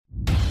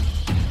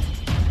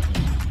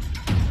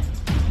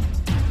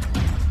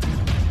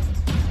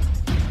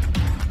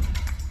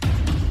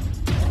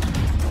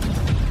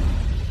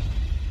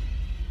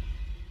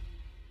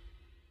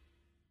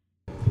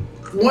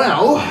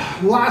Well,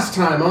 last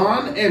time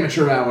on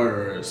Amateur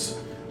Hours,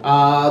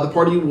 the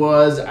party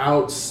was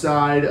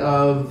outside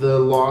of the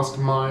lost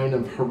mine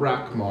of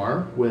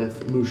Hrakhamar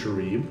with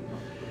Musharib,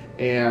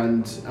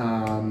 and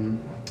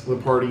the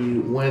party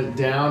went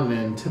down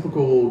in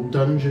typical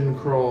dungeon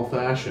crawl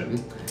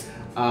fashion,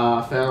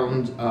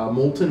 found a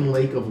molten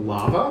lake of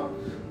lava,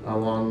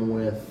 along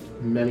with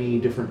many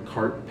different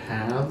cart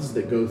paths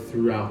that go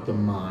throughout the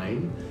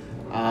mine,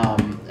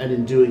 and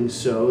in doing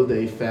so,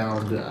 they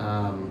found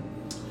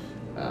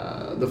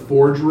the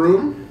forge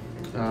room,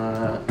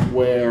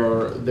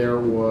 where there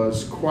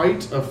was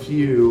quite a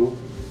few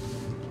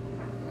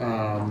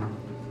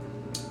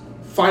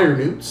fire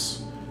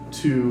newts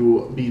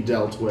to be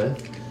dealt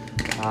with.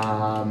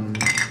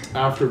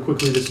 After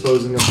quickly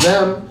disposing of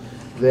them,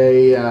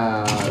 they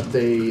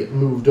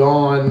moved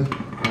on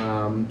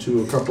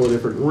to a couple of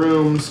different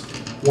rooms,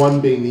 one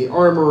being the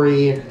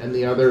armory and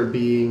the other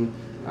being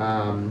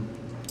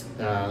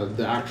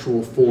the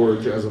actual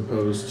forge as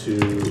opposed to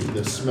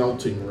the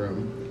smelting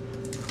room.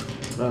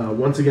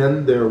 Once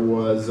again, there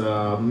was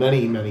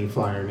many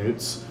fire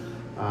newts.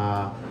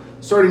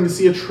 Starting to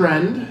see a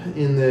trend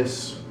in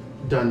this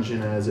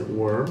dungeon, as it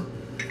were.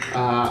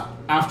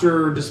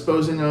 After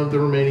disposing of the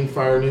remaining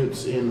fire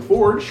newts in the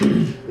forge,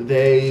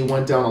 they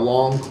went down a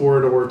long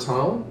corridor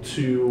tunnel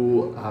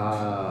to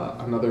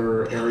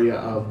another area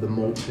of the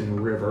Molten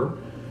River,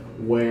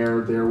 where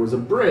there was a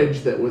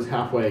bridge that was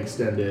halfway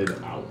extended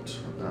out.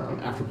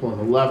 After pulling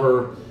the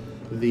lever,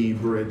 the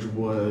bridge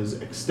was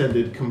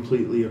extended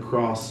completely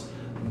across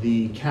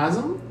the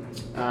chasm.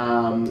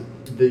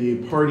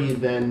 The party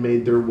then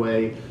made their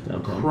way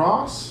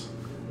across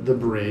the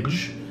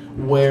bridge,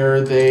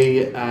 where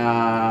they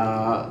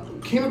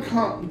came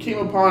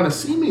upon a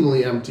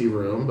seemingly empty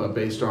room, but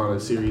based on a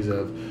series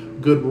of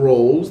good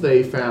rolls,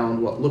 they found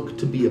what looked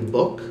to be a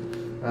book.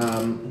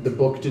 The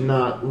book did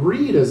not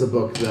read as a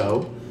book,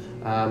 though.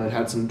 It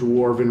had some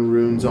dwarven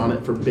runes on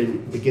it for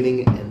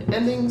beginning and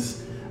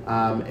endings,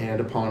 and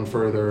upon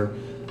further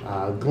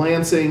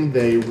glancing,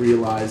 they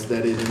realized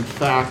that it in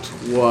fact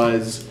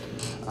was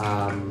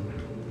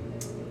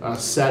a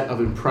set of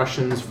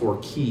impressions for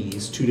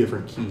keys, 2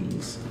 different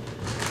keys.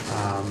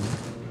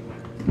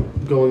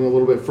 Going a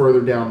little bit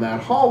further down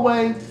that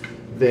hallway,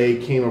 they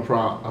came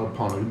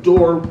upon a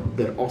door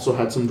that also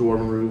had some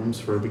dwarven runes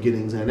for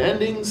beginnings and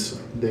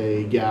endings.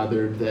 They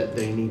gathered that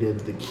they needed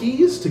the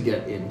keys to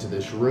get into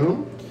this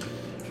room,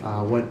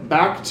 went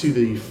back to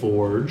the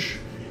forge,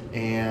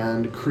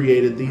 and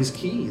created these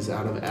keys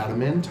out of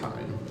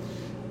adamantine.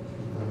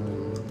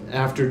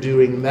 After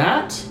doing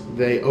that,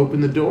 they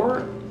opened the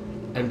door,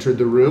 entered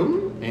the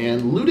room,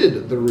 and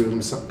looted the room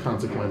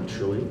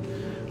consequentially.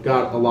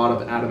 Got a lot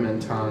of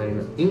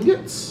adamantine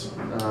ingots,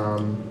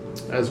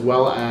 as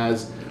well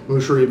as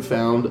Musharib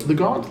found the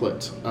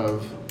gauntlet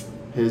of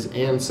his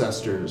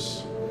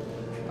ancestors.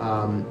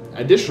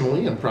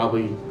 Additionally, and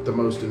probably the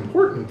most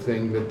important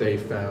thing that they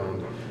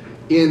found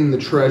in the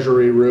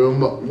treasury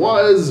room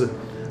was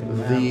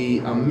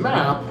a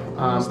map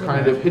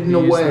kind of hidden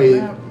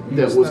away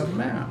that was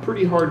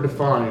pretty hard to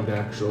find,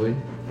 actually.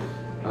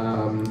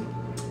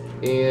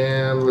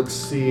 And let's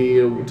see,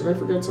 did I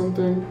forget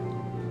something?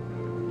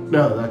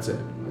 No, that's it.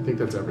 I think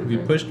that's everything.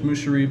 Have you pushed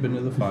Musharib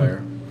into the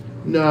fire?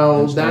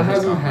 No, that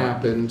hasn't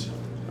happened.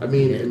 I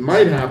mean, it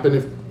might happen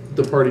if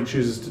the party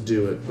chooses to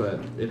do it,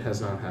 but it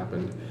has not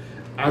happened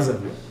as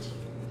of yet.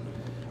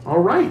 All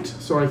right,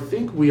 so I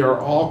think we are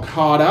all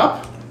caught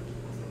up.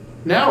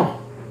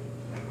 Now,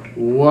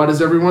 what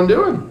is everyone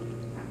doing?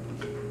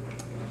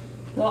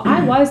 Well,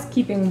 I was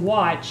keeping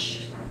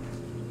watch,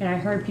 and I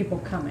heard people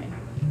coming.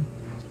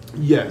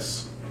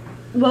 Yes.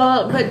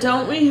 Well, but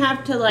don't we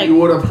have to You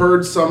would have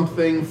heard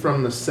something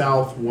from the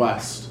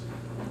southwest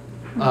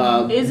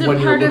when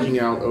you're looking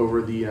out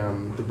over the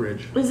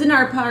bridge. Isn't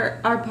our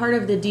part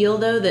of the deal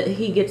though that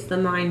he gets the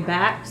mine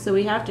back? So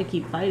we have to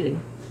keep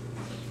fighting.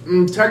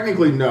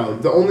 Technically, no.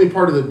 The only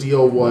part of the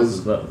deal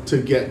was to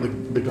get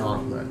the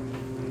gauntlet.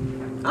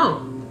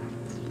 Oh.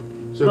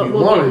 So but if you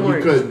we'll wanted, get more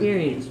you could.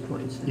 Experience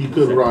points. You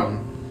could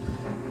run.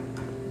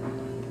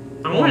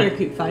 I want to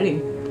keep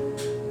fighting.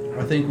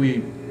 I think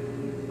we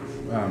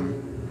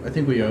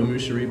owe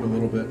Musharib a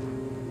little bit.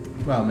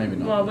 Well, maybe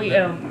not. Well, we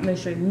owe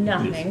Musharib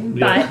nothing,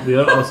 yes. We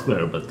are all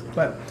square, but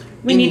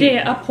we need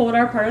to uphold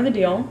our part of the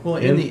deal. Well,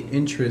 in the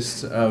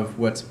interests of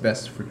what's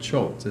best for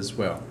Cholt as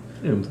well.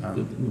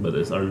 But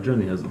as our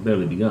journey has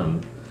barely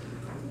begun,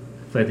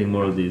 fighting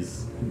more of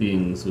these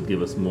beings would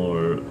give us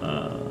more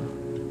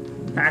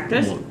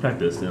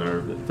practice in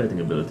our fighting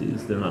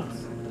abilities. They're not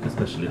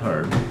especially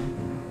hard.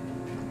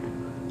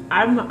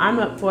 I'm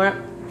up for it.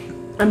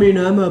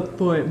 I'm up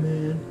for it,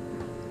 man.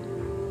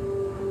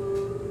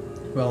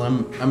 Well,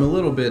 I'm a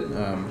little bit.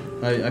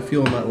 I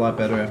feel a lot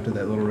better after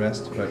that little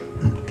rest. But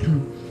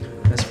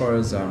as far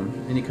as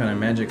any kind of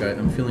magic,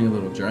 I'm feeling a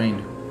little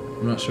drained.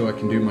 I'm not sure I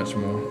can do much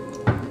more.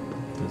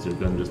 Does your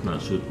gun just not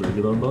shoot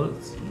regular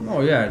bullets?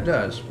 Oh yeah, it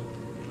does.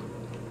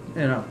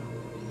 You know,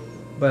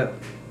 but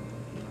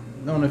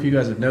I don't know if you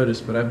guys have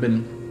noticed, but I've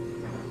been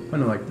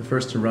kind of like the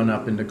first to run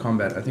up into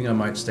combat. I think I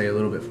might stay a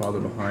little bit farther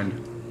behind.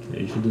 Yeah,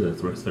 you should do that.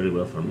 It works very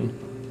well for me.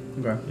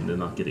 Okay. In the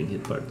not getting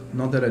hit part.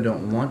 Not that I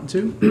don't want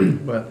to,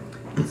 but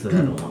It's that I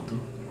don't want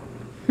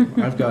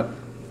to.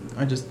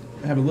 I just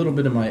have a little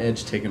bit of my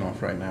edge taken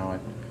off right now.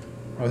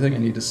 I think I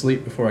need to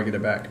sleep before I get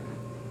it back.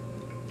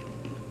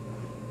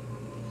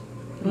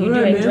 Are you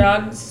Alright, doing man.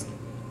 drugs?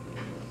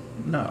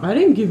 No. I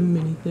didn't give him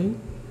anything.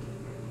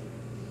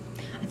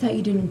 I thought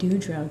you didn't do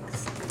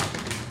drugs.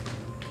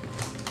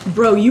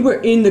 Bro, you were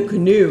in the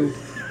canoe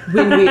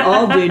when we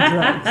all did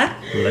drugs.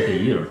 For like a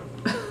year.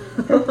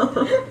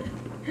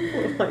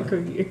 Like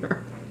a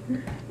year.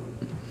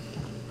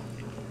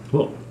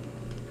 Cool.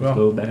 Well,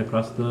 Go back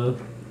across the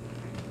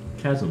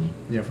chasm.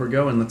 yeah, if we're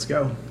going, let's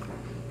go.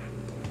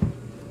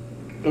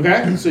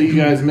 Okay, so you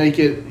guys make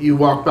it. You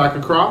walk back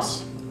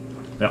across.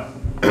 Yeah.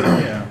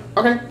 Yeah.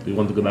 Okay. We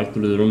want to go back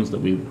through the rooms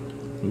that we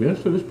went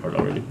through this part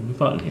already. We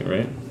fought in here,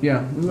 right?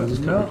 Yeah. We went,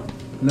 Just no. covered.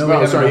 No. we Oh,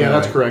 haven't sorry. run Yeah, that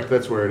that's way. correct.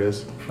 That's where it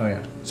is. Oh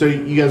yeah. So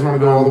you guys want to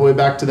go all the way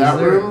back to that is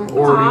there- room,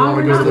 or do you want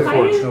to go to the we're not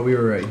forge? fighting? Oh, we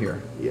were right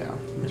here. Yeah.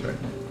 That's right.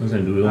 I was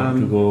saying, do we want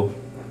to Um, go?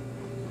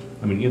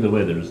 I mean, either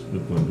way, we're going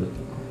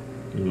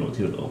to. We want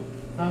to go.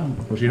 Well,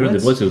 she heard the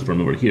let's- voices from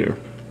over here.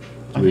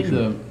 So I we think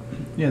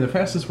should- the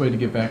fastest way to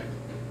get back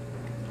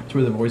to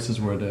where the voices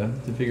were to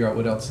figure out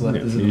what else left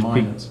Yeah, is so in you the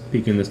mine. Let's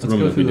peek in this let's room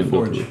go that we through the didn't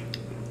go forge. through.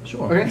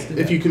 Sure. Okay. let's do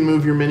If that. you can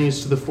move your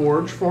minis to the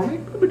forge for me,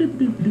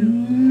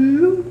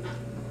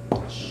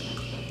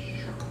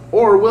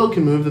 or Will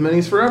can move the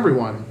minis for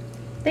everyone.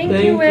 Thank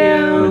Thank you, you. I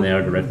mean, Will. they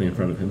are directly in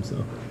front of him,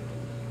 so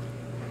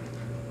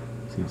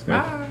seems fair.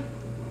 Ah.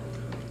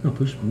 No,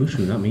 push Mushu,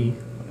 not me.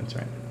 That's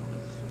right.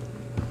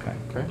 Okay.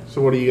 Okay.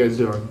 So what are you guys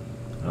doing?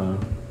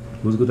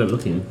 Who's good at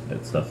looking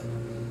at stuff?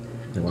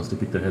 That wants to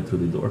peek their head through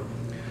the door.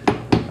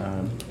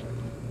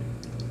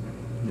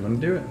 You want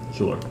to do it?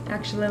 Sure.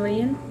 Actually,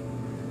 Lillian?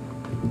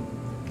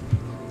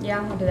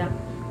 Yeah, I'll do that.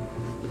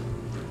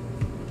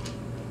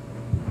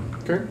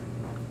 Okay.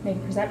 Make a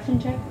perception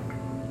check.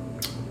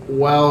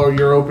 While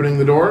you're opening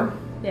the door,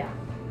 Yeah.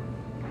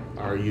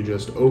 are you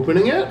just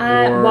opening it?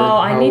 Or Well,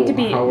 I how- need to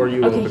be. How are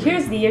you Okay, opening?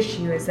 here's the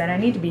issue: is that I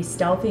need to be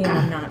stealthy, and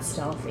I'm not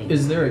stealthy.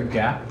 Is there a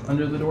gap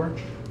under the door?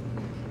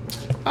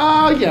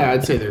 Yeah,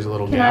 I'd say there's a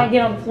little Can gap. I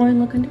get on the floor and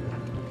look under?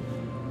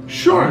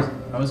 Sure.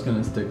 I was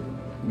gonna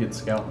get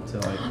scout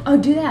until I. Oh,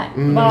 do that.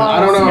 Mm, Well, I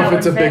don't know smell if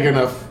it's a and big fit.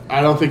 enough.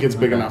 I don't think it's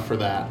big Okay. enough for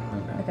that.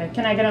 Okay. Okay,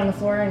 can I get on the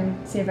floor and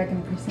see if I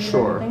can perceive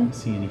Sure. anything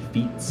See any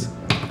feats?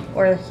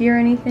 or hear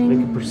anything?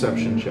 Make a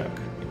perception check.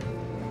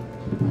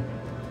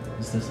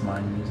 Is this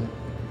mine music?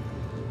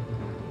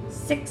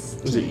 6.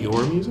 Is it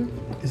your music?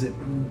 Is it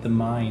the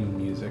mine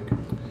music?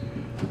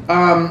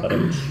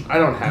 I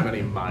don't have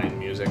any mind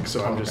music,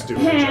 so I'm just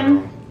doing a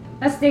general. 10.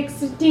 A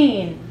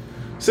 16.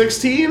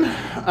 16.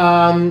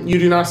 You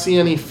do not see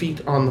any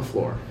feet on the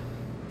floor.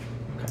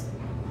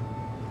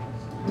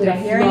 Did I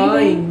hear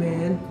Flying, anything?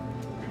 man.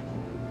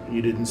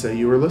 You didn't say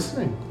you were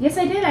listening. Yes,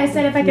 I did. I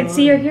said if I could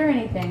see or hear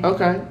anything.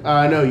 Okay.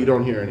 No, you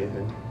don't hear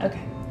anything. Okay.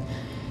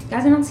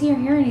 Guys, I don't see or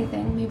hear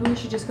anything. Maybe we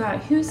should just go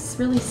out. Who's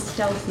really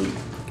stealthy?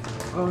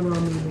 Oh no,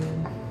 me,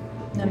 man.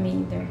 Not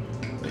me either.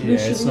 Yeah,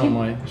 it's not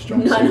my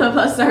strong None suit. of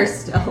us are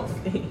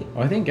stealthy.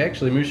 I think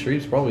actually Moose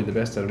Reeve's probably the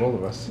best out of all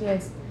of us.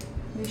 Yes.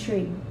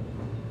 Retreat.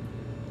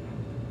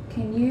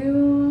 Can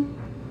you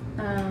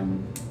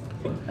open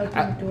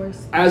the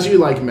doors? As you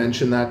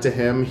mention that to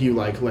him, he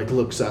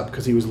looks up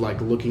because he was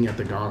looking at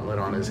the gauntlet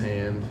on his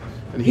hand,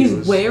 and he He's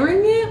was wearing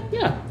it?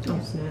 Yeah. Oh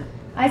snap.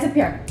 Eyes up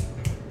here.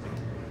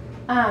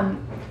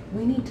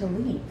 We need to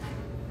leave,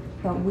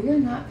 but we're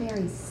not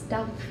very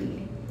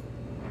stealthy.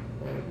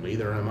 Well,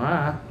 neither am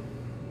I.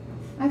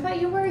 I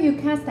thought you were. You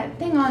cast that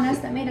thing on us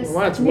that made us Well,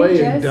 that's way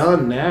ninjas.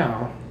 done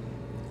now.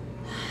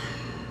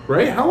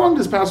 Right? How long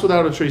does pass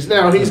without a trace?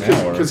 Now he's An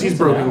hour. because he's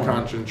It's an broken hour.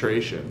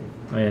 concentration.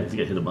 I had to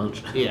get hit a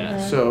bunch. Yeah.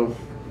 Yeah. So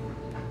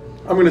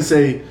I'm gonna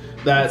say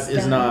that It's is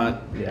done.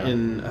 not Yeah.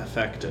 in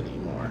effect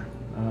anymore.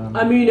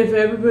 I mean, if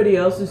everybody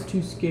else is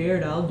too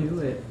scared, I'll do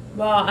it.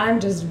 Well, I'm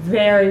just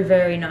very,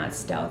 very not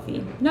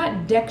stealthy.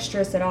 Not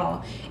dexterous at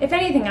all. If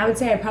anything, I would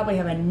say I probably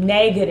have a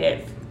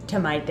negative to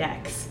my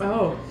dex.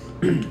 Oh.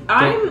 Davey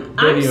I'm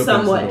opens the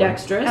somewhat door.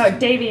 dexterous. Oh,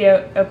 Davey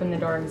opened the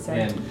door and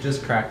said, And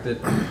just cracked it.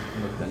 And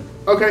looked in.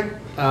 Okay.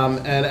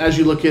 And as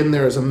you look in,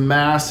 there is a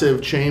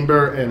massive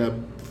chamber, and a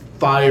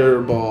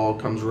fireball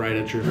comes right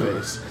at your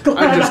face.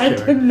 I'm just I did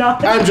kidding.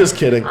 not. I'm just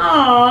kidding.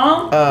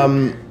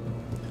 Aww.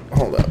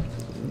 Hold up.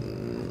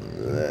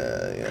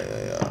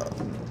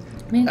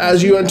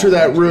 As you enter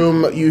that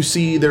room, you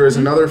see there is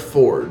another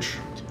forge.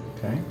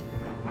 Okay.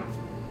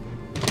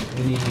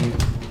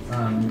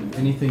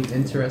 Anything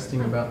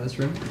interesting about this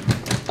room?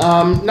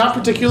 Not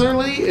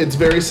particularly. It's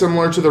very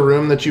similar to the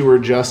room that you were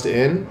just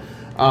in.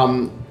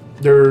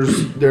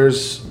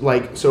 There's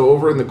so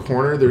over in the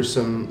corner, there's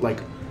some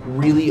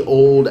really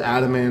old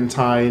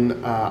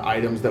adamantine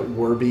items that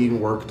were being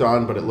worked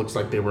on, but it looks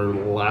like they were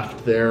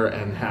left there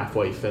and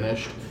halfway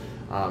finished.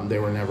 They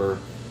were never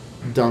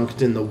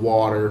dunked in the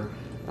water,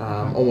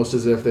 almost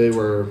as if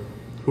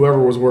whoever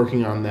was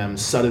working on them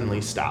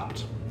suddenly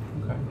stopped.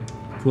 Okay.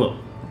 Cool.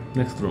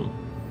 Next room.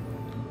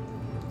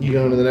 You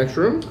go into the next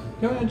room?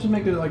 Can I just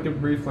make it like a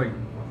brief, like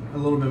a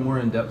little bit more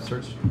in-depth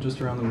search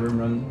just around the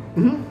room,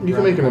 You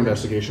can make an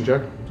investigation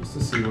check. just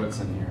to see what's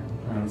in here.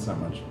 It's not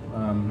much.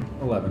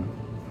 11.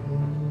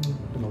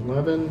 An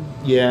 11.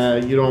 Yeah,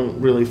 you don't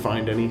really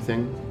find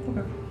anything.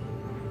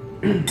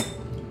 Okay.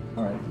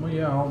 All right. Well,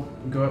 yeah, I'll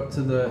go up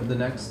to the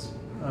next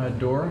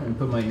door and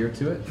put my ear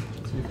to it,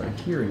 see if I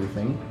hear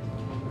anything.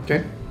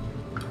 Okay.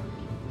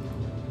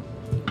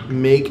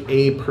 Make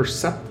a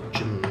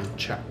perception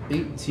check.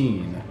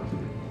 18.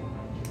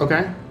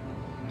 Okay.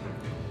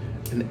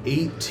 An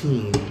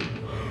 18.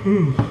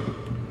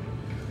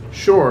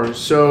 Sure.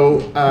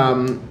 So,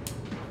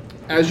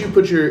 as you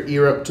put your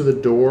ear up to the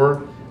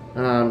door,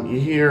 you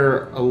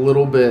hear a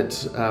little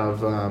bit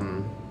of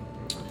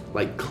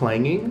like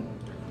clanging.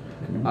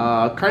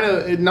 Kind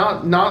of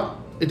not.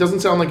 It doesn't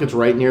sound like it's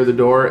right near the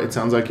door. It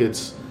sounds like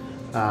it's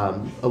a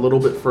little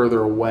bit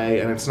further away,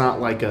 and it's not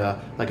like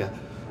a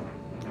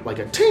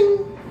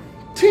ting,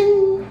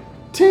 ting,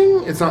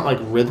 ting. It's not like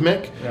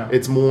rhythmic. Yeah.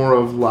 It's more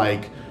of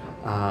like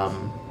a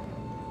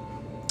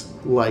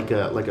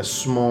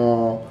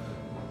small,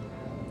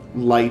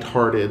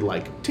 light-hearted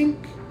like tink.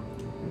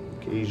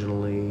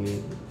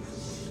 Occasionally,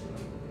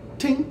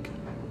 tink.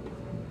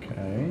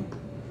 Okay.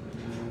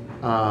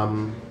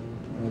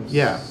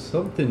 Yeah.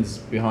 Something's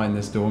behind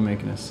this door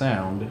making a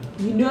sound.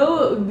 You know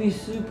what would be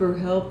super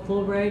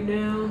helpful right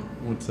now?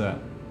 What's that?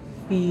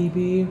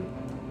 Phoebe.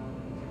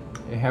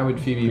 How would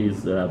Phoebe?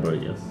 Please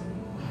elaborate, yes.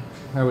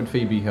 How would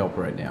Phoebe help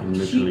right now?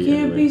 Literally She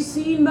can't anyway. be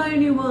seen by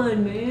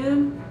anyone,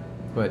 man.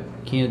 But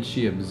can't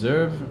she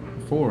observe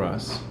for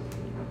us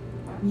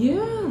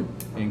Yeah.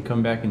 and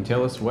come back and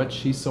tell us what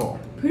she saw?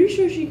 Pretty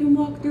sure she can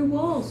walk through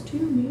walls too,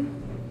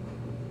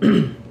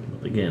 man.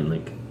 Again,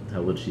 like,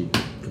 how would she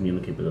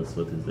communicate with us?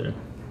 What is there?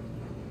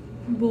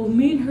 Well,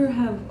 me and her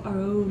have our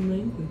own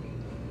language.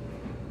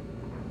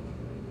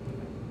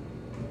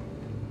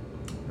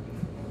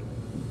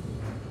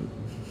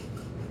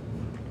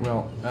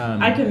 Well,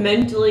 I can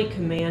mentally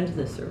command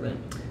the servant.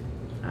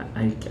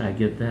 I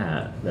get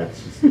that.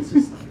 That's just, it's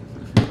just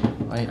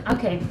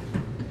Okay.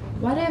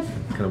 What if...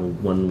 kind of a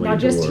one-way Now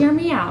just door. hear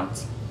me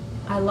out.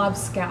 I love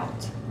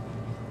Scout.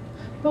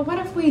 But what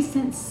if we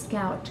sent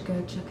Scout to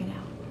go check it out?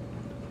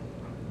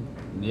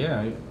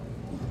 yeah,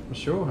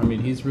 sure. I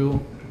mean, he's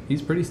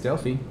pretty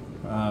stealthy,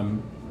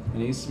 and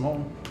he's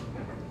small.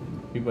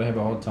 People have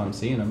a hard time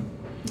seeing him.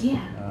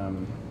 Yeah.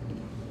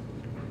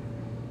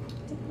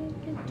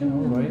 Yeah, all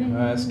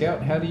right.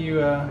 Scout, how do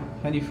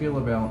you feel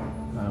about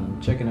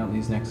checking out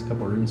these next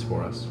couple rooms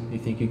for us? You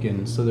think you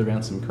can slither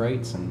around some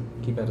crates and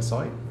keep out of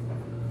sight?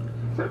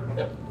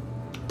 Okay.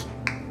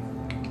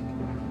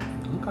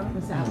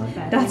 Was that what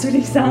that That's what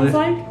he sounds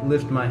like?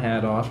 Lift my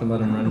hat off and let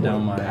him run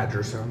down my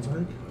Badger sounds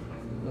like.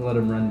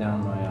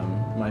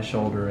 my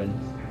shoulder and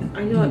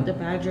I know what the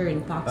badger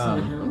and fox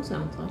and the hound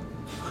sounds like.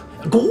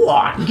 Go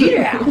on,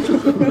 get out.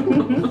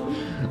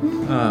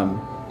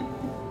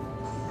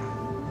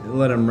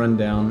 let him run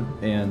down,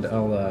 and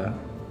I'll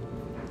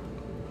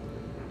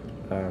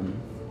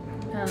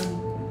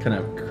kind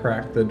of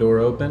crack the door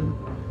open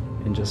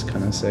and just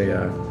kind of say,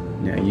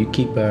 "Now you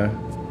keep a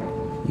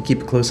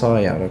close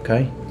eye out,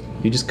 okay?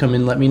 You just come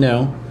in, let me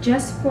know."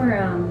 Just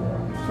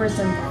for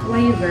some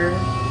flavor.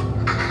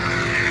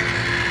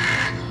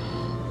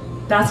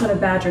 That's what a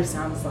badger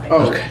sounds like.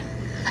 Oh, okay.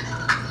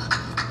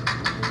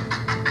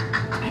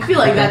 I feel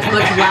like that's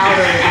much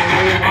louder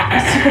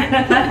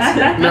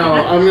than No,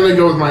 I'm gonna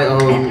go with my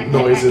own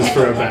noises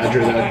for a badger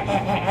then.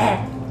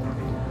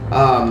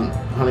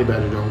 Honey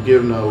badger don't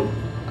give no.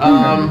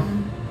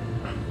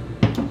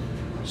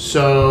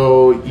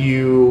 So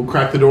you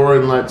crack the door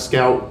and let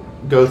Scout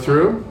go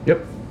through.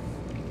 Yep.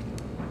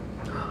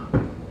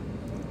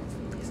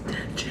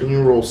 Can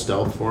you roll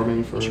stealth for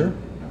me? Sure.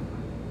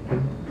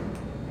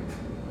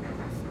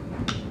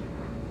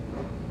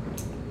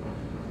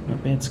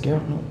 Not bad,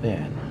 Scout. Not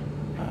bad.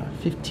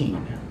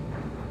 15.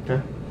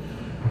 Okay.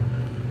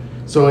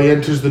 So he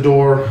enters the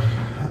door,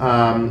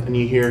 and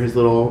you hear his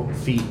little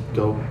feet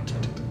go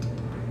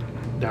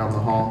down the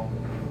hall.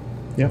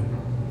 Yep.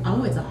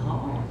 Oh, it's a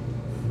hall.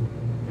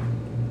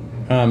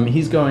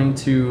 He's going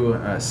to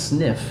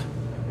sniff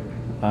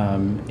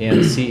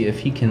and see if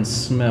he can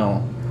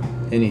smell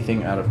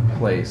anything out of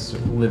place,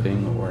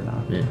 living or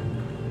not. Yeah.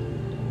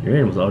 Your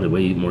animal's already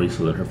way more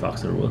useful than her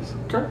fox ever was.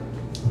 Okay.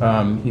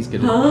 He's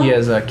good. Huh? He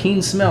has a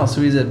keen smell,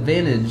 so he's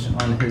advantage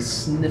on his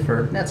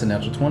sniffer. That's a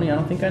natural 20. I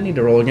don't think I need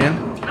to roll again.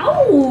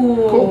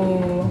 Oh!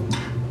 Cool.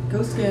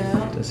 Go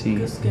Scout. Does he?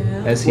 Go Scout.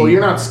 As he? Well,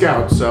 you're not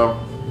Scout, so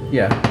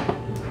Yeah.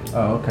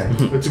 Oh, okay.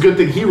 it's a good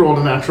thing he rolled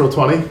a natural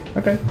 20.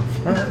 Okay.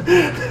 All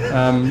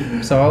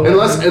right. So I'll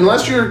let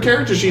Unless your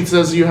character sheet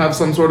says you have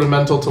some sort of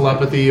mental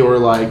telepathy or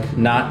like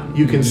not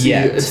you can see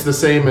yet. it's the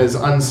same as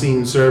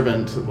unseen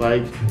servant.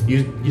 Like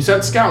you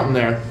sent Scout in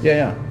there.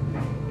 Yeah.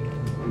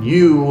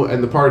 You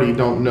and the party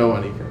don't know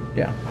anything.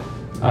 Yeah.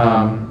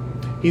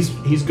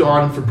 He's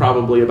gone for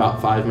probably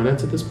about 5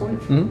 minutes at this point.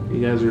 Mhm.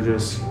 You guys are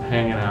just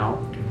hanging out.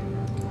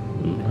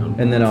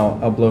 And then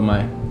I'll blow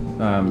my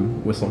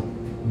whistle.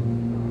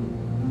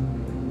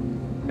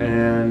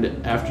 And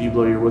after you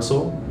blow your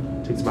whistle,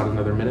 Takes about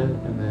another minute,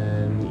 and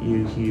then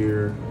you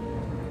hear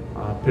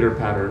pitter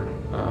patter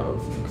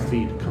of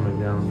feet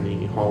coming down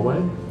the hallway.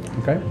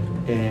 Okay.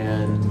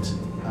 And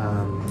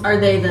Are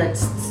they the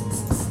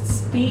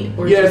feet?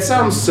 Or yeah, it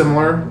sounds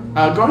similar.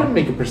 Go ahead and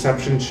make a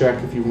perception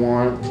check if you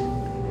want.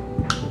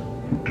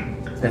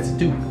 That's a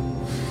 2.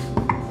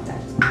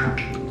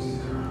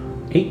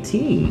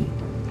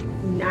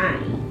 18.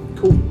 9.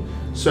 Cool.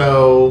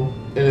 So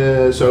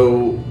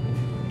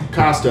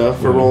Costa,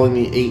 for rolling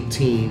the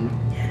 18,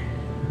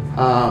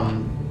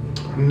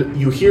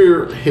 you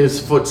hear his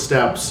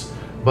footsteps,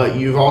 but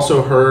you've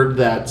also heard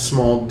that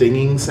small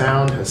dinging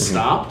sound has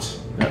stopped.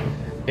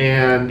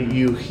 And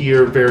you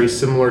hear, very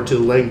similar to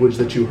the language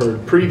that you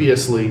heard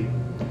previously,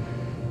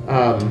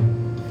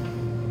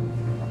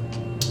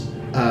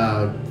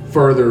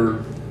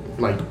 further,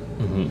 like,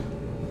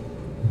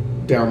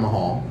 down the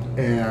hall.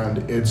 And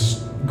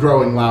it's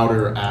growing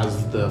louder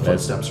as the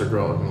footsteps are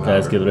growing louder.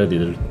 Guys, get ready.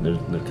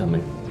 They're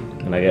coming.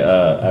 And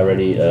I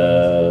ready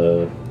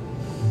so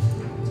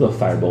a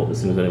firebolt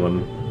as soon as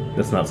anyone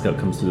that's not Scout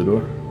comes through the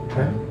door.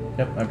 Okay.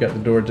 Yep, I've got the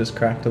door just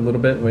cracked a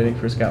little bit, waiting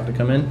for Scout to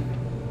come in.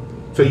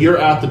 So you're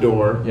at the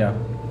door. Yeah.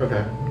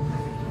 Okay.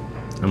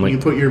 I'm like, You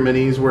put your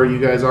minis where you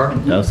guys are?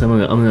 no, so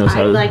I'm on the other side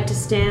I'd of like to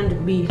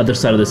stand behind. other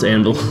side of this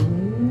anvil.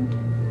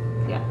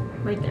 Yeah,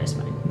 right there's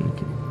fine.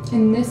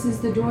 And this is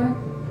the door?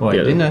 Well,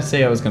 Yeah. didn't I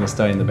say I was going to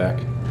stay in the back?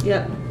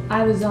 Yep.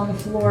 I was on the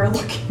floor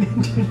looking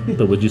into it.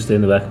 But would you stay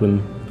in the back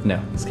when No.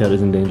 Scout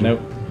is in danger?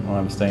 Nope. Well,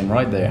 I'm staying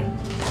right there.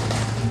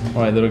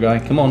 All right, little guy,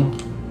 come on.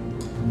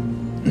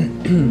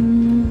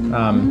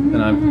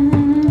 And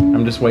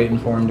I'm just waiting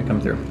for him to come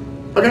through.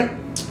 Okay.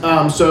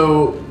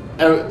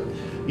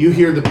 You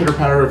hear the pitter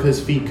patter of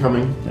his feet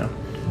coming, Yeah.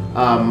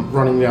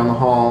 running down the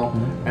hall,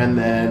 and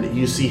then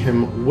you see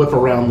him whip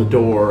around the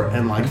door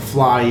and like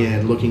fly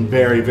in, looking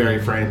very, very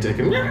frantic.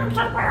 And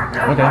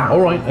Okay.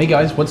 All right. Hey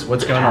guys, what's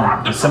going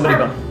on? Is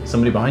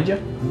somebody behind you?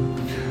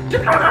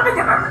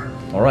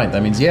 All right.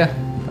 That means yeah.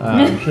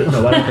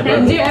 No, why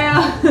didn't I-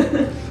 Yeah.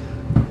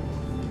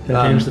 Can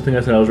I change the thing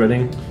I said I was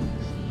writing?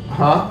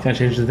 Huh? Can I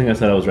change the thing I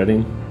said I was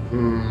writing?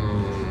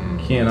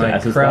 Can I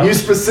That's his crouch? You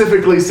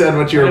specifically said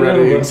what you were I know,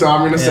 readying, but- so I'm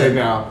going to say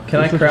Yeah. no.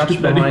 Can I crouch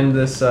Ready? behind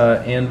this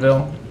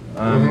anvil?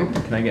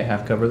 Can I get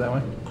half cover that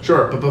way?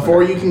 Sure, but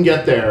before you can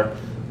get there,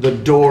 the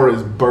door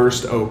is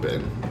burst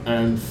open,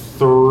 and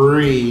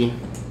 3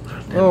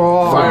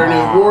 Fire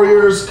Newt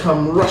warriors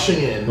come rushing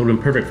It would in have been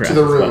perfect for to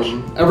the Athens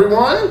room.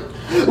 Everyone,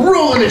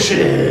 roll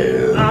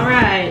initiative! All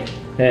right.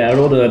 Hey, I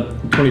rolled a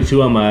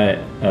 22 on my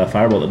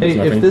firebolt. That does Hey,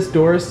 nothing. if this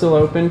door is still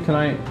open, can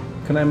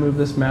I move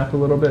this map a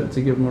little bit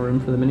to give more room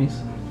for the minis?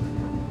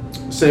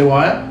 Say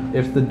what?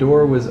 If the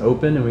door was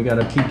open and we got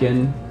a peek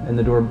in and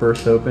the door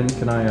burst open,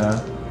 can I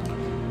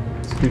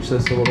scooch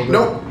this a little bit?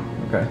 Nope.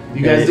 Okay.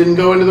 You guys didn't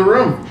go into the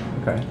room.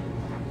 Okay.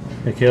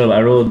 Hey, Caleb,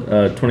 I rolled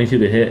 22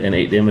 to hit and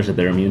 8 damage that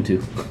they're immune to.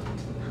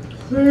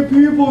 Hey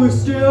people,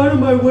 stay out of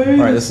my way.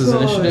 All right, this is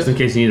time. Just initiative. in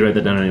case you need to write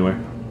that down anywhere.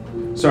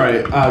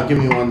 Sorry, give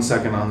me 1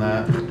 second on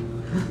that.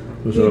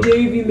 Hey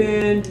Davey,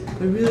 man,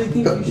 I really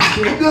think you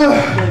should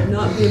get,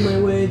 not be in my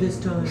way this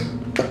time.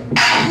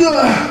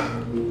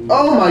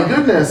 Oh my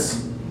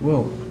goodness!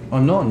 Well,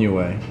 I'm not in your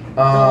way.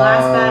 The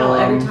last battle,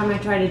 every time I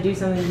tried to do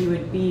something, he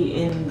would be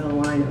in the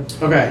line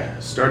of. Okay,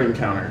 starting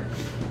counter.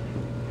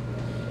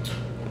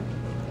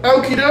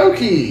 Okie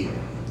dokie!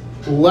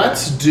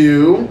 Let's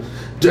do.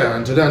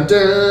 Dun, dun, dun,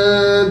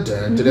 dun,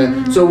 dun, dun,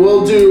 dun. So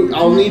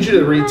I'll need you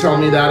to retell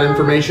me that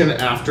information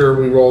after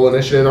we roll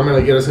initiative. I'm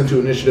gonna get us into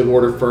initiative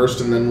order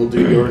first, and then we'll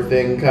do your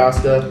thing,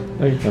 Costa.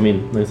 I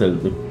mean, like I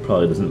said, it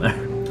probably doesn't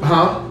matter.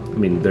 Huh? I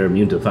mean, they're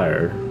immune to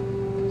fire,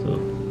 so.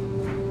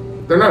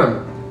 They're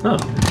not Oh,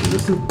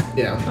 resistant?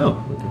 yeah,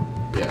 Oh,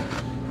 okay. yeah.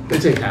 They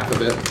take half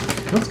of it.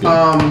 That's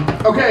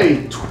good.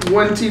 Okay,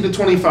 20 to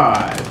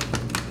 25.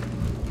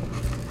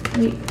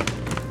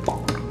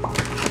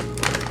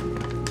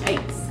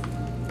 Yikes.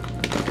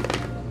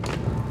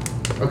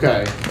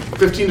 Okay,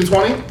 15 to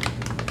 20.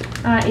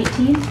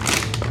 18.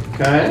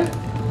 Okay,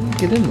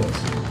 Get in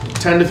this.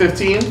 10 to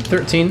 15.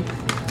 13.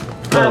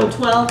 12.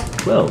 12.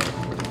 12.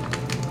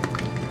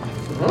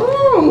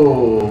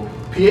 Oh,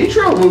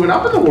 Pietro moving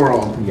up in the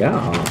world. Yeah.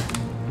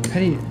 How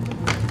do you...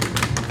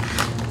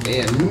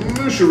 And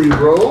Moochery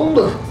rolled.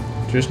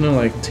 There's no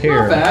like tear.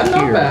 Not bad,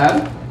 not here.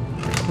 bad.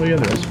 Oh yeah,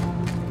 there is.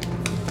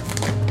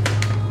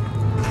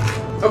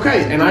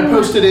 Okay, and I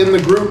posted in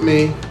the group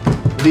me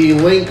the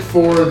link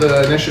for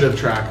the initiative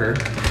tracker.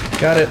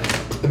 Got it.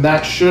 And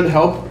that should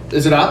help.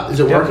 Is it up? Is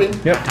it Yep, working?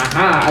 yep.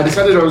 Aha! I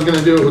decided I was going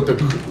to do it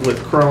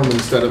with Chrome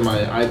instead of my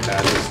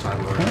iPad this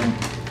time around.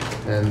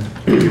 And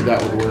figured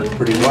that would work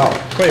pretty well.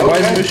 Wait, why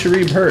Okay. is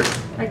Musharib hurt?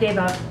 I gave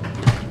up.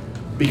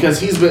 Because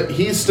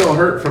he's still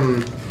hurt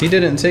from. He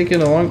didn't take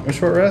in a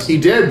short rest? He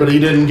did, but he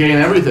didn't gain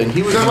everything.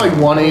 He was at like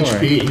 1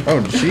 HP.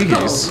 Oh,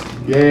 jeez.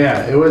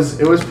 Yeah, it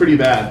was pretty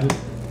bad.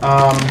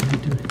 I'm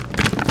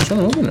trying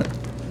to open it.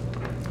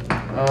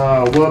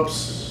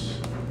 Whoops.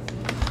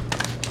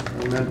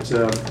 I meant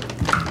to.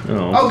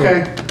 Oh,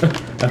 Okay.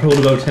 I rolled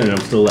above 10 and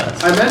I'm still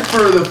last. I meant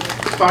for the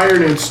fire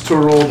newts to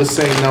roll the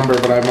same number,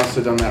 but I must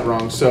have done that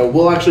wrong. So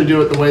we'll actually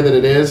do it the way that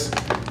it is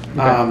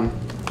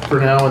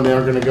for now, and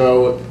they're going to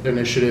go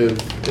initiative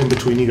in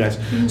between you guys.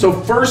 So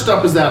first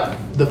up is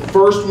the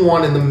first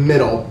one in the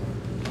middle,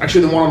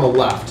 actually the one on the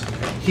left.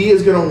 He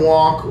is going to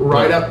walk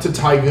right up to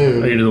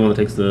Tygoon. Oh, you're the one that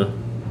takes the...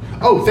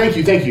 Oh, thank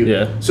you.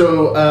 Yeah.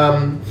 So,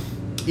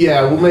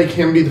 yeah, we'll make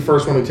him be the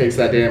first one who takes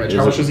that damage.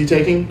 How much is he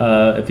taking?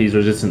 If he's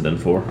resistant, then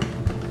 4.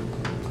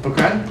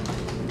 Okay.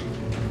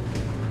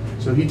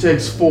 So he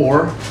takes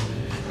 4.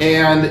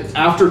 And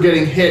after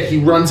getting hit, he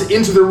runs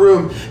into the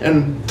room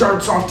and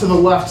darts off to the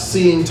left,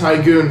 seeing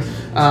Tygoon.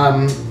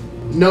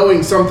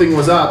 Knowing something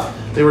was up,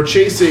 they were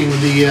chasing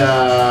the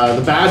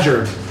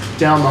badger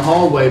down the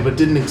hallway, but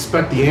didn't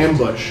expect the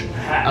ambush.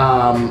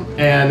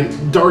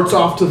 And darts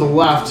off to the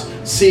left,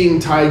 seeing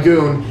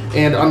Tygoon,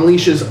 and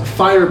unleashes a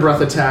fire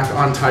breath attack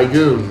on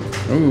Tygoon.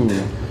 Ooh.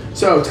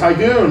 So,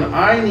 Tygoon,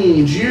 I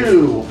need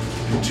you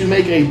to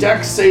make a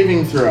dex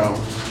saving throw.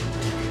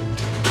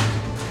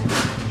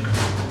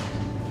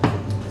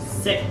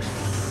 6.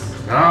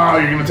 Oh,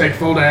 you're gonna take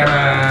full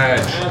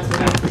damage. That's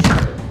what I'm for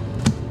sure.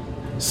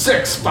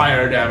 6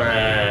 fire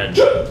damage.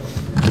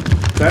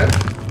 Okay.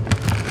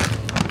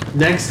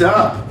 Next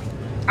up,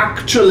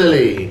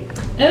 actually.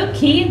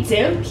 Okie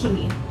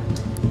dokie.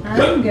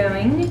 I'm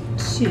going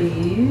to.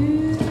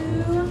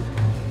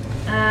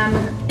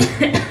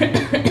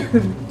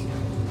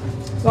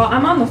 Well,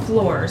 I'm on the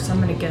floor, so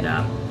I'm gonna get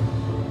up.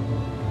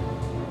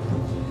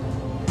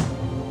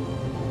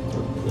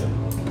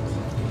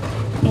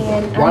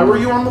 And Why were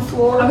you on the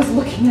floor? I was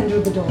looking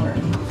under the door.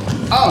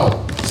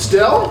 Oh,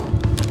 still?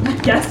 I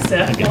guess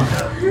so.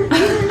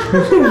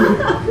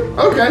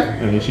 Okay.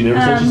 I mean, she never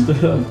said she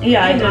stood up.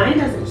 Yeah, I Mine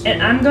did. doesn't show.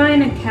 And I'm going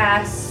to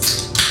cast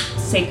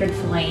Sacred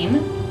Flame.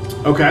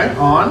 Okay,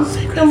 on.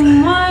 The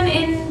one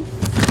in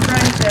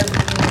front of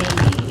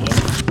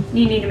me.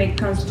 You need to make a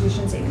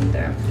Constitution saving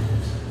throw.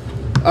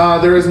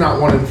 There is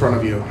not one in front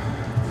of you.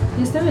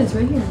 Yes, there is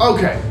right here.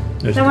 Okay.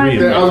 There's The one 3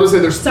 in of I them. was gonna say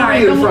there's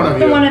Sorry, 3 in front of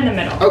you. the one in the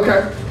middle.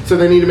 Okay. So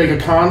they need to make a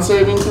con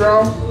saving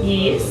throw.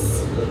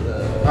 Yes.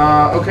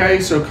 Okay,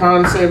 so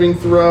con saving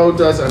throw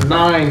does a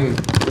 9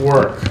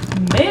 work.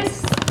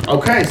 Miss.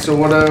 Okay, so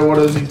what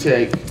does he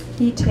take?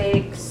 He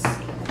takes.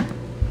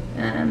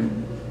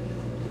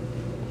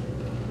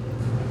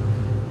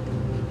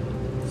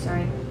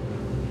 Sorry.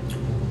 He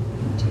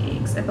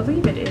takes. I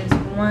believe it is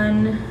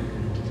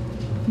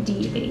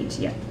 1d8.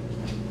 Yeah.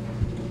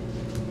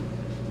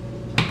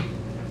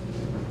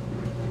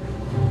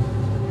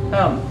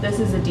 Oh, this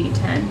is a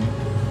d10.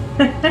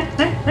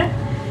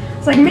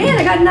 It's like, man,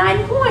 I got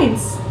 9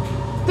 points.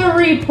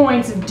 3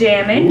 points of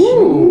damage.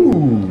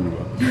 Ooh.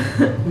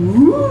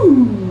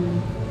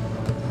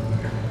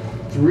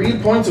 3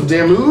 points of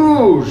damage.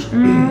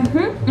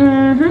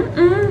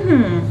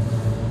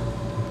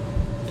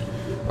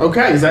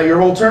 Okay, is that your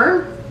whole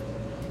turn?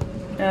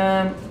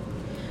 I'm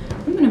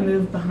gonna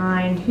move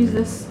behind. Who's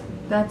this?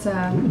 That's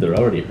Ooh, they're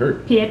already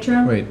hurt.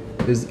 Pietro. Wait,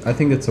 I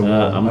think it's a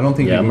wall. I don't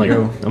think you I'm can like,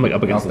 go. I'm like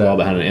up against off the wall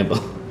that. behind an amble.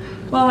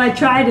 Well, I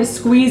try to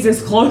squeeze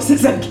as close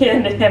as I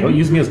can to him. Don't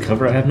use me as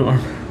cover, I have no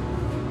armor.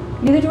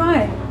 Neither do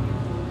I.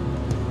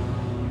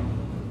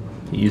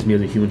 You use me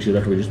as a human shield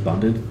after we just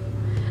bonded.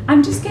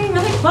 I'm just getting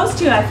really close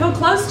to you. I feel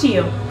close to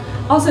you.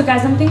 Also,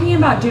 guys, I'm thinking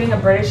about doing a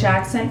British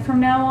accent from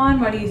now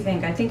on. What do you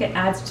think? I think it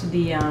adds to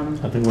the I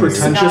think we're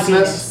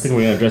Pretentiousness?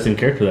 gonna address in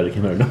character that it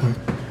came out of nowhere.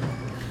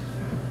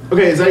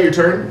 Okay, is that your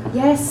turn?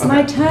 Yes,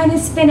 my turn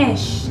is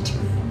finished.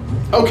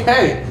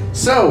 Okay,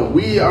 so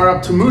we are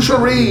up to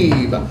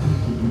Musharib.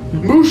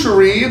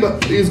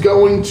 Musharib is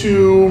going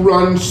to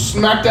run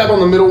smack dab on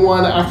the middle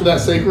one after that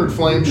Sacred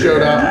Flame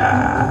showed up.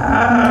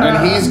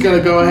 And he's going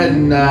to go ahead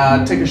and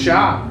take a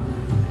shot.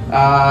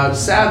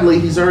 Sadly,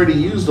 he's already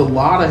used a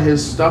lot of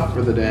his stuff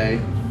for the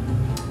day.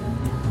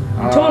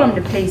 I told him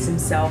to pace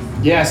himself.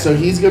 Yeah, so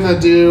he's going to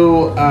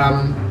do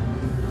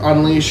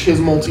unleash his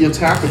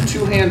multi-attack with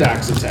 2 hand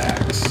axe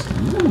attacks.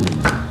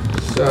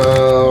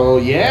 So,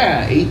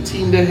 yeah,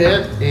 18 to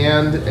hit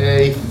and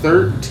a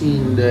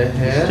 13 to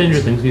hit. Stranger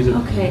Things music.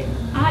 Okay,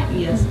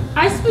 yes.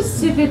 I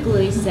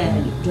specifically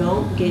said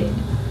don't get.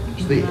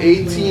 So the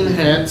 18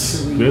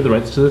 hits. Do we have the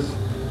rights to this?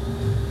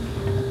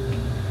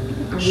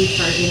 Are we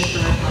charging for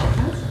our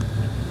podcast?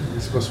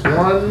 This plus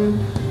 1.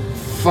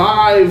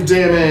 5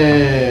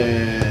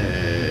 damage.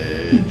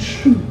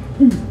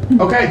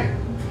 Okay.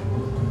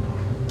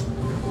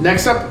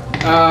 Next up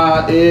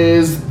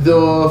is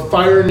the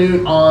fire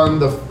newt on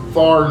the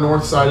far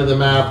north side of the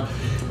map.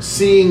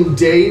 Seeing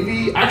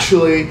Davy,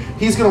 actually,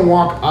 he's gonna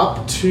walk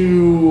up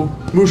to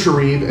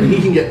Musharib, and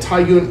he can get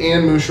Tygoon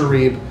and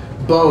Musharib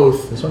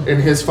both This one? in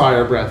his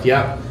fire breath.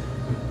 Yep.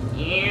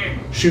 Yeah.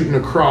 Shooting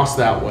across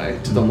that way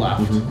to the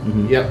left.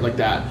 Yep, like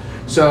that.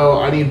 So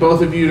I need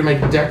both of you to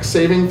make dex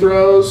saving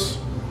throws.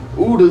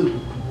 Ooh,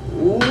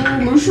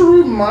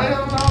 Musharib might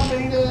have not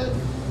made it.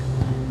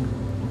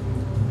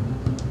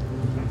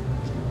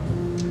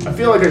 I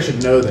feel like I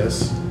should know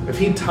this. If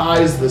he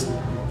ties the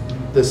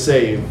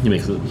save, He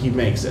makes it. he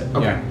makes it.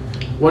 Okay. Yeah.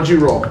 What'd you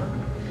roll?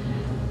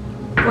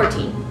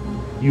 14.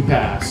 You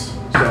pass.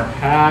 So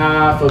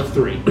half of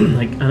 3.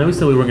 Like, I know we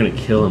said we weren't gonna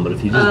kill him, but if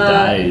he just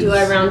dies, Do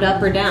I round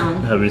up or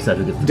down? how do we decide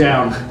who gets the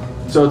Down.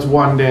 So it's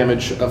 1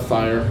 damage of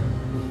fire.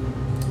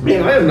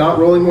 Man, I am not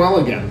rolling well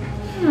again.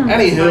 fine with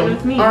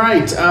Anywho, me.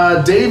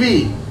 alright,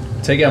 Davey.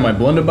 Take out my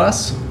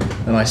blunderbuss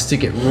and I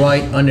stick it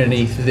right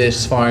underneath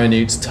this fire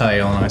newt's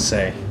tail and I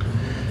say,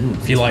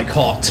 if you like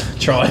hot,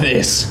 try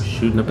this.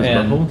 Shooting up his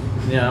And butthole?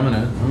 yeah, I'm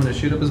gonna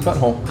shoot up his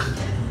butthole.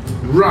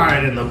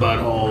 Right in the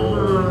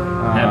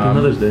butthole. Happy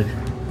Mother's Day.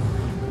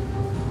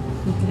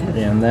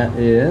 And that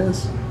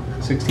is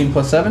 16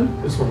 plus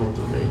 7. This one with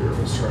the remainder of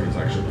his turn is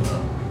actually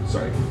gonna.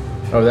 Sorry.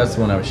 Oh, that's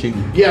the one I was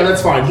shooting. Yeah,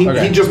 that's fine.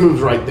 Okay. He just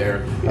moves right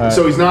there. Alright.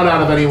 So he's not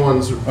out of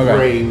anyone's Okay.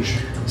 range.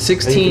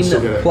 16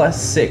 still get it.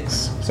 plus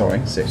 6.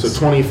 Sorry, 6. So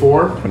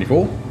 24.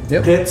 24.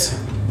 Yep. Hits.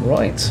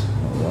 Right.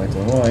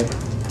 Alright.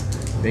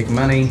 Big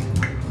money.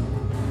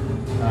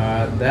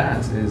 That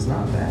is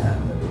not bad.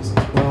 That is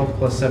 12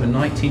 plus 7,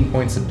 19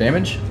 points of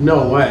damage.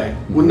 No way.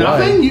 Well,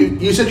 nothing?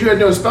 You said you had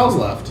no spells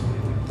left.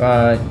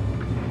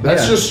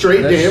 That's just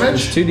straight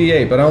damage? It's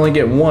 2d8, but I only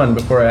get 1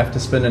 before I have to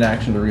spend an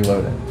action to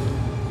reload it.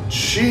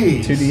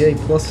 Jeez. 2d8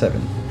 plus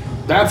 7.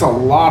 That's a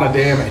lot of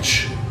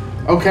damage.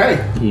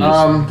 Okay. You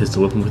just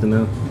pistol whip him with it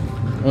now?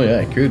 Oh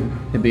yeah, it could.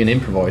 It'd be an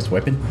improvised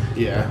weapon.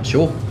 Yeah.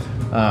 Sure.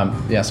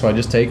 Yeah, so I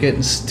just take it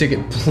and stick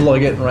it,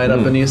 plug it right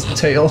up in his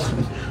tail.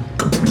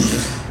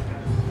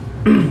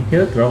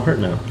 Yeah, they're all hurt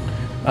now.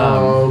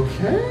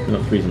 Okay. They're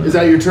not freezing. Is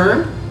that your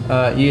turn?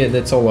 Yeah,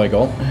 that's all I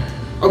got.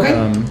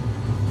 Okay.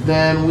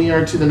 Then we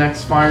are to the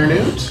next fire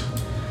newt.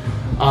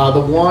 The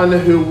one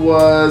who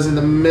was in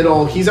the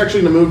middle, he's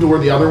actually going to move to where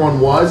the other one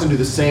was and do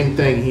the same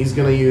thing. He's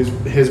going to use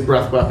his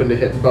breath weapon to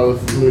hit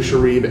both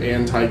Musharib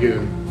and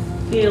Tygoon.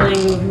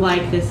 Feeling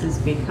like this is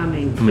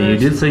becoming. I mean, you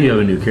did say you have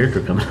a new character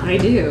coming. I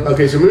do.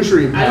 Okay, so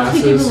Musharib I don't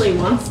passes. think Emily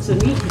wants to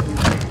meet him.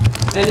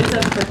 And it's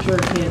a picture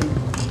of him.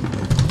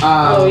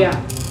 Um, Oh, yeah.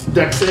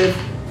 Dex save.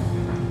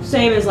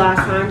 Same as last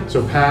time.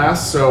 So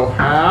pass. So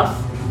half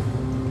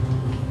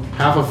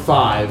of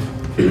 5.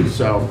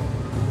 So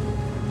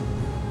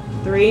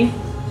 3.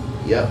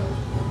 yep.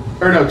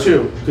 Or no,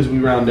 2 because we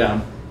round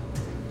down.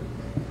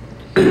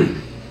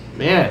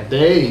 Man,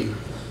 they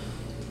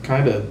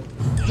kind of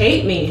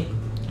Hate me.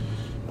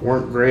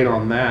 weren't great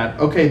on that.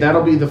 Okay,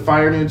 that'll be the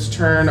fire newt's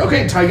turn.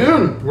 Okay,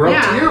 Tygoon, we're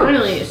up to you.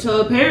 finally.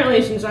 So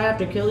apparently, since I have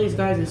to kill these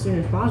guys as soon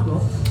as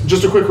possible.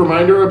 Just a quick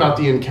reminder about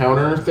the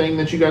encounter thing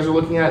that you guys are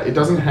looking at. It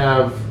doesn't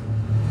have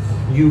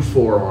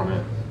U4 on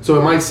it. So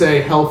it might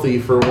say healthy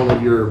for one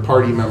of your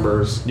party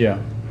members, Yeah.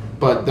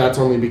 but that's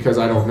only because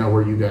I don't know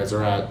where you guys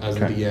are at as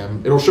Okay. the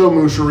DM. It'll show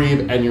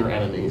Musharib and your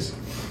enemies.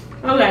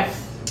 Okay.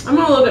 I'm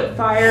gonna look at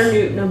fire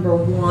newt number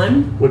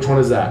 1. Which one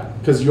is that?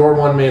 Because your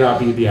one may not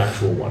be the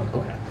actual one.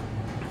 Okay.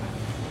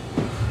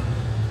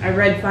 I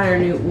read fire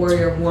newt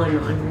warrior 1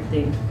 on your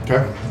thing.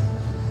 Okay.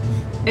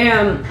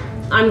 And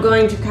I'm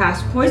going to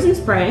cast poison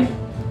spray.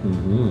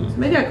 Mm-hmm.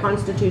 Make a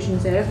constitution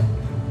save.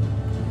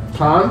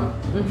 Con?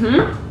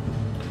 Mm-hmm.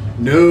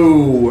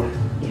 No.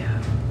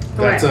 Yeah.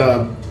 That's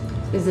Okay.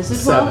 a Is this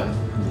a 12?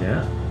 7.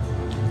 Yeah.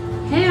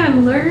 Hey,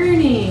 I'm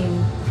learning.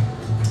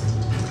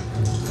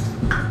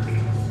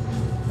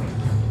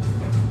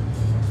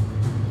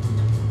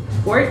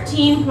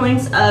 $14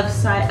 points of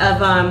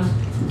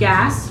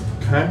gas.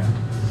 Okay.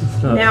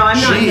 Now I'm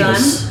not done.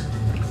 Jeez.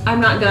 I'm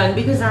not done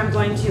because I'm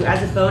going to,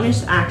 as a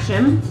bonus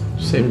action,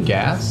 Did you say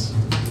gas?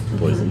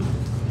 Poison.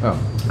 Oh.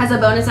 as a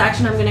bonus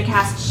action, I'm going to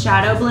cast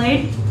Shadow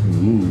Blade.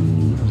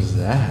 Ooh. What is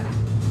that?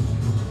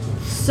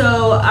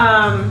 So,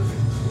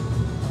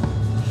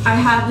 I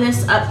have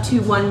this up to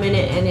 1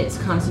 minute and it's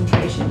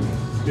concentration.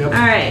 Yep.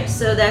 Alright,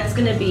 so that's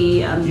going to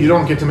be, You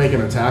don't get to make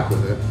an attack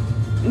with it.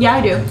 yeah,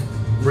 I do.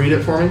 Read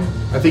it for me.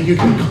 I think you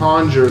can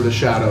conjure the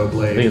Shadow I think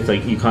Blade, it's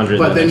like you conjure it.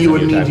 but the then next you time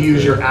would need attack to with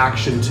use it. your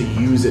action to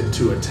use it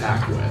to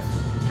attack with.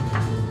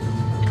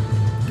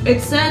 It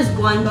says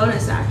 1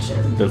 bonus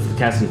action. That's the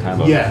casting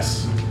time.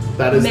 Yes.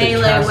 That is the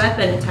Melee cast.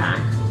 weapon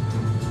attack.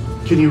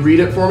 Can you read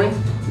it for me?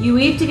 You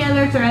weave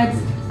together threads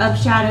of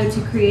shadow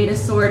to create a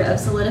sword of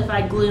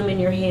solidified gloom in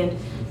your hand.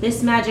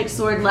 This magic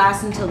sword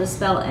lasts until the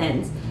spell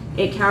ends.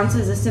 It counts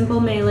as a simple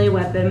melee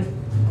weapon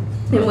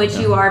in which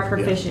you are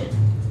proficient.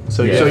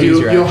 So Yeah. you So have to use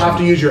your you'll action. have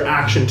to use your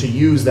action to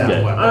use that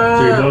Yeah. weapon.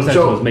 So your bonus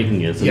action So- was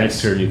making it. So yes.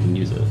 next turn you can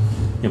use it.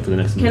 And for the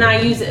next. Can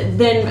I use it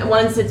then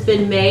once it's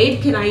been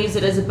made? Can I use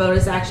it as a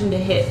bonus action to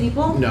hit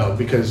people? No,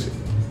 because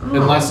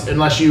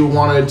unless you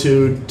wanted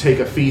to take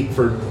a feat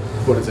for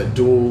what is it,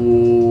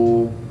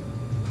 dual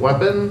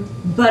weapon?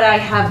 But I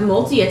have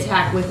multi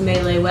attack with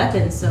melee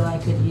weapons, so I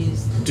could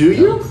use. Do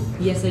you?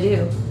 Yes, I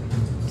do.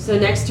 So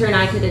next turn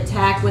I could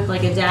attack with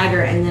like a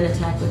dagger and then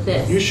attack with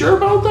this. You sure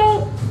about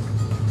that?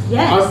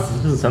 Yes.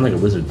 This doesn't sound like a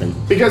wizard thing.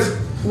 Because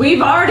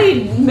We've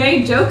already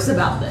made jokes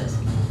about this.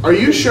 are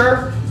you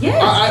sure?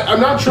 Yes. I'm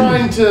not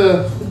trying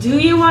to. Do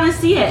you want to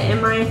see it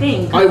in my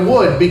thing? I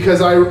would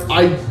because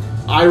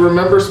I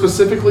remember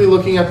specifically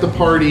looking at the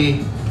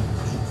party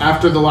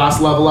after the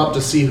last level up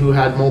to see who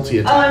had multi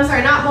Oh, attack. I'm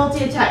sorry, not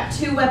multi-attack,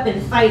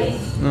 2-weapon fighting.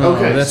 Oh,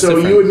 Okay, that's so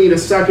different. you would need a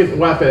second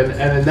weapon,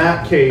 and in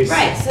that case,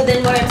 Right, so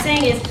then what I'm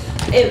saying is,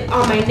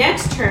 on my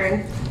next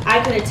turn,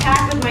 I could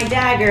attack with my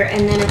dagger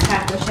and then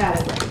attack with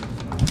Shadow Blade.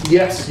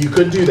 Yes, you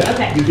could do that.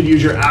 Okay. You could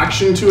use your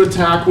action to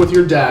attack with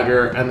your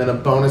dagger, and then a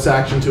bonus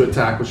action to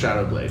attack with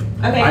Shadow Blade.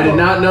 Okay, I did cool.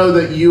 not know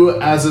that you,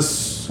 as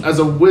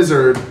a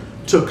wizard,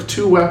 took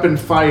 2-weapon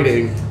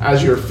fighting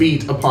as your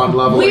feat upon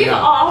leveling We've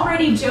up.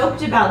 already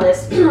joked about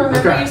this. Remember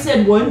Okay. you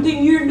said one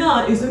thing you're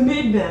not is a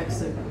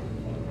mid-maxer.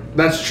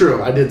 That's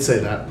true. I did say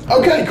that.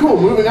 Okay, cool.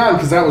 Moving on,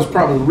 because that was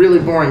probably really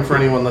boring for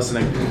anyone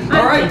listening.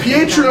 All right,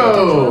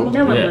 Pietro.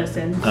 No one Yeah.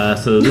 listens.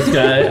 So this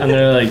guy, I'm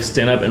gonna like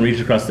stand up and reach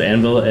across the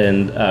anvil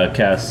and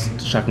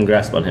cast Shock and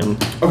Grasp on him.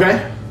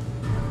 Okay.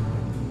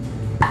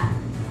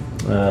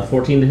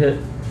 14 to hit.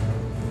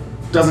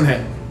 Doesn't hit.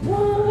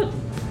 What?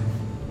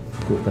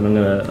 Cool. Then I'm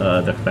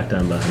gonna duck back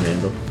down behind the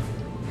anvil.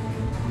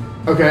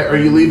 Okay, are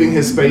you leaving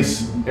his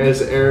space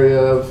as area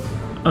of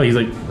Oh, he's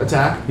like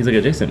attack?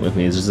 adjacent with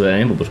me. It's just an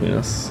anvil between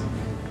us.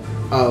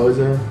 Oh, is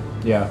there?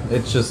 Yeah,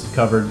 it's just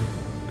covered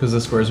because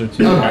the squares are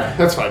too. Okay,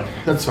 that's fine.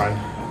 That's fine.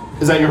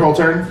 Is that your whole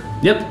turn?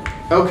 Yep.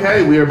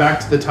 Okay, we are back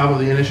to the top of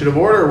the initiative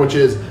order, which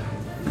is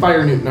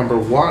Fire Newt number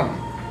 1.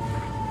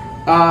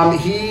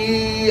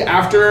 He,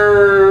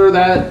 after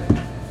that,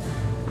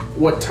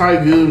 what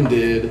Tygoon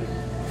did,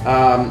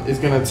 is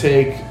going to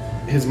take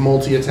his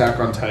multi-attack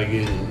on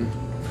Tygoon.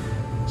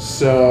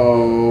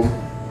 So,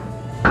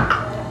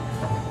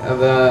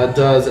 that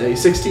does a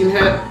 16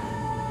 hit,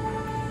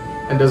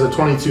 and does a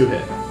 22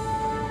 hit.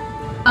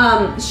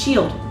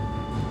 Shield.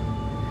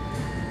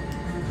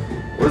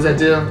 What does that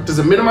do? Does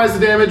it minimize the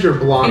damage or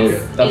block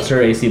it? Ups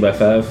her AC by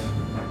 5.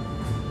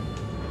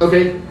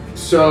 Okay,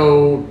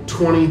 so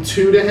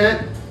 22 to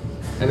hit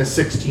and a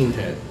 16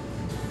 hit.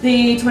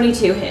 The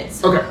 22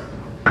 hits. Okay.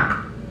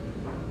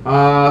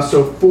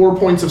 So 4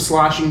 points of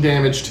slashing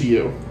damage to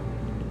you.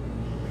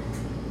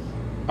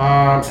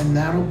 And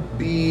that'll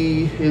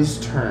be his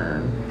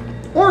turn.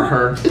 Or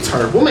her. It's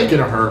her. We'll make it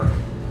a her.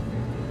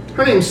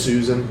 Her name's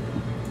Susan.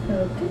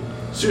 Okay.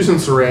 Susan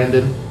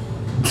Sarandon.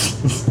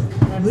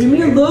 Leave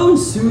me alone,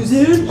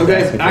 Susan.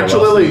 Okay,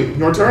 actually, Lily,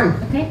 your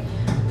turn. Okay.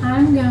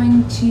 I'm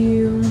going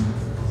to.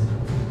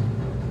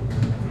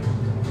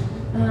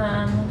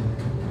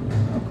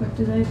 Real quick,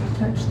 did I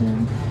touch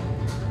them?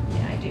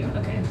 Yeah, I do.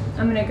 Okay.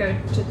 I'm gonna go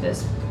to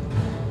this.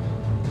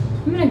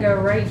 I'm gonna go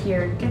right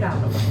here. Get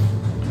out of the way.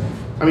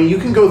 I mean, you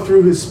can go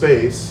through his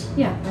space.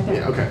 Yeah, okay.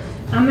 Yeah, okay.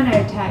 I'm gonna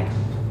attack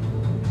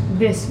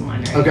this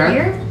one right Okay.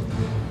 here.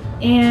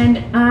 And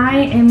I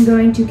am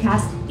going to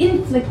cast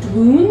Inflict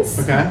Wounds.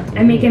 Okay.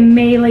 I make a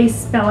melee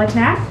spell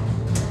attack.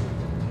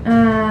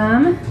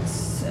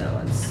 So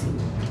let's see.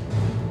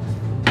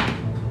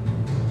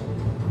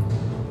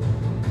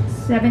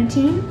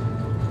 17.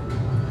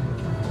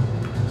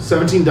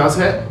 17 does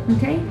hit.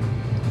 Okay.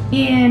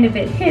 And if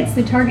it hits,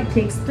 the target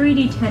takes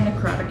 3d10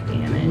 necrotic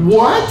damage.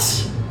 What?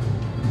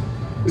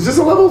 Is this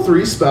a level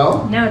 3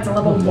 spell? Now it's a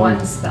level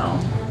 1 spell.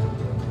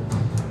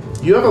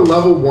 You have a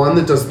level 1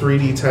 that does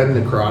 3d10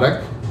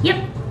 necrotic?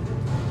 Yep.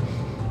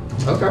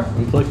 Okay.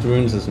 Inflict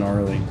wounds is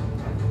gnarly.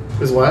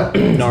 Is what?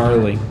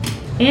 Gnarly.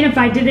 And if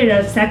I did it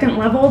at 2nd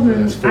level,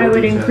 then That's I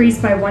would 4d10.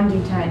 increase by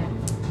 1d10.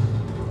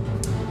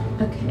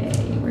 Okay,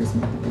 where's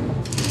my...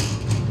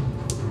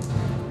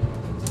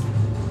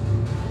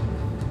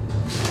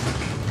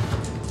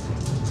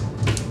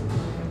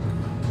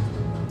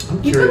 I'm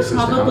You could curious as to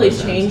how probably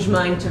this ends. change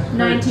mine to hurt.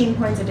 19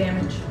 points of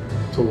damage.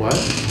 To what?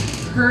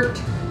 Hurt.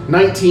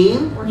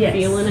 19? We're Yes.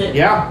 feeling it.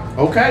 Yeah,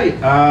 okay.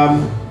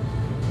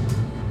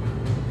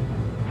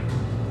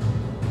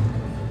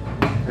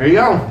 There you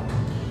go.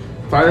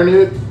 Fire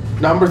Newt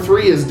number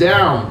 3 is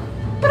down.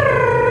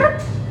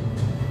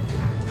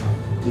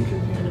 You can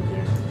hand it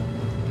there.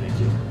 Thank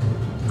you.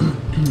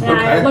 And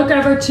I Okay. look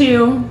over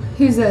to...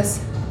 Who's this?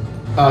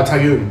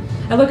 Tygoon.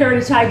 I look over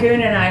to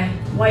Tygoon and I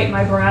wipe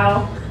my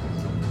brow.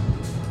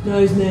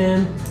 Nice,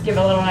 man. Give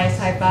a little nice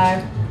high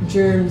five.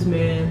 Germs,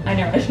 man. I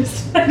know, I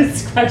just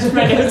scratched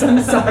my nose,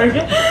 I'm sorry.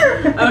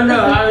 Oh no,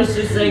 I was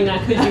just saying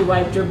that because you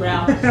wiped your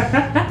brow.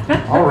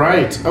 All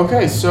right.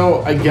 Okay,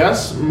 so I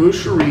guess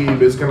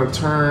Musharib is going to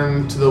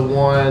turn to the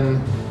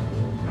one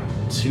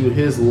to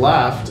his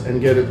left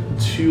and get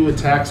 2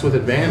 attacks with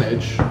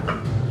advantage.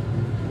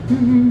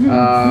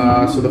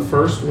 So the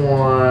first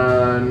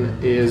one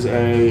is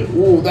a...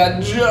 Ooh,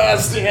 that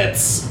just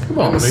hits! Come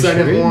on, And the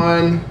second Musharib.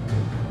 one...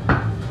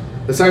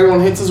 The second one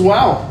hits as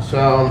well.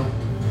 So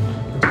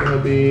it's going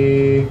to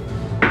be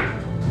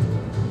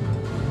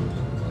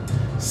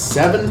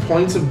 7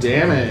 points of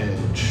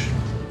damage.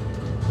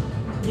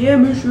 Yeah,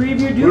 Musharib,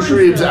 you're doing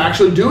Musharib's stuff.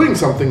 actually doing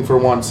something for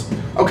once.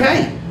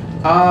 Okay.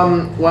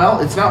 Well,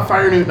 it's not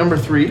Fire Newt number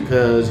 3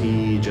 because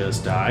he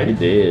just I died.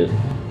 did. So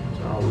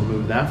I'll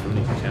remove that from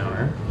the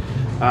encounter.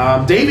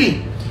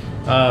 Davey.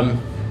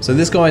 So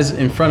this guy's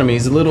in front of me.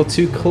 He's a little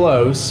too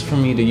close for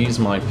me to use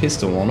my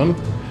pistol on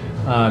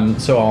him.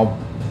 So I'll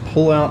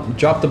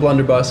drop the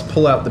blunderbuss,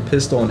 pull out the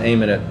pistol, and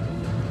aim it at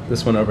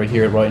this one over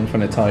here, right in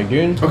front of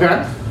Tygoon.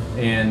 Okay.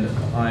 And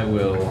I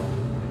will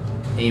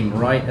aim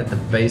right at the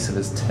base of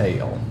his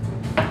tail.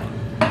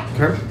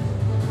 Okay.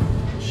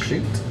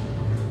 Shoot.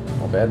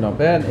 Not bad, not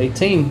bad.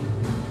 18.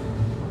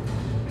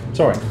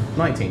 Sorry,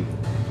 19.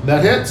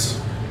 That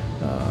hits.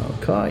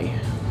 Okay.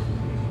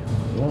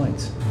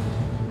 Right.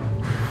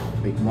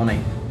 Big money.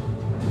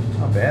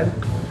 Not bad.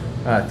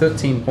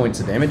 13 points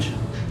of damage.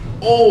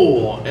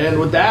 Oh, and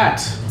with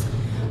that,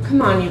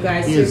 Come on, you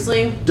guys. he is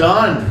Seriously?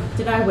 done.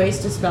 Did I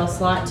waste a spell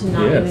slot to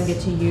not Yes. even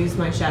get to use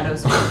my shadow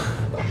spell?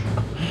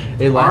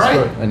 It All lasts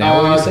right. for an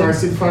hour, you Can I said?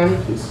 see the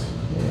fire, please?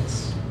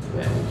 Yes.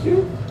 Thank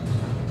you.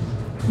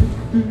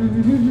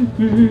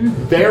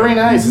 Very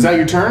nice. Is that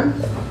your turn?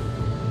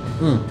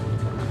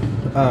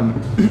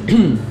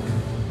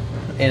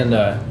 And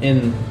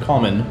in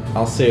common,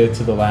 I'll say it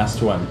to the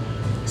last one.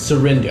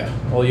 Surrender.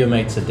 All your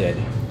mates are dead.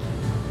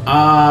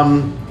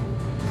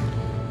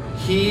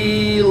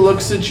 He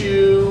looks at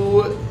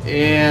you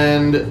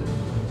and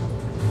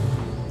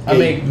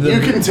you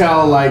can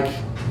tell, like,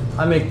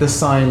 I make the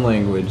sign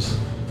language.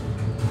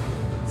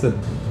 It's a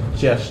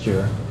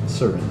gesture.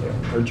 Surrender.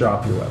 Or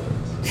drop your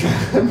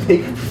weapons.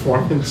 make a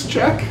performance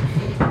check.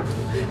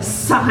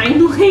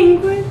 Sign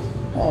language?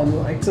 Oh,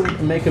 like to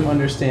make him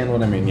understand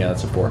what I mean. Yeah,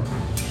 that's a 4.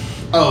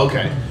 Oh,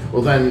 okay.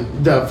 Well, then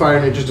the fire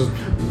ninja just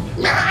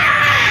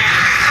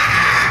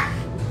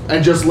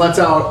and just lets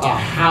out a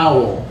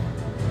howl,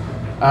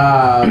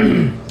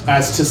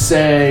 as to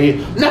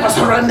say, "Never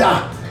surrender."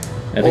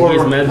 I think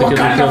he's mad because we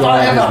Wakanda killed all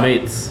of forever. his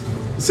mates.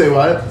 Say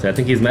what? So I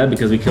think he's mad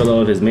because we killed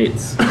all of his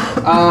mates.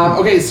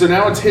 Okay, so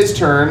now it's his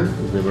turn,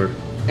 They were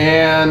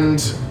and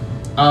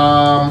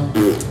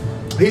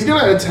he's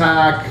gonna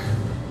attack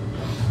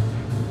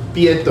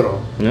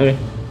Pietro. okay.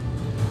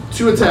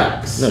 2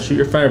 attacks. No, shoot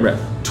your fire breath.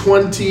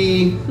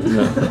 20.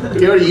 No.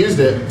 He already used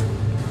it.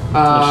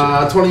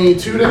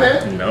 22 to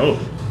hit, No.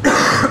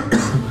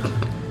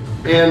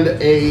 and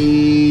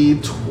a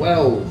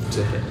 12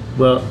 to hit.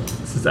 Well,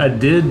 since I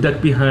did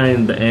duck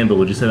behind the anvil,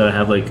 would you say that I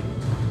have like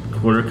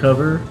quarter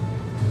cover?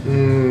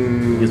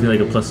 Gives me like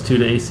a +2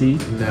 to AC.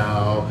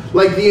 No.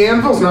 Like, the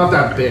anvil's not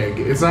that big.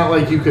 It's not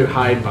like you could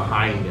hide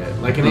behind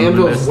it. Like, an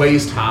anvil is nice.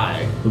 waist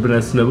high. Would have been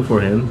nice to know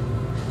beforehand.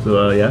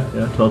 So yeah,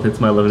 12 hits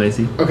my 11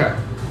 AC. Okay.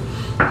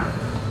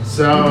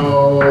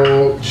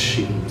 So,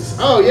 jeez.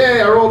 Oh, yay,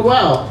 I rolled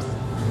well.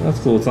 That's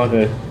cool. It's not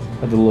gonna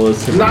have the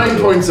lowest. 9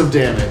 points of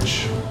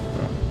damage.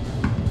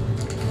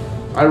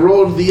 I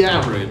rolled the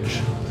average.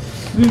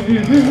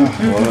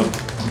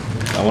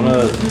 I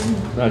wanna.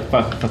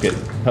 Fuck it.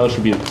 Hell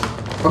should be.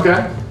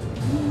 Okay.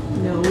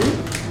 No.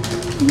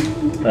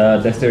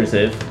 Dexterity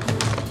save.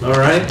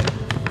 Alright.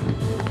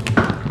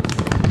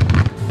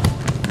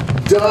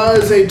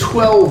 Does a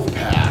 12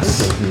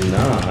 pass?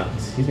 Not.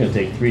 He's gonna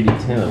take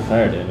 3d10 of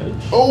fire damage.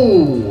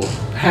 Oh,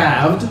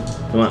 halved.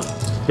 Come on.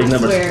 Big I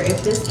numbers. swear,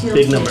 if this kills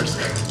Big me- numbers.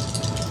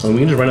 Well, we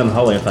can just run down the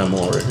hallway and find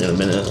more in a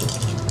minute.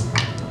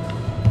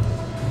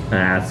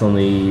 It's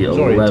only He's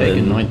already 11.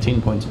 taken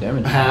 19 points of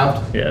damage.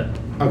 Halved. Yeah.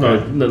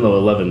 Okay. No,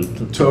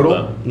 11.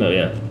 Total? No,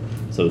 yeah.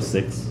 So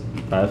 6,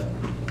 5.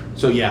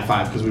 So yeah,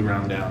 5 because we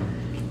round down.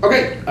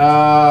 Okay.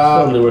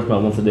 Probably worth my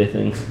once a day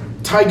thing.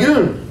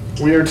 Tygoon,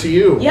 we are to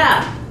you.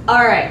 Yeah.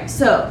 All right.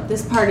 So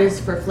this part is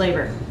for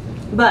flavor,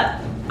 but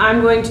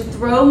I'm going to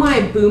throw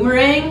my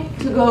boomerang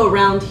to go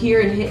around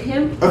here and hit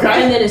him.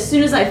 Okay. And then as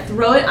soon as I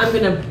throw it, I'm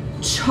gonna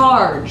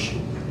charge.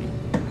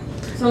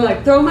 So I'm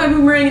like throw my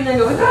boomerang and then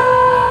go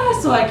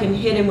so I can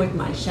hit him with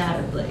my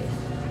shadow blade.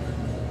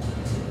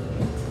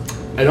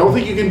 I don't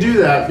think you can do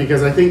that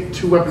because I think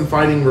 2-weapon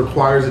fighting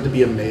requires it to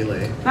be a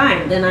melee.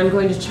 Fine. Then I'm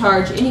going to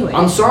charge anyway.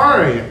 I'm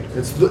sorry.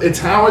 It's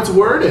how it's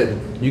worded.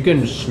 You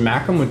can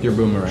smack him with your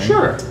boomerang.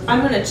 Sure.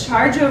 I'm gonna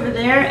charge over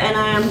there and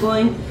I am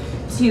going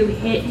to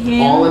hit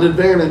him. All at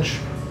advantage.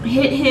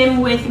 Hit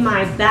him with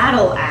my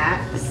battle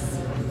axe.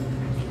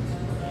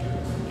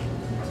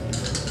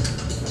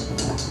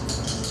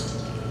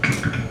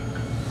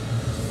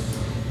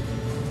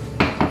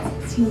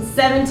 It's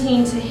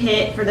 17 to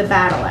hit for the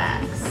battle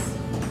axe.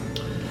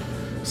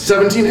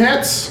 17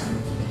 hits.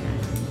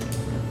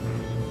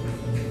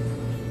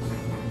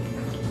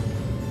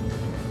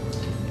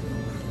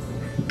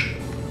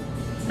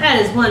 That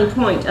is 1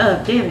 point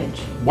of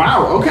damage.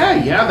 Wow.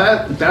 Okay.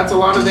 Yeah, that's a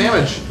lot of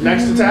damage.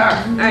 Next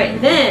attack. Alright,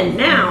 then,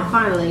 now,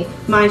 finally,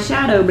 my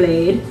Shadow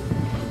Blade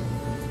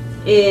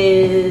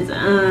is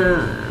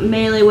a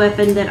melee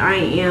weapon that I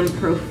am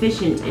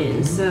proficient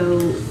in, so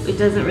it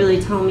doesn't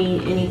really tell me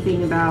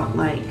anything about,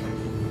 like...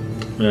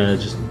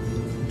 Just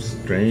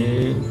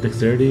strength,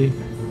 dexterity.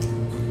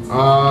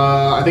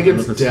 I think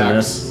it's What's Dex.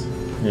 finesse?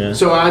 Yeah.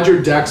 So add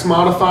your Dex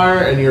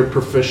modifier and your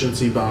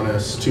proficiency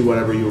bonus to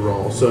whatever you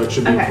roll. So it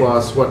should be Okay.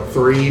 plus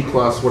 3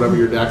 plus whatever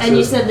your Dex And you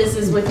is. said this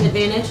is with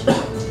advantage?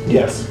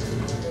 Yes.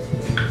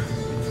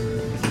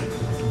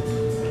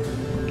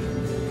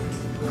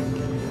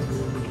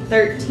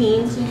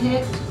 13 to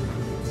hit.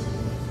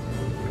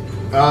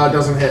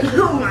 Doesn't hit.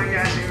 Oh my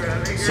god, you're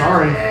running.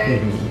 Sorry.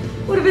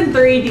 Would have been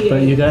 3d8.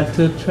 But you got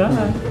to try.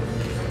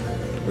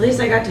 At least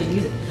I got to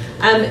use it.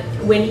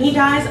 When he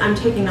dies, I'm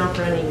taking off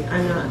running.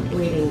 I'm not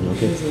waiting,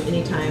 using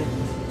any time.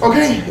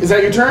 Okay, is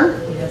that your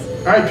turn? Yes.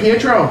 All right,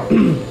 Pietro.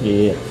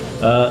 Yeah.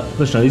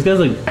 Question: are these guys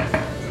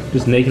like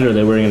just naked, or are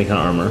they wearing any kind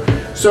of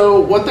armor? So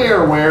what they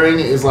are wearing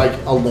is like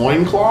a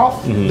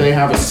loincloth. They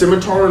have a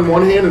scimitar in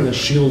one hand and a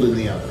shield in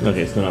the other.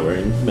 Okay, so they're not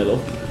wearing middle.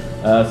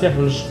 So yeah,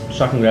 we'll just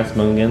shock and grasp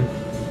among again.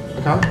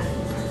 Okay.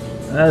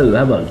 Oh,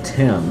 how about a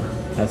 10?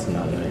 That's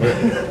not gonna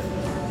hit.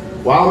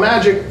 Wild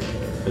magic.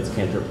 It's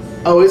cantrip.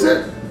 Oh, is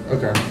it?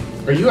 Okay.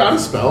 Are you out of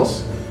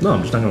spells? No,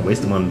 I'm just not gonna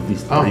waste them on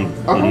these three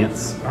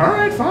idiots. All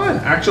right, fine.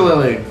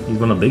 Actually, He's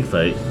won a big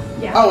fight.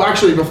 Yeah. oh,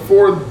 actually,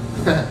 before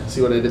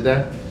see what I did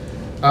there.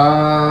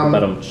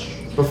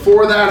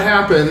 Before that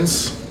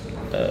happens,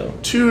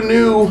 two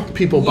new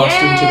people bust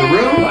into the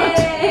room.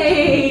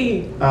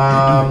 Yay!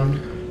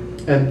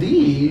 And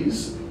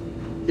these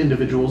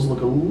individuals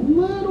look a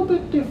little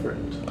bit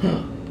different.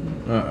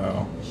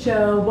 Uh-oh.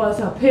 Show us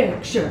a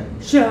picture.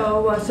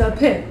 Show us a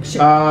picture.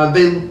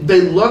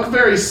 They look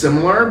very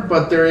similar,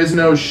 but there is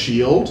no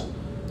shield.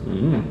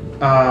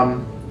 Let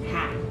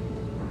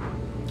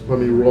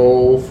me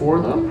roll for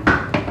them.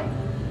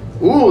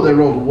 Ooh, they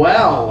rolled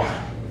well.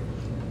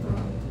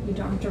 You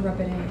don't have to rub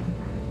it in.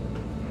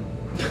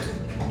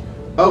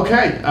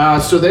 Okay,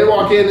 so they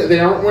walk in. They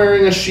aren't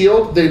wearing a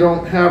shield. They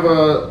don't have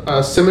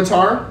a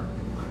scimitar.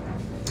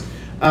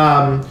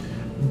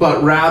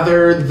 But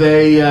rather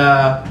they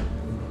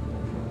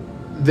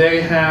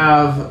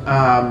have.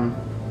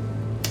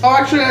 Oh,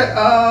 actually,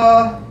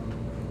 I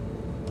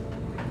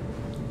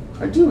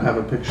do have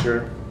a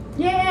picture.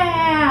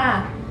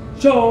 Yeah!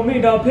 Show me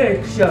the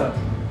picture.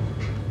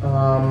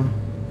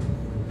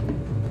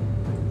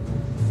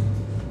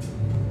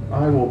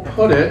 I will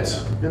put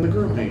it in the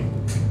group me.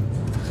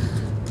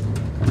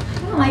 I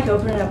don't like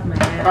opening it up in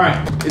my head. All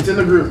right, it's in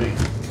the group me.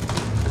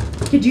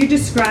 Could you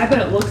describe what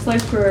it looks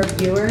like for our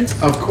viewers?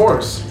 Of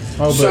course.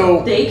 Oh,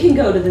 so They can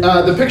go to the.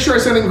 the picture I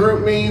sent in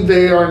group me,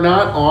 they are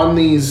not on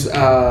these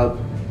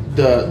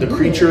the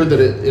creature that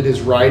it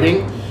is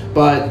riding,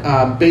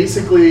 but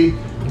basically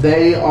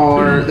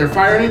they're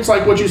fire newts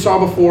like what you saw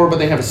before, but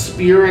they have a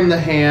spear in the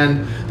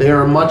hand. They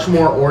are much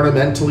more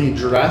ornamentally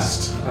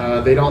dressed.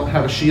 They don't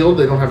have a shield.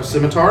 They don't have a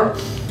scimitar.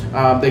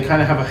 They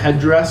kind of have a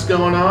headdress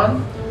going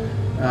on,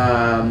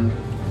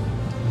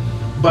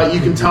 but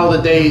you can tell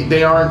that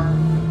they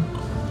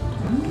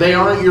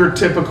aren't your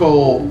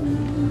typical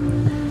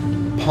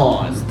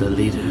pawns. The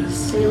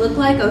leaders. They look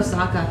like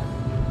Osaka.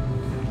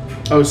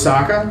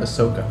 Osaka?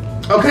 Ahsoka.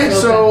 Okay,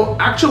 so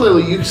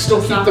actually you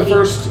still keep the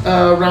first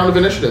round of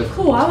initiative.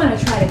 Cool, I want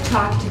to try to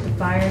talk to the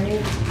fire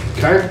newt.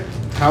 Okay?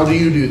 How do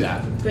you do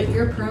that? But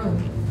you're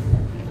prone.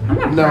 I'm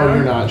not No, prone.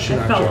 you're not. She's I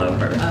not fell prone.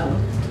 over.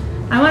 Oh.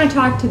 I want to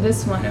talk to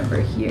this one over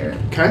here.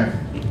 Okay?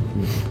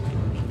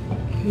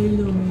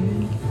 Hello,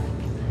 man.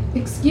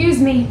 Excuse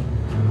me.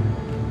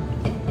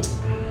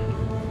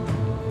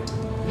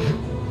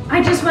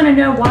 I just want to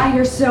know why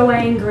you're so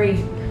angry.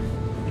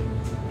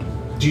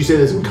 Do you say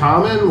this in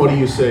common? What do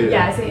you say?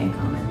 Yeah, I say in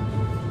common.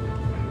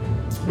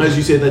 As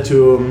you say that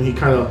to him, he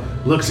kind of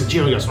looks at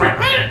you and goes,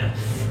 and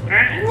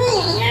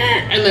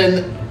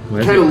then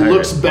Where's kind of the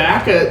looks pirate?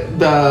 back at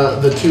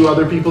the two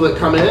other people that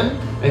come in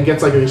and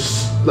gets like a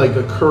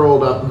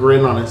curled up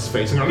grin on his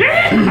face and goes,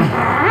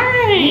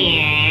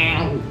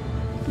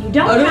 You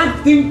don't I have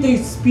don't think they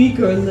speak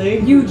our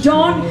language. You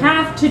don't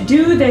have to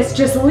do this.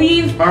 Just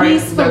leave All right,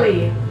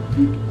 peacefully.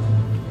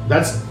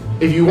 that's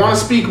if you want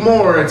to speak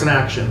more, it's an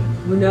action.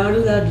 We're not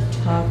allowed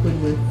to talk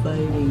when we're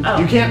fighting. Oh,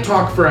 You can't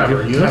talk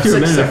forever. You have If you're 6 a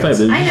minute to fight,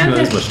 seconds. but I you know, should not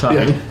as just- much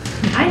talking. Yeah.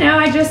 I know.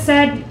 I just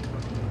said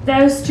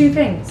those two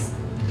things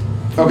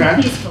Okay.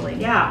 peacefully.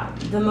 Yeah,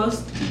 the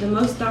most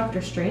Doctor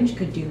Strange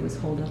could do was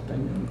hold up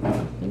and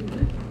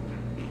finger.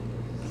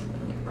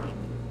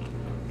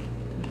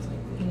 It's like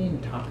he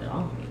didn't talk at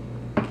all.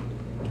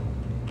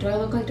 Do I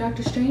look like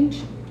Doctor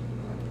Strange?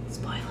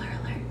 Spoiler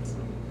alert.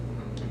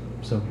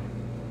 So,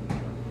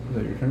 is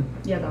that your turn?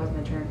 Yeah, that was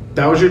my turn.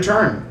 That was your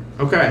turn.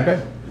 Okay. Okay.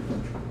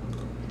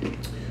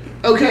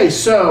 Okay,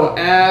 so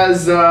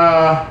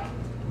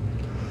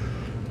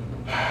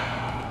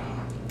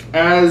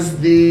as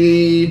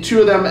the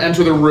two of them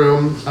enter the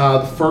room,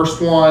 the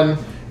first one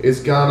is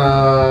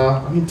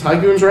gonna. I mean,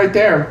 Tygoon's right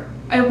there.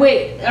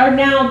 Wait, or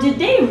now did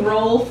they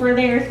roll for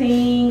their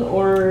thing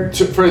or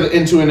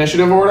Into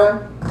initiative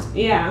order.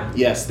 yeah?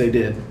 Yes, they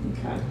did.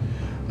 Okay.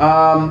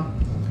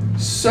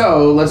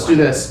 So let's do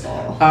this.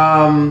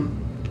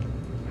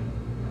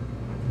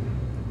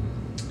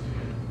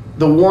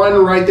 The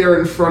one right there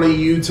in front of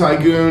you,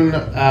 Tygoon,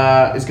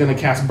 is going to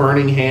cast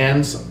Burning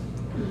Hands.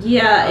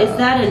 Yeah, is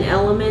that an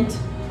element?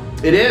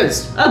 It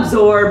is.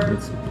 Absorb.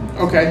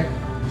 Okay.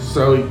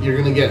 So you're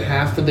going to get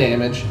half the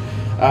damage.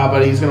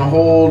 But he's going to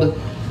hold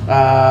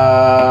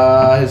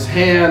his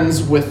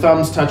hands with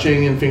thumbs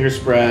touching and fingers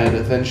spread,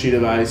 a thin sheet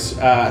of ice.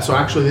 So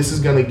actually this is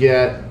going to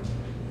get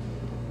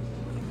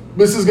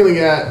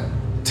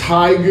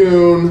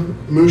Tygoon,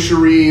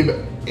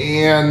 Musharib,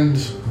 and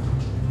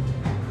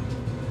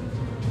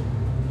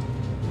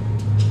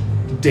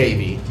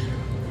Davey.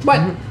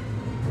 What?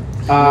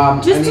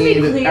 Just to be I need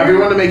clear-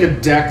 everyone to make a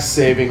dex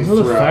saving There's all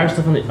the fire throw.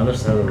 stuff on the other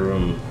side of the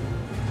room.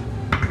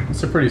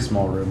 It's a pretty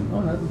small room. Oh,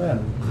 not bad.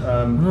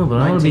 No,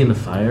 but I want to be in the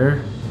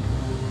fire.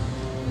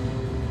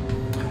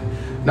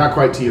 Not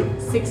quite to you.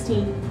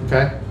 16.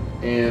 Okay.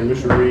 and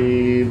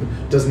Musharib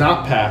does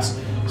not pass.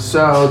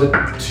 So the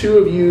two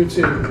of you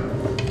to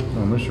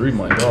Oh, Musharib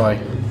might die.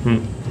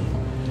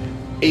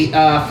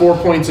 4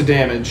 points of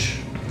damage.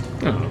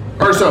 Oh.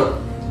 Or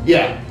so,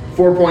 yeah,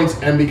 4 points,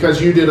 and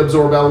because you did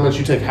absorb elements,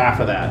 you take half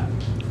of that.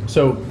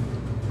 So,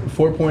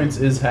 4 points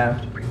is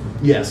halved.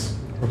 Yes,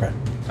 Okay.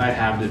 I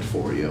halved it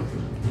for you.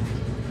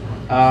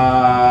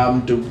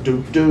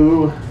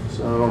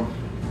 So.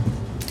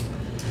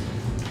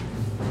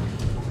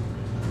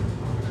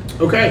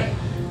 Okay,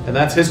 and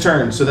that's his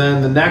turn. So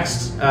then the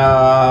next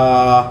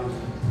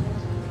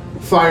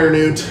fire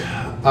newt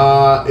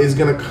is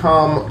going to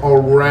come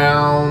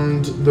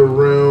around the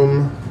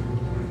room.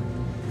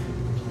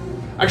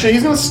 Actually,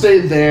 he's going to stay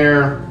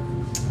there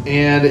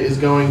and is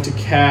going to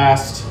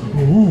cast.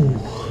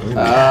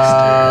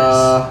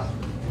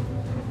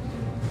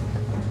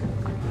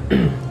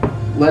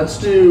 Let's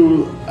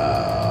do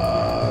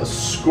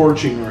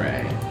Scorching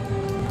Ray.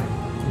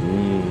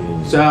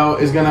 So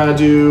is gonna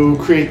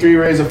create 3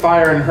 rays of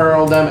fire and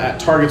hurl them at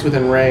targets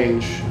within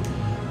range.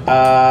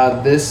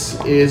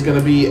 This is gonna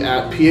be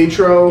at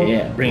Pietro,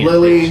 Bring it,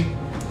 Lily,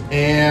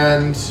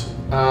 and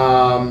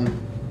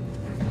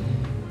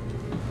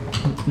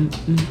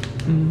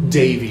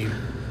Davy.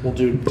 We'll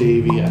do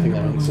Davy. I think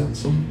that makes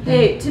sense.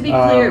 Hey, to be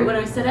clear, when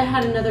I said I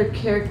had another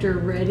character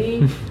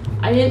ready,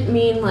 I didn't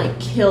mean like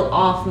kill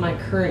off my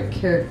current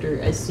character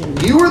as soon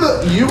as You were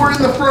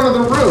in the front of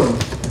the room.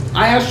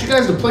 I asked you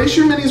guys to place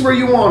your minis where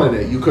you wanted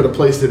it. You could have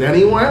placed it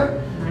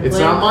anywhere. It's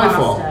blame not my Costa.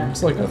 fault.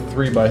 It's like a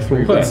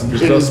 3x3. What? thing.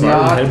 You're It so is smart.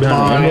 not Head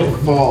behind the my envelope.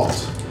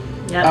 fault.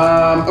 Yep.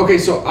 Okay,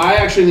 so I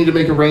actually need to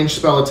make a ranged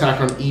spell attack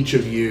on each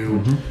of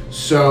you.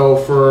 So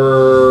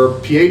for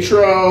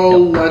Pietro,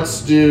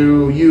 let's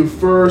do you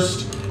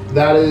first.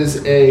 That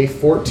is a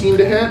 14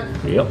 to hit.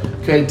 Yep.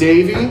 Okay,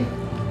 Davy,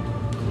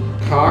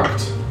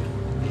 cocked,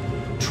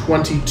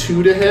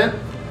 22 to hit.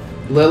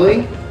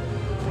 Lily,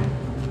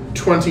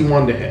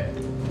 21 to hit.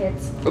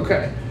 Hits.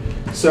 Okay,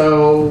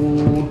 so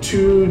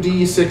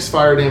 2d6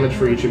 fire damage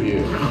for each of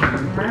you.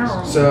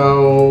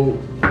 So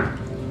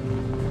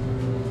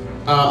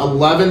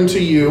 11 to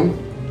you,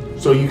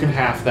 so you can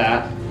half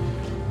that.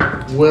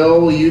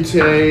 Will, you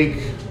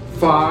take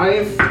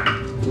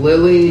 5.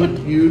 Lily,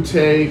 you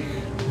take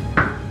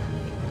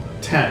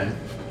 10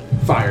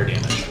 fire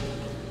damage.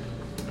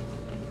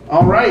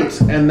 All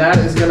right, and that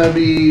is going to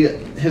be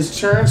his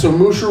turn. So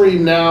Mushari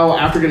now,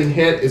 after getting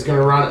hit, is going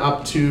to run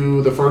up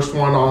to the first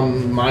one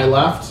on my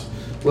left.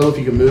 Will, if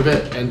you can move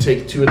it and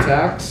take 2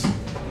 attacks.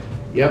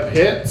 Yep,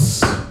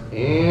 hits.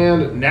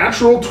 And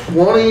natural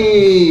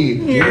 20.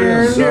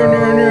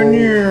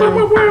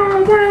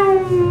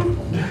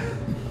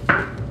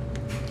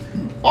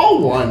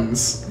 All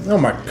ones. Oh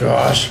my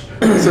gosh.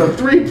 So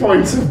 3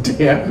 points of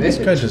damage. This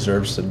guy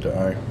deserves to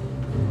die.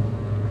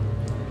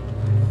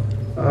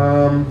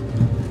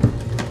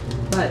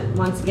 But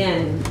once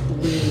again,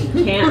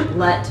 we can't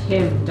let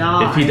him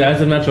die. If he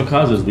dies of natural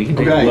causes, we can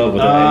take Okay, the love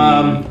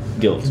without any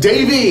guilt.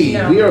 Davey,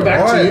 No. we are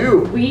back Alright. to you.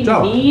 We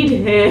So- need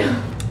him,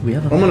 We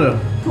have I'm gonna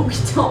but we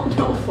don't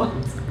know what.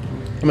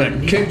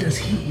 kick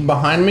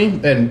behind me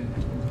and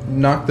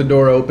knock the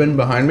door open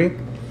behind me.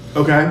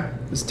 Okay.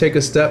 Just take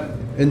a step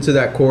into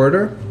that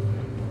corridor,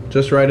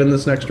 just right in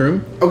this next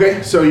room.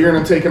 Okay, so you're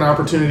gonna take an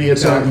opportunity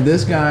So attack.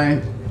 this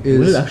guy is.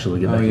 Will it actually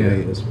get Oh back yeah, here?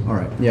 he is. All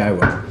right. Yeah, I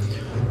will.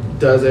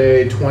 Does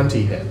a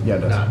 20 hit? Yeah,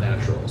 it does. Not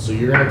natural. So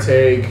you're gonna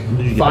take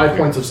did you get 5 back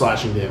points of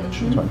slashing damage.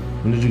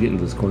 When did you get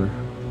into this corner?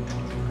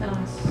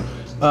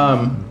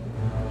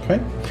 Okay.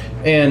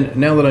 And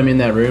now that I'm in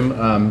that room,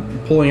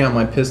 pulling out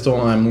my pistol,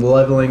 I'm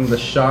leveling the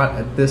shot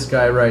at this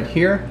guy right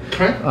here.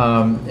 Okay.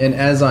 And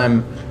as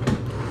I'm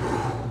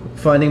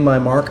finding my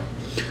mark,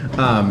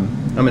 I'm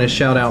going to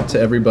shout out to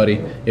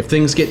everybody, if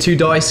things get too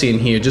dicey in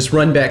here, just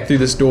run back through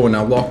this door and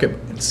I'll lock it,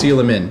 seal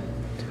him in.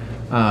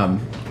 And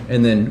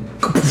then,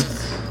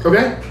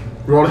 Okay.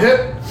 Roll a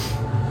hit.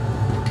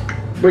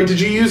 Wait, did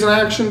you use an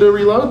action to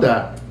reload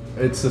that?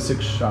 it's a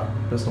 6-shot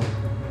pistol.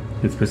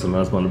 It's pistol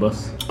mouse on the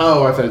bus.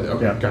 Oh, I thought.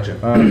 Okay, Yeah. gotcha.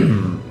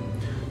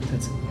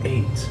 That's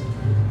 8.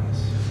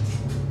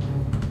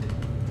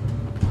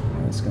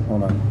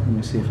 Hold on. Let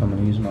me see if I'm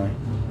going to use my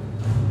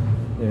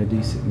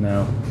DC.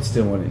 No, it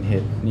still wouldn't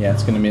hit. Yeah,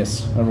 it's going to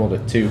miss. I rolled a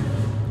 2.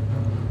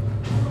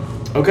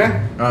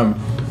 Okay.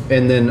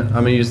 And then I'm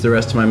going to use the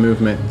rest of my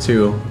movement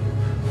to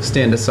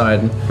stand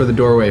aside for the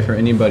doorway for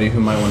anybody who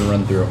might want to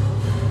run through.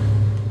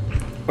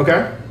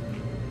 Okay.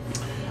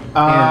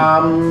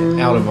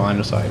 And out of line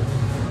of sight.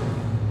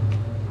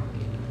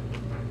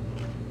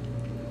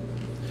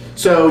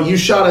 So you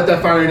shot at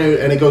that fire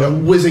newt and it goes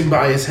whizzing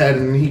by his head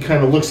and he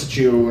kind of looks at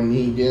you and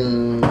he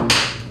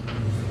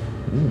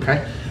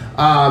okay,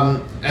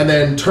 and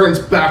then turns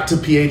back to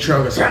Pietro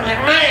and goes,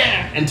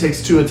 and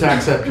takes 2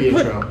 attacks at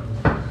Pietro.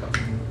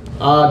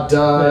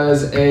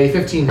 Does a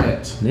 15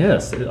 hit?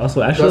 Yes. Also, Does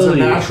a actually,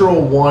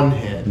 natural 1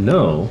 hit?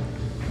 no.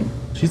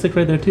 She's like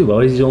right there too.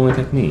 Why does he only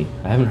attack me?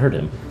 I haven't hurt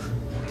him.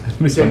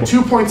 You take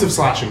 2 points of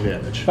slashing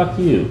damage. Fuck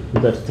you.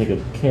 You're about to take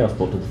a chaos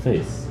bolt to the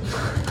face.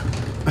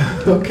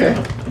 Okay.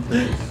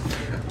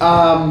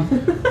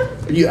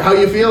 How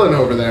you feeling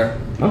over there?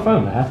 I'm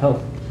fine. I'm at half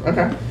health.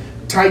 Okay.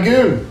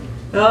 Tygoon.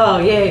 Oh,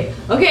 yay.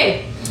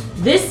 Okay,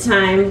 this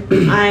time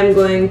I'm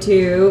going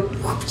to...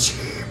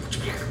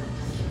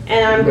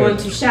 And I'm going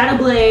to Shadow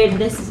Blade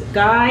this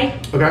guy.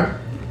 Okay.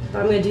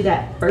 I'm going to do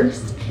that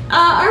first.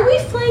 Are we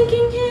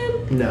flanking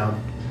him? No.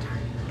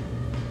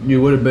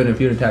 You would have been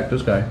if you'd attacked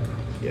this guy.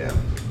 Yeah.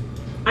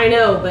 I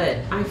know, but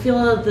I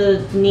feel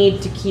the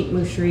need to keep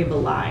Mushrib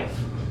alive.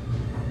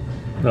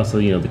 And also,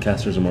 the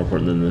casters are more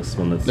important than this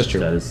one. That's true.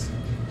 That is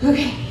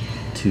Okay.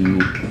 2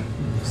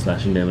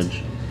 slashing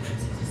damage.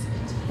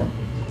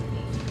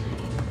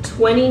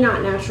 20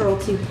 not natural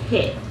to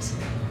hit.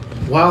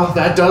 Well,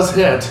 that does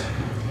hit.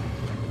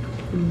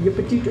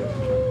 Yippity-doo.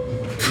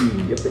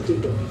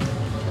 Yippity-doo.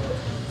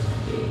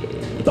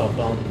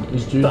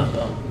 These two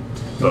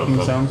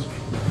making sounds.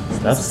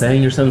 Stop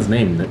saying your son's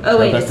name. Oh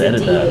wait, I'll have it's to a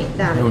edit that. D8.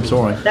 That Oh, I'm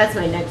sorry. That's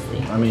my next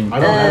thing. I mean, I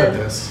don't edit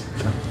this.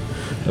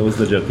 That was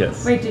the joke,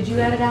 yes. Wait, did you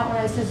edit out when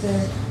I said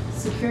the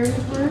security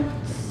word?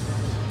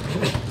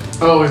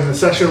 Oh, in the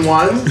session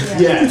 1? Yeah.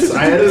 Yes,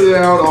 I edited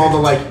out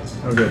all the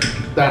oh good.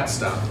 that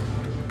stuff.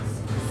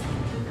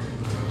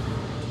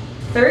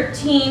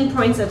 13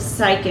 points of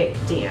psychic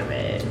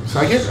damage.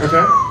 Psychic?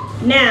 Okay.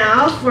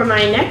 Now, for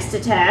my next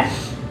attack,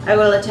 I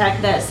will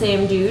attack that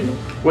same dude.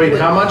 Wait,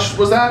 how much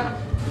was that?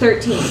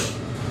 13.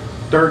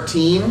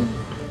 13?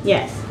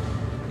 Yes.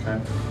 Okay.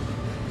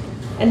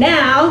 And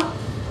now,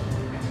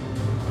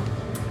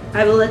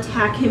 I will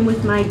attack him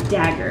with my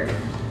dagger.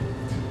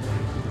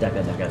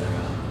 Dagger, dagger,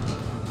 dagger.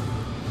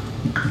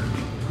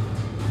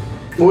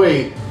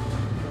 Wait.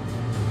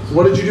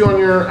 What did you do on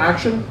your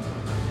action?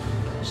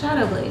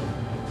 Shadow Blade.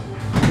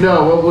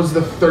 No, what was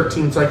the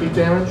 13 psychic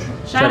damage?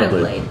 Shadow Shadow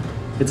Blade. Blade.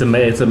 It's a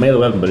melee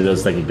weapon, but it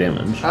does psychic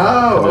damage.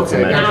 Oh, Because it's a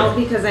okay. magic. Now,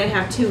 because I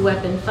have 2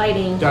 weapon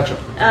fighting, Gotcha.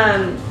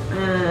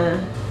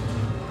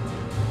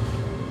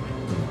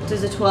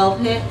 Does a 12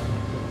 hit?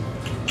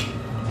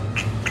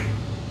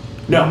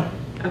 No,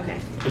 Okay.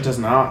 it does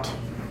not.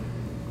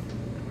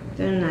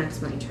 Then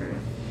that's my turn.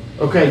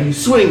 Okay, you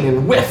swing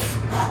and whiff.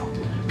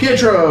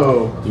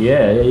 Pietro.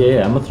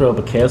 Yeah. I'm gonna throw up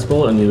a chaos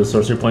bolt and use a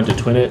sorcery point to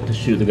twin it to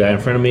shoot the guy in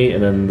front of me,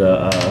 and then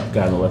the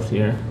guy on the left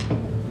here.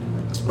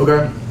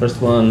 Okay.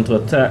 First one to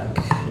attack.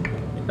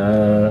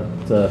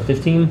 It's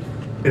 15.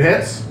 It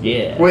hits?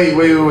 Yeah. Wait.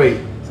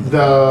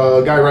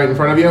 The guy right in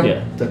front of you?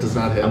 Yeah. That does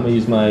not hit. I'm gonna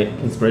use my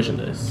inspiration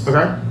dice.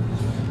 Okay.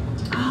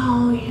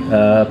 Oh,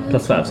 yeah.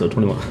 +5, so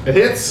 21. It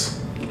hits.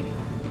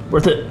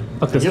 Worth it.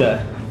 Fuck this Yep.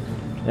 guy.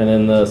 And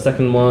then the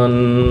second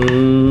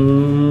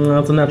one,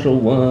 that's a natural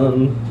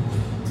 1.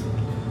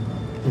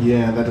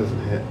 Yeah, that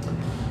doesn't hit.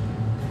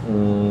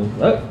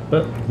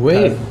 But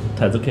Wait.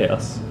 Tides of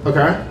Chaos.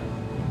 Okay.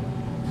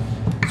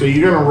 So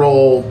you're gonna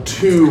roll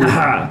 2.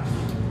 Haha!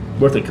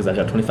 Worth it because I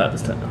got 25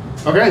 this time.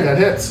 Okay, that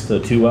hits. So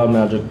 2 wild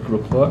magic real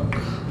quick.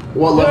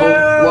 What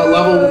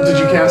level did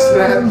you cast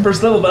that?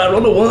 First level, but I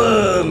rolled a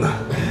 1.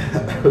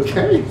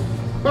 Okay.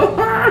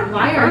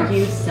 Why are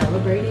you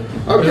celebrating?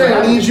 Okay,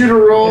 I need you to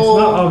It's roll.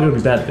 not all gonna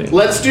be bad things.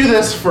 Let's do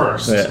this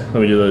first. Yeah,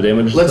 let me do the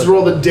damage. Let's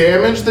roll the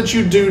damage that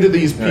you do to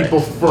these people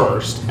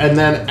first, and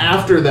then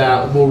after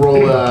that, we'll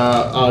roll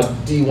a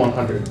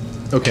D100.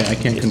 Okay, I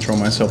can't control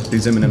myself with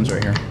these M&Ms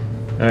right here.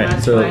 Alright,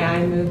 That's so why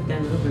I moved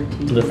them over to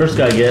you. the first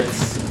guy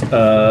gets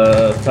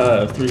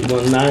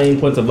 9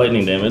 points of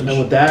lightning damage. And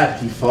with that,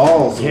 he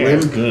falls Yeah,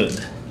 limp. good.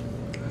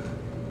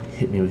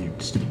 Hit me with your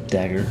stupid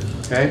dagger.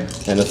 Okay.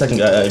 And the second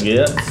guy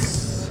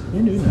gets.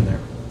 You're doing that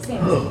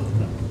there.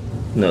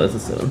 No, that's a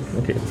 7.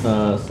 Okay,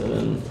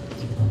 7.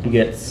 He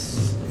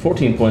gets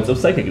 14 points of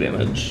psychic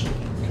damage.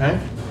 Okay.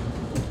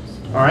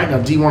 All right, now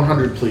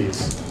D100,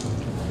 please.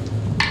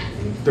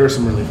 There are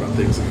some really fun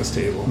things in this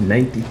table.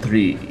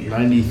 93.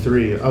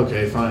 93.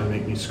 Okay, fine.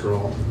 Make me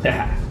scroll.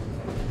 Haha.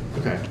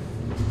 Okay.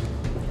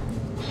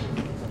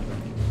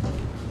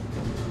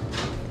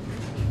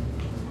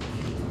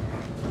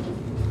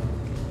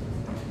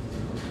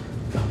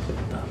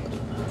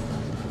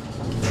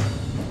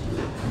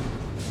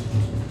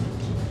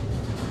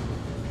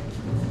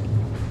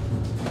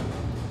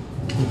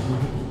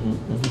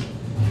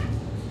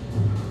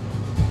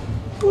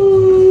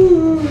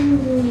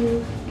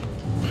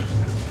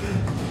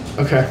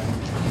 Okay.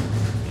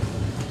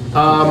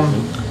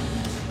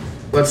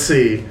 Let's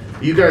see.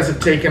 You guys have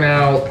taken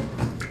out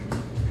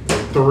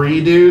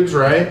 3 dudes,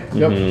 right?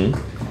 Mhm.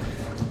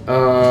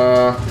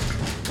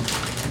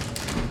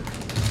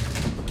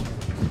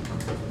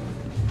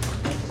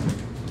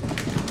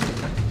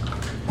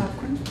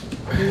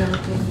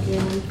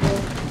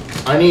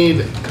 I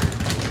need.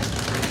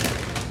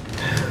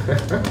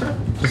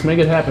 Just make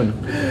it happen.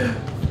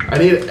 I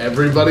need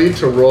everybody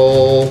to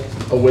roll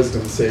a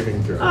wisdom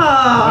saving throw.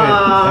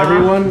 Aww.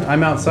 Everyone,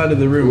 I'm outside of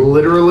the room.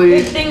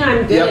 Literally. Good thing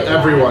I'm good Yep, at that.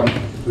 everyone,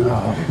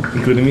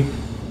 Including me.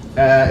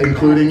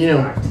 including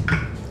you.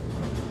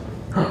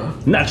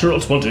 Natural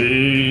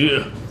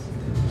 20.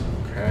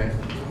 Okay.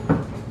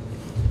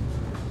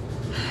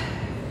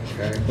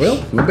 Okay.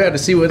 Well, we're about to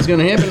see what's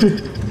gonna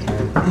happen.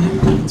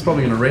 It's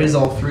probably gonna raise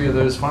all 3 of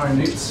those fire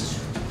newts.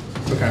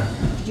 Okay.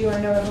 Do you want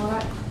to know what all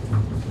that?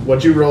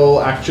 What'd you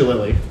roll,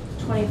 actually?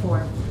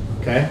 24.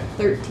 Okay.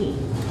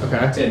 13.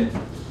 Okay.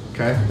 10.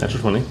 Okay. Natural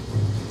 20.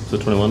 So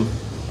 21.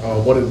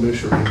 Oh, what did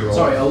Mushari roll?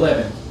 Sorry,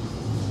 11.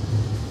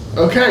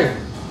 Okay.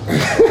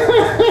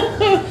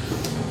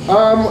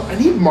 I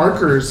need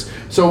markers.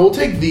 So we'll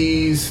take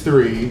these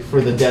 3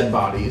 for the dead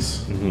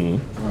bodies.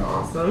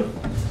 Awesome.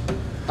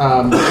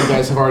 Which you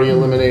guys have already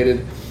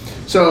eliminated.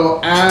 So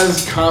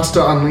as Costa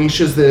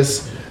unleashes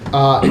this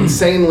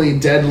insanely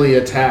deadly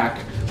attack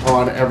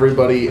on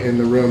everybody in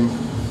the room,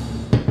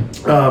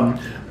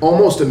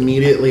 almost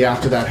immediately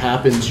after that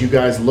happens, you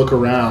guys look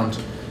around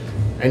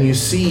and you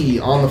see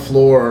on the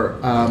floor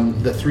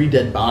the 3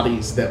 dead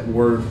bodies that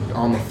were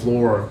on the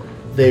floor.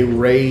 They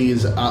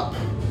raise up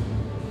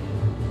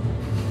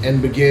and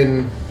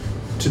begin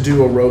to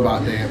do a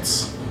robot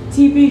dance.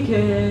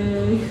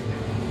 TPK.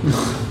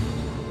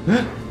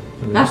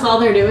 That's all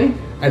they're doing?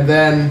 And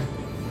then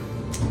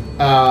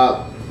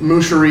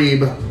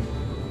Musharib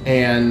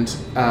and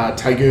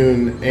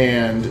Tygoon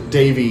and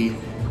Davy,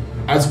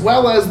 as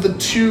well as the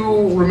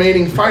 2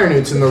 remaining fire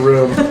newts in the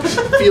room,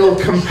 feel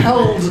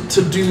compelled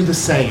to do the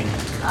same.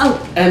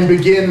 Oh. And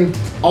begin,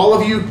 all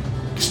of you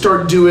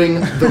start doing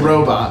the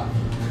robot.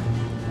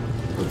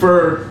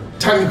 For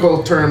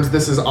technical terms,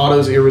 this is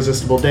Otto's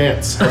irresistible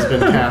dance has been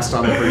cast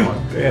on everyone.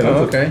 Yeah,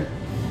 Oh, okay.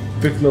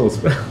 5th level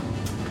spell.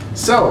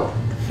 So,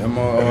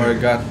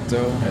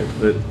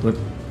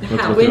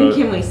 When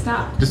can we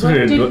stop? Just What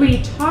weird. did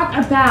we talk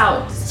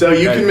about? so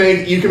you can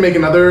make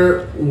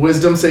another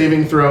wisdom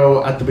saving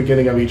throw at the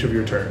beginning of each of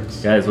your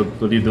turns. Guys, what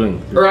are you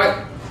doing? All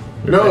right.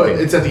 You're No,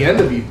 typing. it's at the end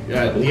of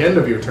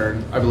your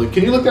turn, I believe.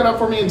 Can you look that up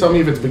for me and tell me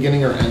if it's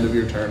beginning or end of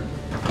your turn?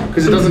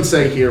 Because it doesn't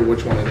say here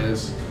which one it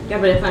is. Yeah,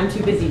 but if I'm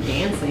too busy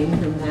dancing,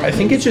 then that I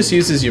think it just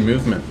uses your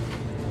movement.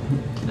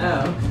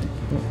 Oh.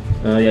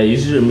 Yeah,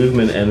 use your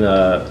movement and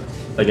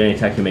like any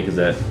attack you make is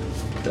at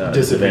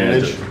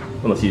Disadvantage.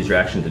 unless you use your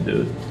action to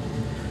do it.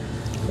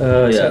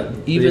 Yeah. So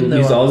even though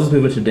use I'm- all of his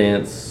movement to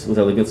dance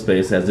without leaving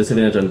space, has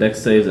disadvantage on dex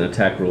saves and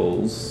attack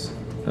rolls.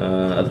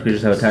 Other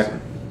creatures have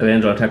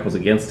advantage on attack rolls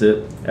against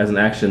it. As an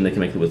action, they can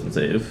make the wisdom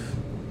save.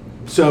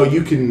 So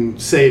you can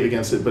save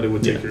against it, but it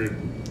would take Yeah. your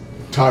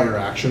entire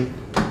action.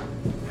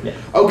 Yeah.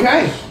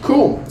 Okay,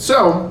 cool.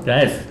 So,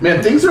 Guys,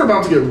 man, things are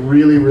about to get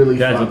really, really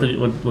guys, fun.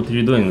 what are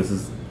you doing? This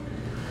is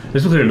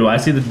clear. Do I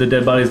see the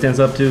dead bodies dance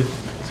up too?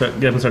 Get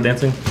up and start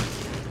dancing.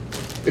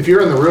 If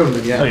you're in the room,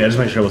 then yeah. Oh yeah, just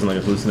make sure it wasn't like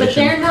a But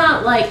hallucination. they're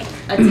not like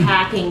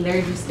attacking,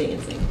 they're just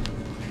dancing.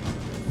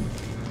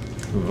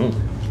 Mhm.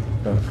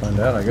 Gotta find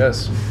out, I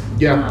guess.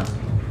 Yeah.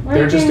 Why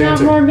They're are just you out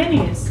dancing. more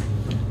minis?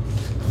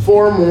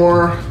 4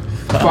 more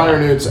fire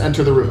newts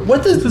enter the room.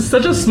 What This is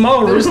such a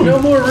small room. There's no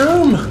more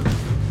room.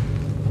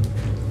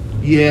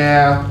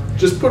 Yeah,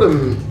 just put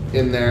them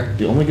in there.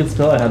 The only good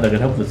spell I have that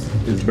could help is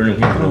burning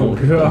heat. Oh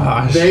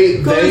gosh.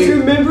 They, Guys,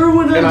 remember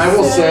when and I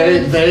will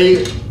say said they.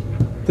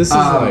 This is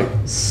Um,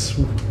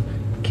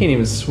 can't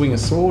even swing a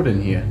sword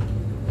in here.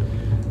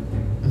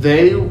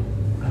 They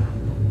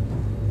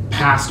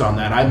passed on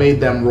that. I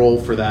made them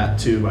roll for that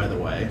too, by the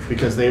way,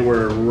 because they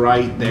were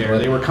right there.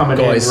 They were coming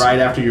Guys. in right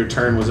after your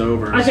turn was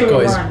over. I think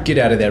we're Guys, gone. get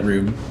out of that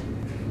room.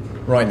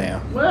 Right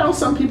now. Well,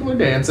 some people are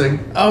dancing.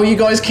 Oh, you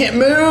guys can't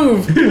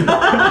move!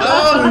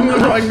 Oh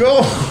my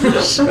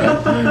gosh!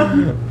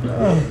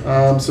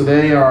 So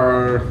they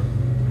are.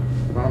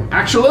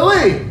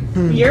 Actually,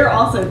 You're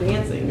also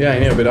dancing. Yeah, I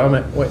know, but I'm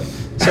at. Wait.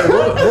 So,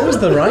 what was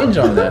the range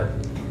on that?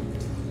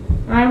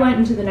 I went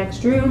into the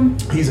next room.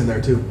 he's in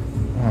there too.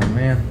 Oh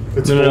man.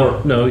 It's No,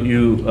 4. no,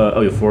 you. You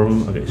have 4 of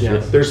them. Okay, Yeah,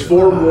 shit. there's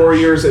 4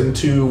 warriors and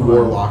 2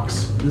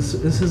 warlocks. This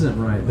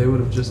isn't right. They would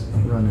have just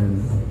run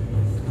in.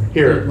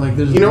 Here, Like,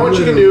 there's you know what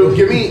you can do?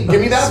 literally- Give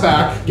me that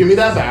back. Give me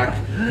that back.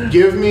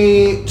 Give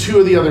me 2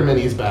 of the other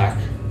minis back,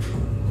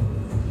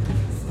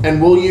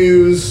 and we'll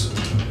use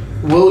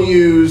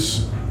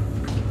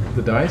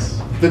The dice?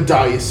 the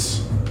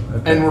dice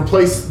Okay. and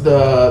replace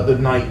the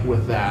knight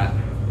with that.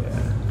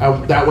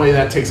 That way,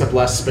 that takes up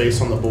less space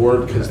on the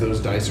board because those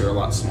dice are a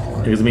lot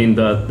smaller. Because I mean,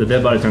 the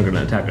dead bodies aren't going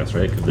to attack us,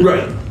 right? 'Cause they're-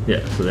 Right. Yeah,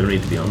 so they don't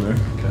need to be on there.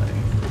 Okay.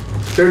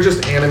 They're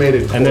just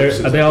animated And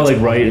corpses. are they all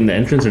like right in the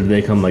entrance, or do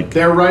they come like?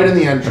 They're right in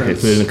the Okay,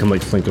 entrance. so they didn't come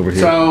like flanked over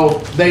here.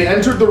 So they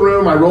entered the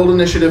room. I rolled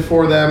initiative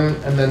for them,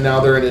 and then now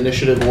they're in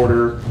initiative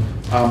order.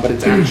 But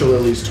it's actually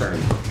Lily's turn.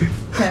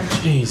 Okay.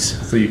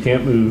 Jeez. So you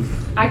can't move.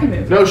 I can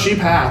move. No, she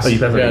passed. Oh, you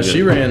passed. Yeah, Okay, she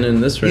good. ran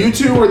in this room. You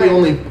 2 were the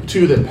only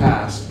 2 that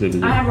passed. Good,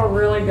 good, I good. have a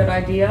really good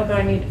idea, but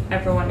I need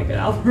everyone to get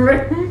out of the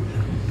room.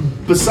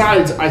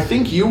 Besides, I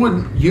think you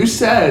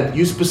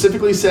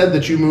specifically said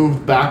that you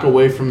moved back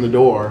away from the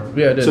door.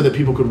 Yeah, I did. So that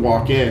people could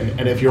walk in.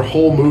 And if your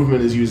whole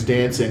movement is use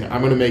dancing,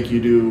 I'm going to make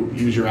you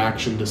use your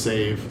action to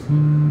save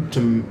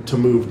to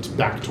move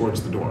back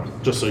towards the door.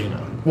 Just so you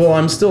know. Well,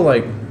 I'm still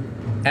like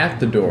at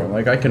the door.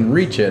 Like I can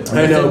reach it.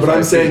 I know, but I'm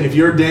 5 saying feet. if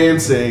you're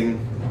dancing,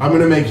 I'm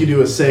going to make you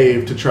do a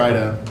save to try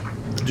to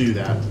do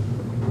that.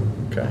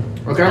 Okay.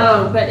 Okay?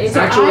 Oh, but it's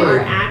Actually- our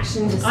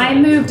action to I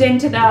save. moved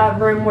into the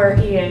room where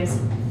he is,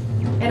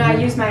 and I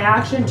used my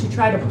action to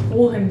try to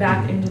pull him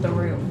back into the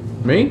room.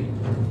 Me?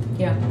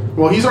 Yeah.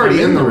 Well, he's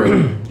already I'm in the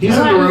room. He's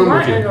in the room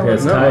with you. Yeah,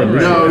 it's Ty and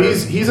No,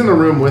 Lucy. he's in the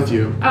room with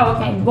you. Oh,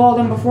 okay. Well,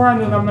 then before I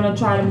move, I'm gonna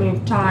try to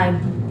move Ty.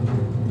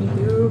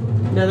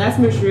 No, that's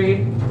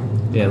Mushri.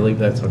 Yeah, leave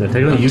that sort Yeah, of.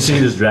 technically, you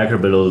can just drag her,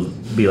 but it'll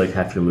be like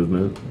half your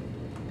movement.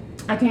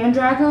 I can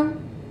drag her?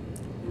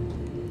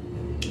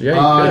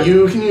 Yeah,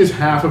 You can use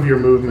half of your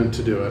movement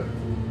to do it.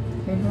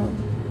 Okay, hold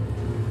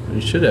on.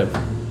 you should have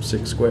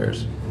 6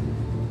 squares.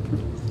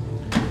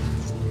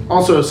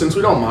 Also, since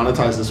we don't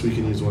monetize this, we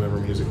can use whatever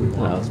music we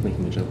Wow, want. it's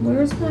making me jump.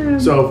 Where's my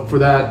So for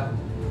that,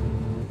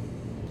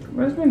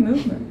 Where's my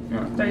movement?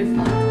 Oh, 30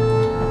 feet.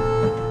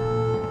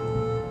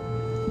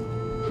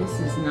 This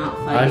is not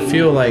I fighting.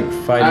 feel like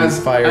fighting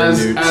fire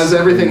newts. as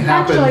everything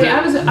happened, Actually,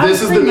 I was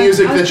this is the thinking-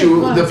 music I was that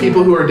thinking the close,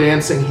 people yeah. who are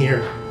dancing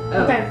hear.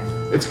 Okay.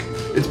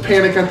 It's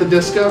Panic at the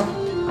Disco.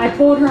 I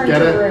pulled her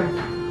Get into it? the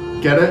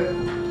room. Get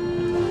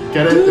it?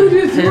 Get it? Dude,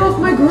 it's off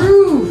my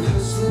groove.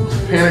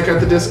 Panic at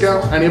the Disco.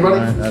 Anybody?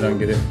 I don't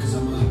get it.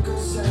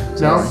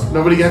 No?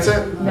 Nobody gets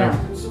it? No.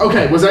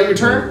 Okay, was that your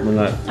turn? We're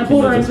not. I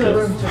pulled her into the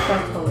room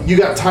successfully. You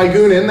got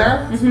Tygoon in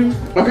there?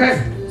 Mm-hmm.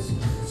 Okay.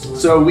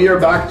 So we are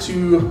back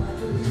to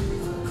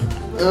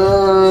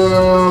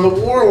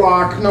the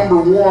Warlock number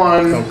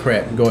 1. Oh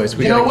crap, guys!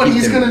 We You know gotta what keep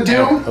he's them gonna do?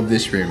 out of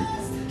this room.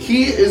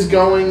 He is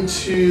going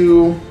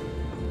to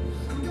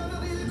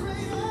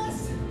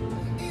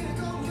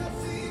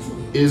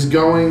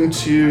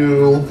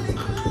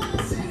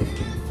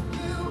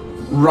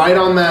right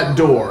on that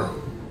door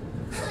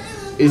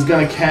is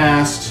going to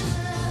cast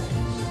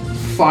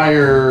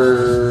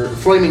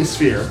flaming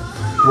sphere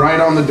right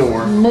on the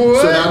door.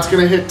 So that's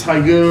going to hit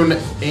Tygoon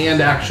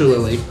and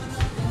Actually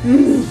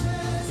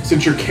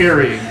since you're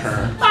carrying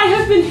her. I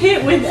have been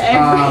hit with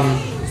every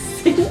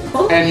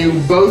single. And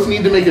you both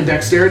need to make a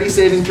dexterity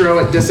saving throw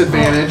at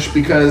disadvantage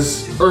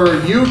because, or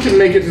you can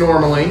make it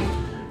normally.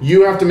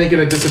 You have to make it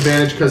at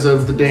disadvantage because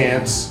of the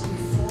dance.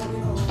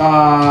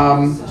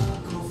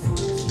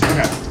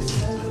 Okay.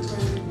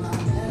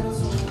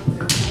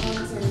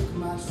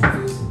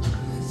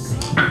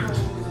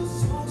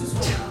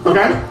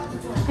 Okay.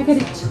 I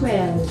got a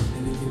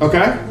 12.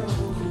 Okay.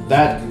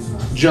 That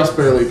just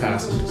barely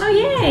passes. Oh,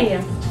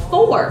 yay!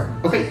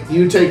 4. Okay,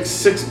 you take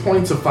 6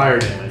 points of fire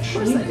damage.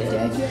 Are you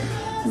dead yet?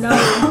 No,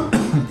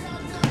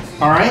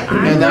 All right,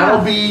 and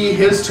that'll be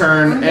his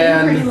turn, pretty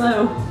and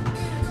low.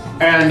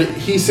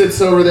 he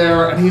sits over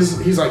there, and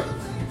he's like,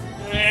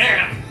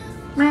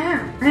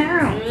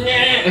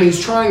 and he's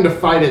trying to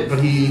fight it, but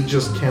he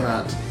just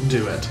cannot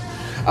do it.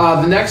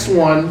 The next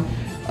one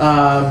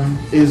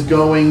is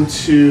going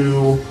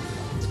to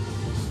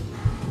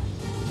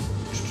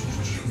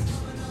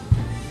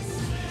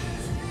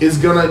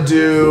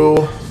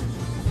do.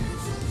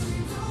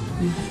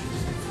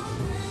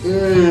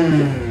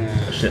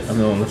 Shit, I'm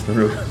the one that's in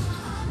the room.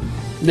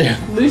 Yeah.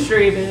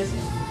 Mushri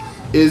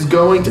Is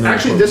going to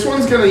actually. This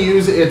one's going to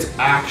use its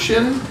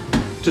action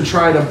to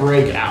try to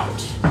break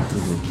out,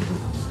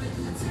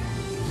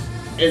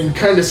 and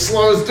kind of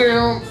slows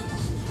down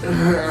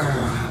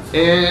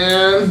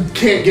and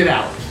can't get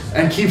out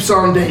and keeps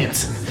on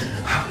dancing.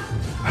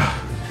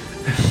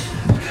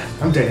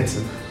 I'm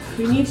dancing.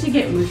 We need to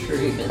get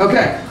Mushri.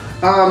 Okay,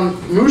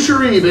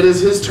 Musharib, it is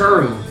his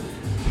turn.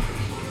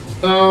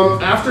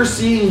 After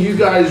seeing you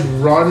guys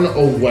run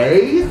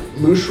away,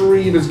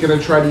 Musharib is going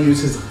to try to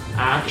use his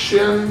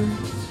action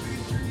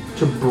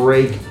to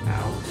break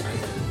out.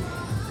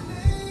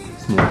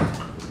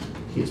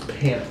 He is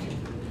panicking.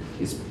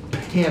 He's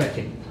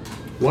panicking.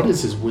 What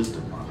is his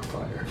wisdom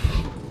modifier?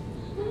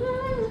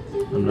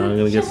 I'm not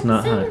gonna get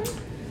not high.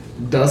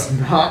 Does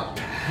not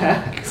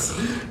pass.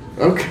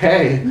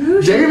 Okay.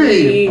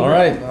 Jamie! All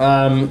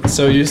right.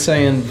 So you're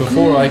saying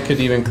before I could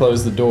even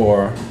close the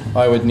door,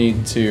 I would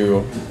need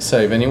to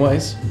save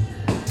anyways?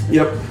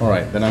 Yep. All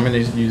right. Then I'm going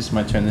to use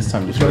my turn this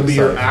time to It's going to be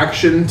your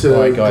action to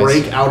All right, guys.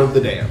 break out of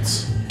the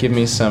dance. Give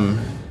me some.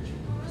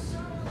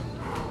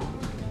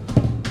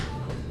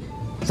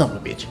 Son of a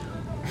bitch.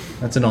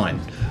 That's a 9.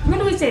 What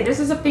do we say? This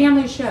is a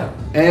family show.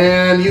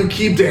 And you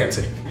keep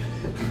dancing.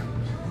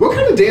 What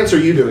kind of dance are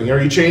you doing?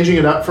 Are you changing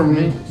it up from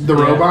the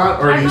robot,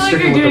 or are I you feel like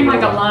sticking you're with doing the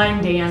like a robot?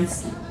 line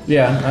dance.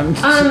 Yeah. I'm.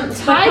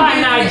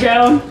 Cotton Eye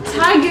Joe.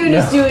 Tygoon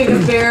is doing a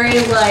very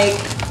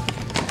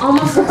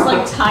almost looks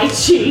like Tai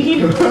Chi.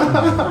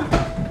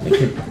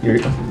 You're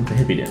the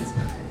hippie dance.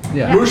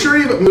 Yeah.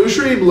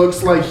 Musharib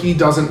looks like he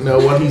doesn't know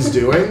what he's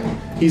doing.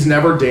 He's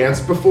never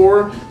danced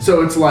before,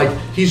 so it's like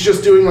he's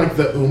just doing like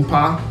the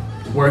oompa,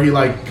 where he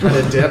like kind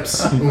of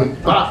dips.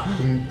 Oompa,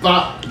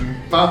 oompa,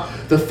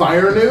 oompa. The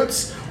fire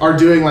newts are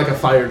doing like a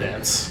fire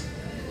dance.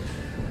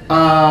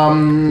 A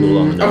little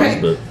on the nose, Okay,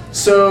 but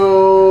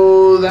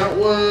so that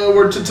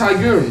we're to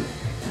Tygoon.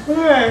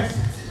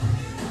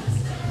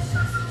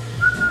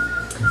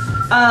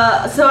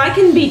 So I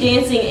can be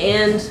dancing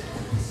and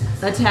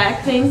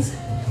attack things.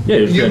 yeah,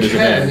 You got can,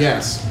 disadvantage.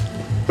 yes,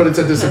 but it's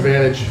a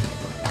disadvantage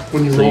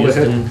when you So roll use,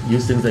 to hit.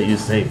 use things that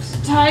use saves.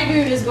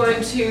 Tygoon is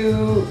going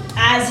to,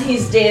 as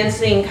he's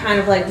dancing, kind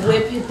of whip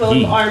both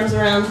He. arms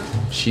around.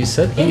 She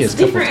said he It's is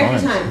a couple different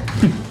every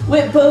times. time.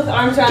 Whip both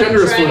arms around in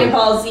Gender is Dragon fluid.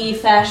 Ball Z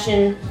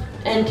fashion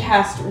and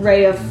cast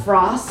Ray of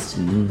Frost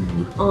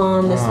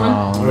on this one.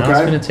 Oh, now it's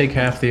Okay. gonna take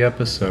half the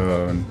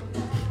episode.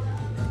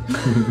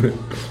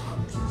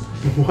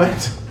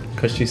 What?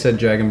 Because she said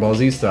Dragon Ball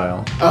Z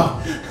style.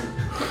 Oh.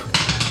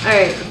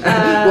 Alright.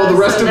 Well, the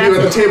rest of you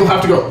at the table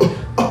have to go.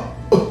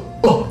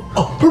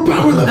 Her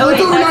power level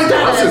is over that's not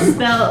a 9,000.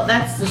 spell.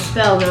 That's the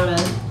spell, not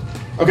a.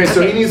 Okay,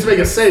 so he needs to make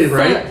a save,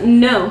 right?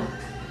 No.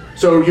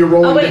 So you're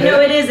rolling. Oh wait, to no,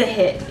 hit. it is a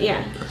hit.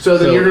 Yeah. So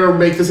then So- you're gonna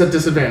make this at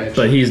disadvantage.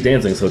 But he's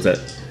dancing, so it's at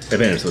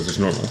advantage, so it's just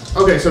normal.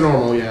 Okay, so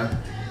normal, yeah.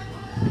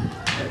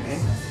 Okay.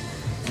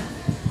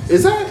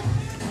 Is that?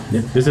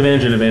 Yeah.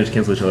 Disadvantage and advantage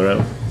cancel each other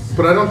out.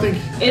 But I don't think.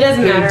 It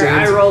doesn't Yeah, matter. I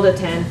dance. rolled a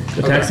 10.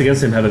 Attacks Okay.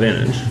 against him have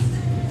advantage.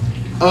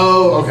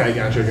 Oh, okay,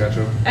 gotcha.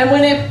 And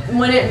when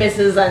it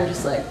misses, I'm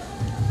just like.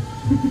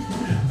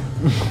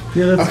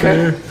 Yeah, that's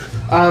Okay.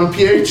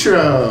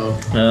 Pietro.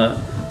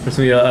 First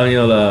of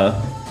all,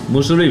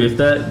 Mushari, if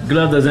that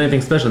glove does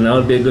anything special, now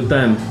would be a good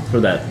time for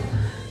that.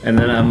 And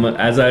then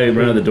as I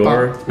run out the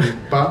door,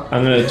 Bop,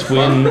 I'm gonna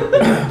twin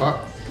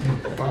bop,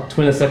 bop.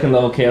 twin a second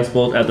level chaos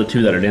bolt at the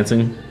two that are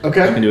dancing. I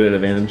can Okay. do it at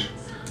advantage.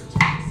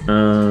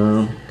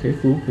 Okay,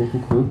 cool.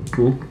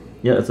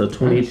 Yeah, it's a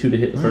 22 to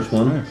hit the first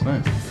one.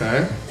 Nice.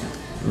 Okay.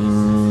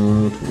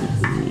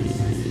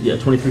 23. Yeah,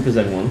 23 for the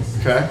second one.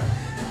 Okay.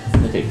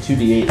 I take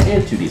 2d8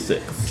 and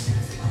 2d6.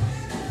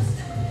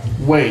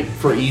 Wait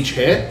for each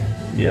hit.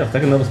 Yeah,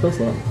 second level spell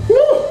slot. Woo!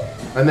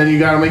 And then you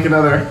gotta make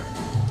another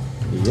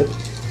Yep.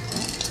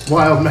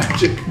 wild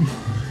magic.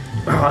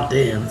 Oh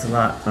damn, that's a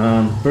lot.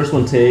 First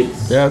one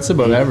takes Yeah, it's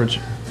above average.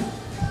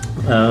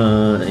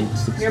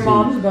 16, Your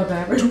mom's above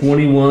average.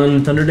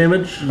 21 thunder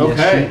damage. Okay.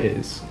 Yes, she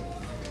is.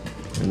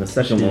 And the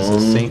second She's a one.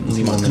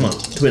 saintly come woman. on,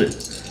 twin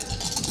it.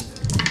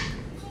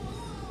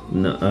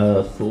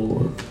 No,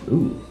 4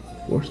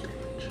 force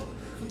damage.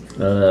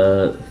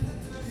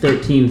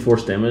 13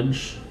 force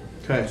damage.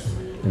 Okay.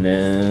 And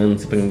then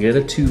see if I can get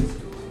a 2.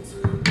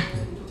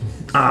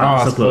 Oh,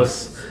 So it's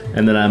close.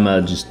 And then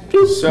I'm just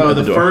So out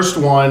the door. first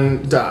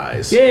one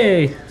dies.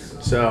 Yay!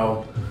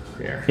 So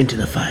here. Into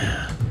the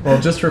fire Well,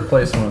 just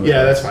replace one of the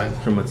Yeah, that's fine.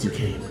 from whence you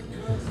came.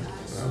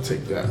 I'll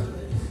take that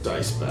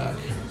dice back.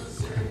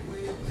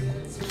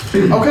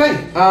 Okay.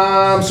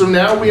 So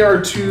now we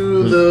are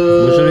to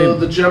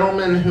the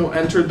gentleman who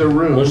entered the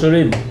room.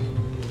 Mushari,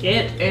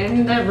 Get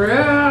in the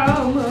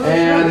room.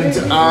 And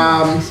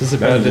This is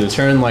about to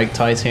turn like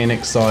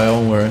Titanic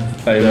style, where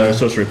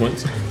sorcery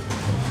points.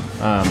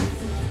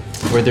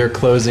 where they're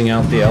closing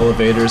out the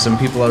elevators and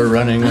people are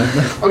running.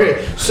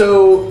 okay,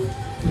 so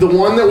the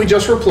one that we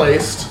just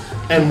replaced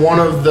and one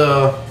of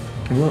the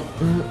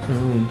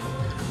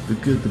The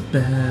good, the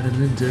bad, and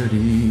the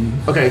dirty.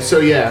 Okay, so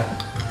yeah.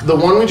 The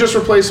one we just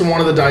replaced and one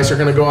of the dice are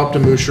gonna go up to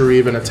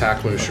Musharib and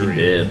attack Musharib.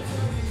 Yeah.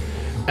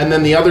 And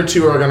then the other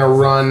two are gonna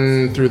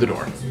run through the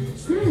door.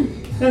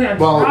 They're gonna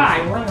Well-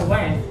 try, run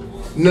away.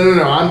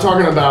 No. I'm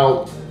talking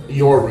about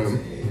your room.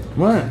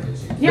 What?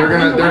 Yeah,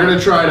 they're gonna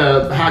try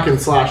to hack and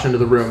slash into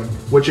the room,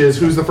 which is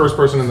who's the first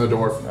person in the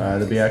door.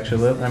 To be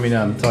actually,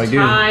 Tiger.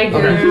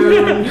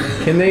 Tiger.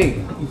 Can they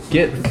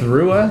get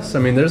through us? I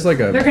mean, there's like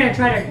They're a. gonna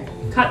try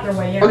to cut their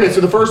way in. Okay,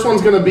 so the first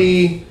one's gonna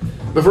be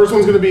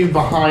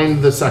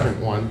behind the second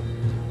one.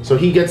 So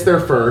he gets there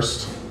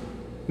first.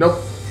 Nope.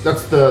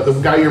 That's the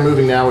guy you're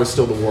moving now is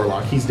still the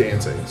warlock. He's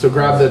dancing. So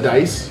grab the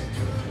dice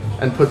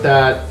and put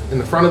that in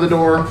the front of the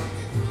door,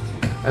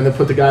 and then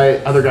put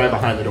the other guy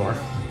behind the door.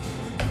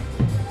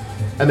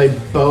 And they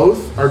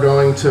both are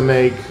going to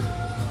make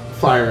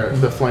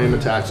the flame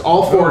attacks.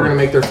 All four are going to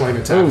make their flame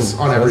attacks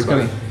on so it's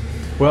everybody.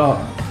 Well,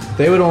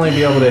 they would only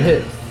be able to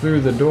hit through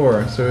the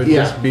door, so it'd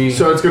Yeah. just be.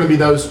 So it's going to be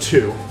those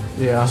two.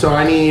 Yeah. So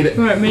I need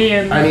Me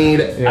and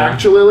Yeah.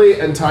 Actually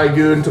and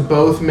Tygoon to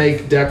both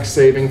make dex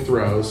saving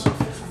throws.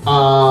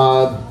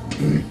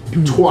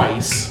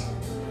 Twice.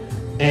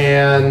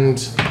 And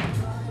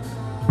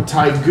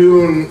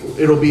Tygoon,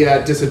 it'll be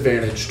at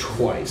disadvantage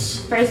twice.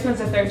 first one's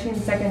a 13,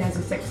 second has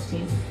a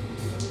 16.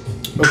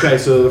 Okay,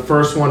 so the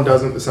first one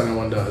doesn't, the second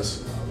one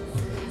does.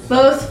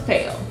 Both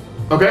fail.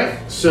 Okay,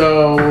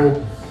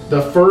 so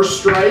the first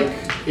strike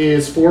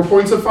is 4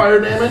 points of fire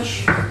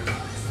damage,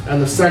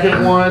 and the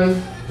second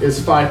one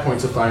is 5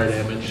 points of fire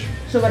damage.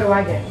 So what do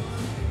I get?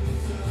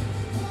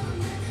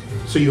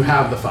 So you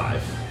have the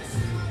 5.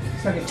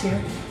 So I get 2?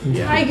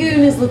 Yeah. Tygoon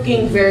is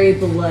looking very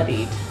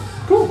bloodied.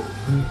 Cool.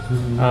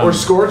 Or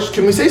scorched.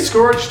 Can we say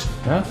scorched?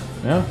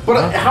 Yeah.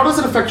 But how does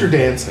it affect your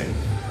dancing?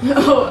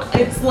 Oh,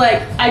 it's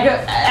like I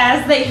go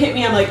as they hit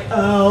me. I'm like,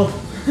 oh.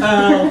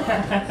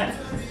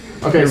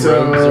 Okay,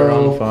 so Robes are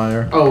on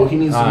fire. Oh, he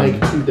needs to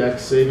make 2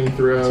 dex saving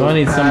throws. So I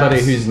need somebody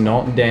Pass. who's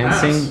not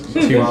dancing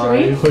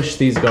to push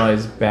these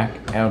guys back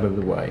out of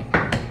the way.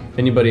 If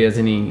anybody has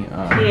any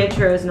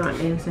Pietro is not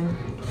dancing.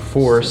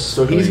 force,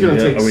 So he's gonna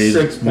take Are we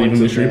 6 leaving points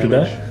the of street to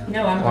damage. that?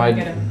 No, I'm gonna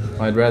get I'd,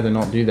 him. I'd rather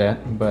not do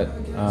that, but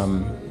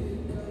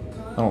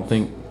I don't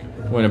think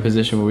we're in a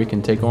position where we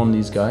can take on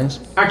these guys.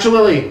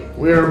 Actually,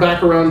 we're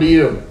back around to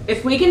you.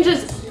 If we could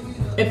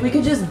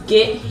just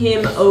get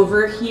him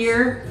over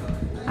here.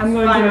 I'm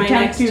going By to my attempt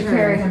next to turn.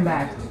 carry him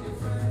back.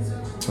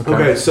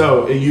 Okay,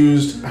 so it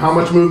used how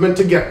much movement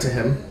to get to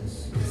him?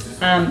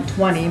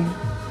 20.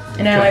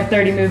 And I only have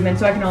 30 movement,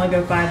 so I can only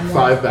go 5 more.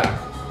 5 back.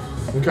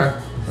 Okay.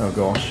 Oh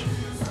gosh.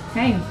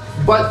 Hey.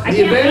 But I the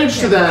can't advantage reach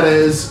to him. that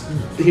is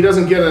he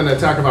doesn't get an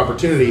attack of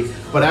opportunity.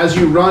 But as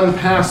you run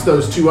past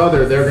those 2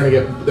 other,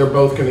 they're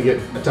both gonna get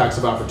attacks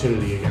of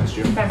opportunity against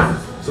you. Okay.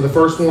 So the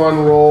first one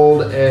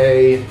rolled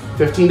a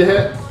 15 to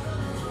hit.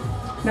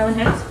 No one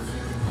hits?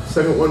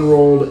 Second one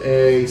rolled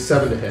a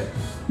 7 to hit.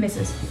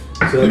 Misses.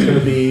 So that's gonna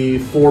be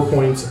 4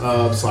 points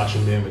of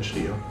slashing damage to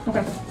you.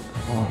 Okay.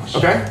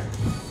 Okay.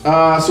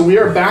 So we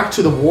are back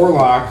to the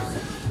warlock.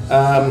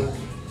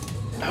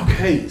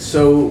 Okay,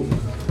 so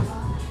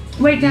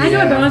Wait, can I do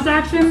Yeah. a bonus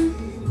action?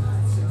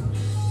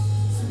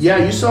 yeah,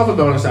 you still have a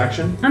bonus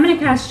action. I'm gonna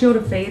cast Shield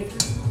of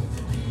Faith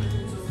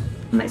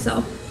on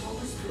myself.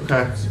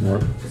 Okay.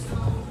 Smart.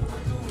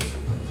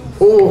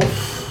 Oh,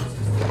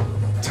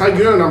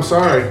 Tygoon, I'm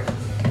sorry.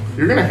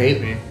 You're gonna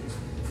hate me.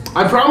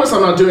 I promise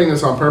I'm not doing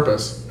this on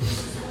purpose.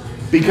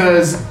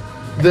 Because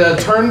the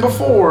turn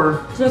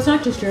before, So it's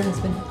not just your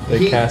husband. They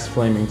He- cast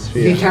Flaming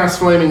Sphere. he cast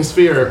Flaming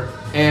Sphere,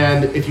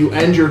 and if you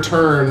end your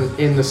turn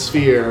in the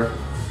sphere,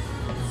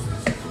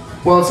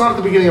 well, it's not at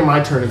the beginning of my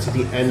turn, it's at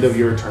the end of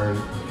your turn.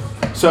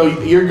 So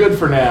you're good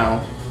for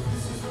now.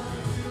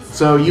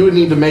 So you would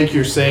need to make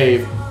your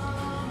save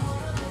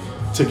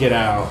to get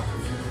out.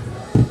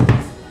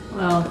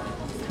 Well,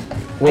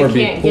 Or I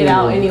be can't get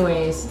out pulled.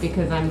 anyways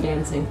because I'm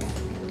dancing.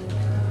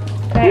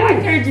 Hey, I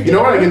carried you. You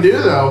know what I can do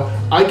though?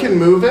 I can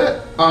move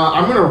it.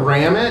 I'm gonna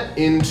ram it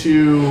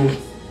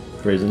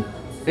Phrasing.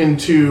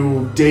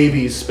 into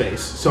Davy's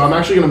space. So I'm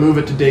actually gonna move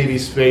it to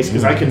Davy's space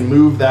because I can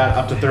move that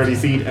up to 30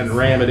 feet and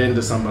ram it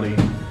into somebody.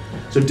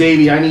 So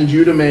Davy, I need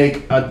you to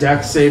make a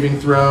dex saving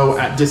throw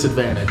at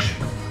disadvantage.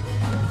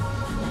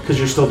 Because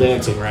you're still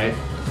dancing, right?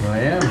 I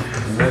am.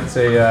 And that's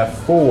a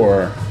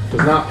 4.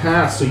 Does not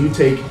pass, so you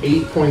take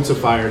 8 points of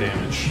fire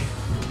damage.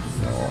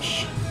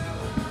 Gosh.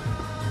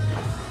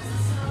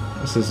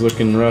 This is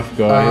looking rough,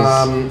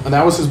 guys. And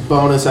that was his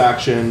bonus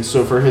action.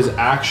 So for his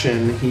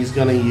action, he's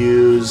gonna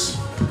use.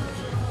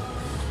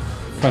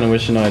 Kind of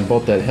wishing I had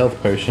bought that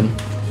health potion.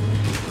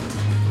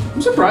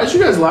 I'm surprised you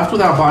guys left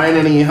without buying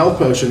any health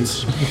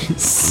potions.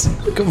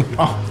 Come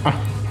on.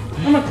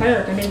 I'm a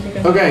cleric. I didn't think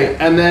of Okay,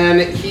 and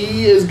then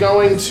he is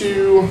going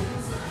to.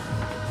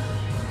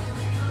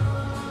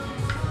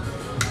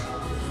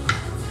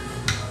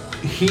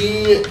 He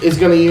is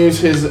going to use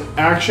his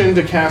action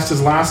to cast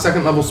his last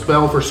 2nd level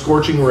spell for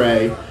Scorching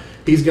Ray.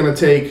 He's going to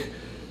take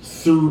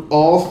through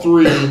all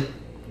 3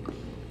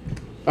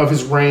 of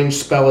his ranged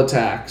spell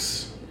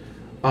attacks.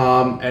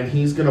 And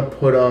he's going to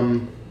put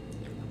them.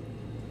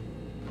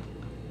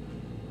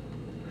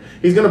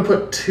 He's going to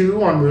put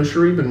 2 on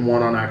Musharib and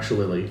 1 on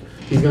Actually.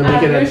 He's going to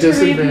make it at Musharib-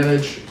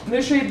 disadvantage.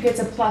 Musharib gets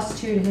a +2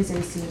 to his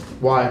AC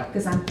Why?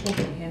 because I'm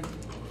holding him.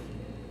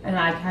 And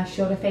I cast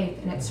Shield of Faith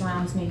and it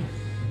surrounds me.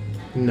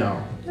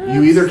 No.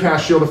 You either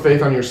cast Shield of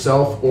Faith on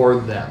yourself or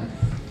them.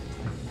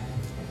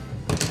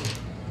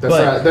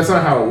 That's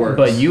not how it works.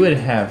 But you would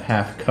have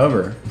half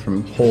cover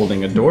from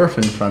holding a dwarf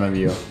in front of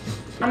you.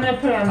 I'm gonna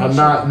put it on I'm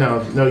Musharib.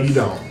 not. No, you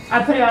don't.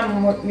 I put it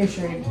on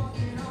Musharib.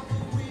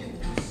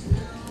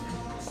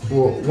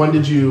 Well, when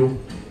did you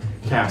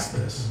cast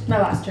this? My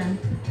last turn.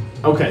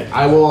 Okay,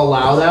 I will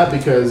allow that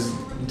because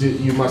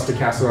you must have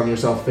cast it on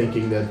yourself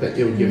thinking that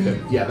it would give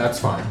him. Yeah, that's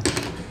fine.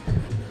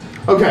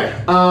 Okay.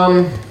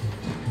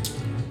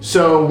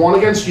 So 1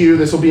 against you.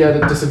 This will be at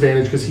a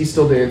disadvantage because he's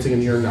still dancing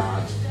and you're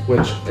not,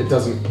 which it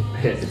doesn't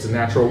hit. It's a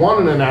natural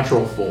 1 and a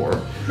natural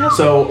 4. Nope.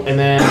 So and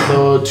then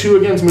the 2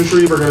 against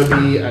Musharib are going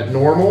to be at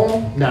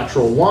normal,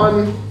 natural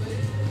 1.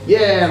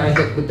 Yeah, and I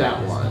hit with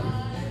that one.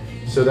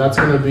 So that's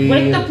going to be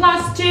With the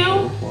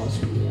 +2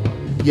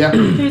 +1. Yeah. to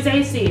his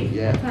AC.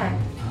 Yeah. Okay.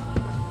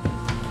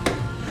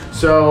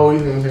 So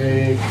he's going to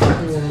take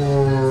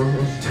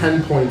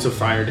 10 points of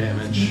fire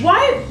damage.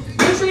 What?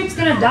 Musharib's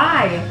gonna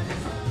die.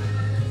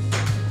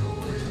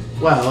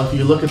 Well, if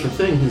you look at the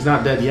thing, he's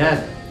not dead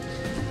yet.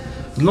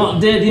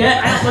 Not dead I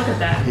yet. don't look at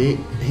that.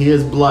 He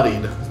is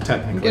bloodied,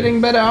 technically.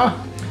 Getting better.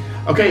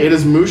 Okay, it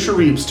is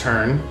Musharib's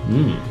turn,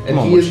 and Come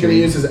on, he is going to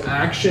Musharib. use his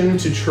action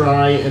to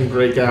try and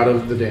break out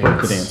of the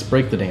dance.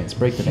 Break the dance.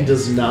 Break the dance. Break the He dance.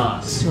 does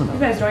not. You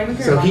guys don't even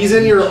care. So about he's me.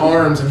 in your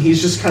arms, and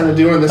he's just kind of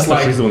doing this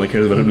like, She's the one that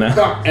cares about him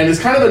now. and it's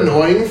kind of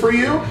annoying for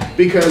you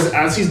because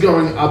as he's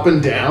going up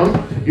and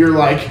down, you're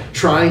like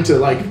trying to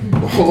like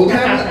hold him,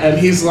 and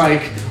he's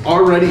like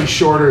already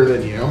shorter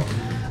than you.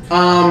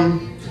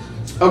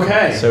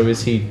 Okay, So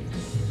is he?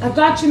 I've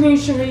got you,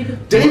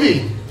 Musharib.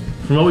 Davey.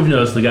 From what we've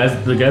noticed, the guys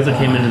that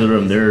came into the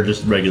room, they're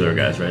just regular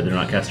guys, right? They're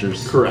not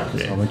casters. Correct.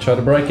 Okay. I'm gonna try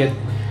to break it.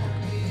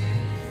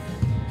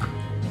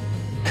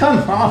 Come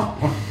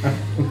on.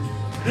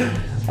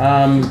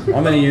 I'm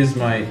gonna use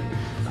my.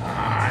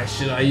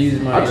 Should I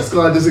use my? I'm just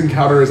glad this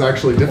encounter is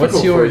actually difficult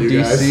What's your for you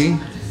DC?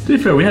 guys. To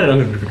be fair, we had it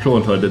under control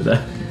until I did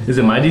that. Is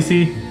it my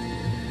DC?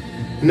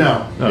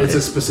 No, Okay. it's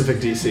a specific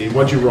DC.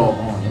 What'd you roll?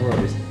 Oh,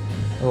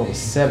 I rolled a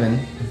 7.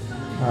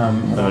 I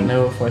don't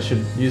know if I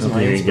should use my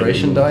Okay,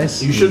 inspiration give it-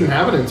 dice. You shouldn't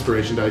have an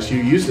inspiration dice. You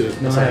used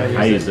it. No,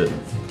 I used it.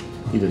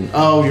 You didn't.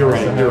 Oh, you're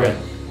right. So You're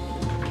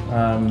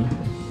how- right.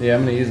 Yeah,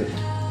 I'm gonna use it.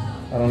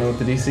 I don't know what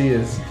the DC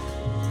is.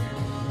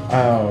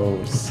 Oh,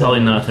 It's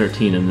probably not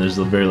 13, and there's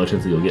a very low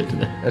chance that you'll get to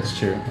that. that's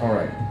true. All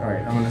right.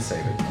 I'm gonna save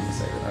it.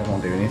 I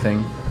won't do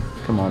anything.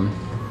 Come on.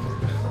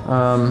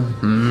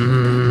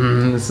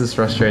 This is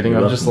frustrating.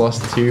 I've just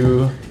lost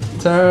 2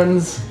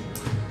 turns.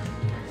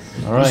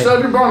 All You right. still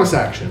have your bonus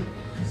action.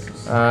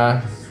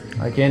 I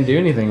can't do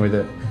anything with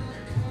it.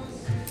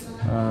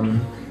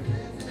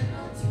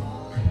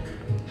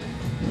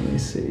 Let me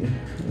see.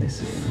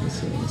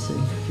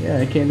 Yeah,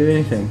 I can't do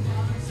anything.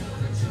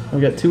 I've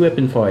got 2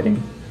 weapon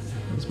fighting.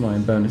 That's my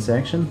bonus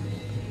action.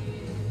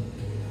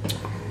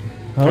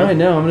 Alright,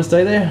 now I'm gonna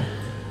stay there.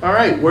 All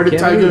right. Where did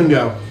Can't Tygoon move.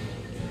 go?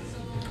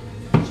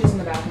 She's in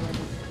the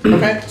bathroom.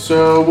 Okay,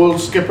 so we'll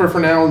skip her for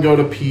now and go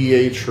to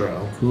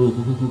Pietro. Cool.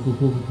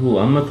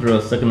 I'm gonna throw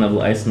a second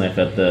level ice knife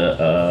at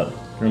the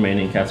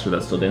remaining caster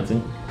that's still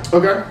dancing.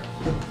 Okay.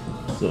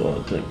 So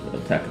I'll take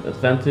attack at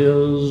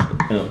advantage.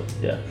 Oh,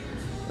 yeah.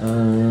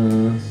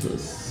 So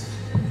it's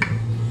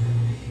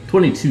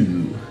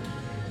 22.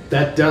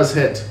 That does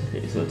hit.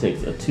 Okay, so it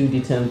takes a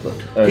 2d10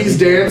 plus. He's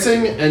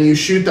dancing, and you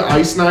shoot the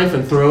ice knife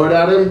and throw it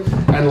at him,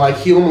 and like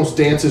he almost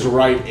dances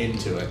right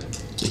into it.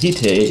 He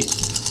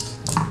takes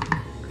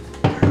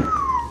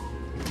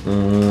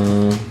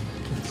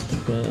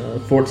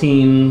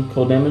 14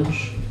 cold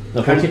damage.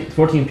 No,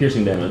 14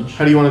 piercing damage.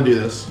 How do you want to do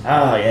this?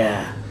 Oh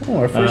yeah.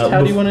 Oh, first,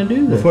 how do you want to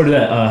do this? Before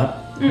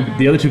that,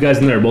 the other 2 guys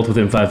in there are both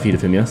within 5 feet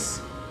of him.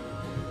 Yes.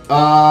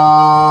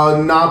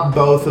 Not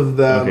both of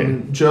them.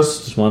 Okay.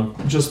 Just one.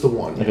 Just the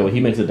one. Okay. Well, he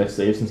makes a dex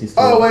save since he's.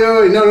 Still Oh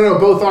wait, no,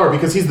 both are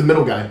because he's the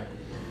middle guy.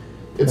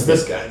 It's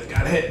this guy that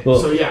got hit. Well-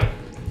 so yeah,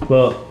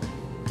 Well,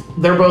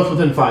 they're both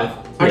within 5.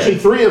 Actually,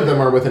 3 of them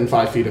are within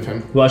 5 feet of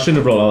him. I shouldn't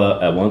have rolled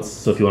all at once.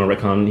 So if you want to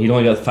retcon, he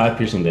only got 5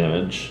 piercing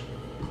damage,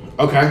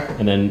 Okay.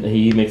 and then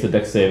he makes a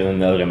dex save, and then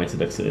the other guy makes a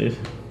dex save.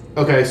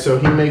 Okay, so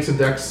he makes a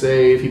dex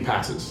save. He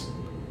passes.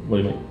 What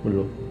do you make? What do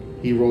you roll?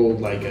 He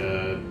rolled like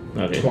a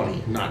Okay.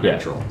 20, not Yeah.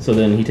 natural. So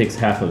then he takes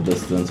half of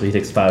this. Then so he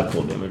takes 5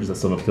 cold damage. Is that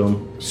still enough to kill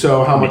him?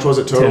 So how much was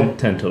it total?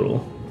 10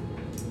 total.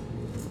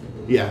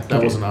 Yeah,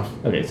 that was enough.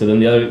 Okay. So then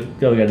the other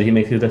guy, did he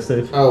make his dex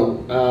save? Oh,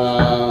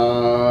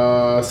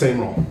 same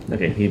roll.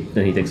 Okay.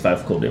 Then he takes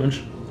 5 cold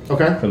damage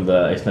Okay. from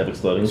the ice knife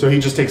exploding. So he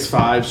just takes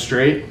 5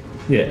 straight.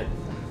 Yeah.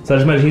 So I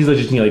just imagine he's like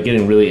just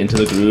getting really into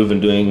the groove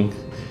and doing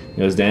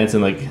his dance,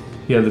 and like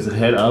he has his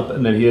head up,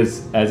 and then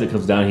as it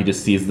comes down, he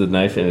just sees the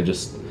knife, and it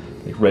just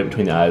like right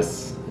between the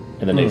eyes,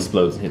 and then it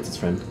explodes and hits his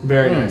friend.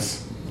 Very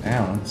nice.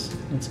 Ow,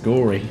 it's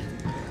gory.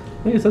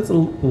 I guess that's a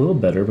little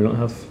better. We don't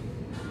have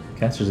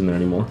casters in there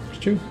anymore. It's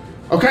true.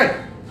 Okay.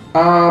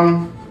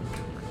 And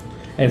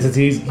since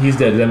he's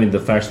dead, that means the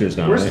fire spear's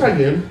gone. Where's right?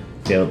 Tygoon?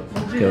 Go.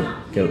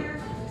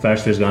 Fire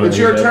spear's gone. It's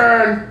and your he's dead.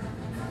 turn.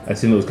 I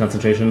assume it was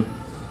concentration.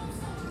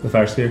 The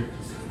fire spear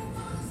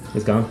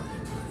is gone.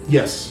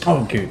 Yes.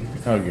 Oh, good.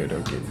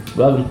 Good.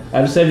 Welcome.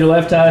 I just saved your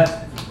life,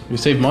 Ty. You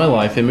saved my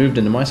life. It moved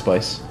into my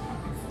space.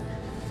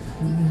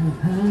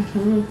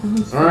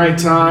 All right,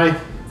 Ty.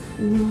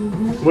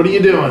 What are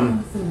you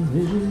doing?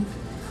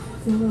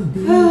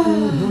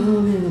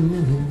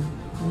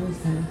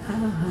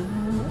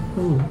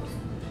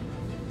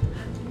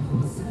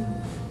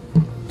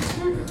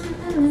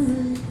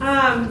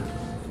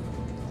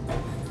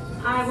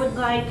 I would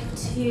like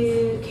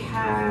to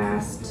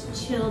cast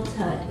Chill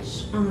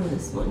Touch on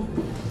this one.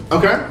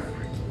 Okay.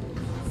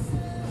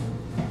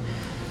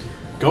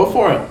 Go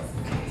for it.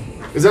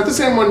 Is that the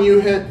same one you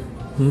hit?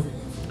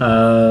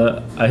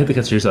 I hit the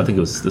caster, so I think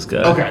it was this guy.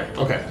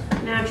 Okay.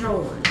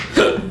 Natural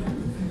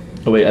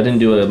 1. Oh wait, I didn't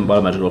do a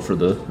bottom magic roll for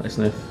the ice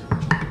knife.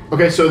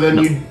 Okay, so then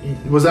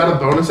was that a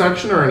bonus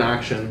action or an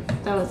action?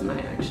 That was my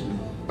action.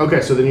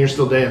 Okay, so then you're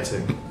still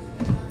dancing.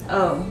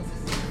 Oh.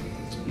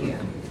 Yeah.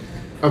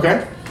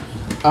 Okay.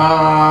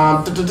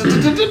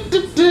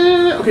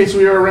 Okay, so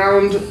we are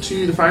around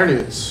to the fire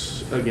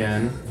newts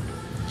again.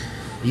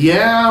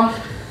 Yeah.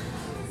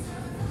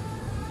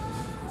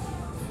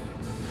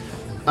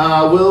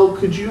 Will,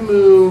 could you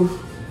move?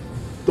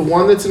 The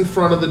one that's in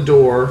front of the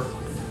door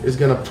is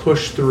gonna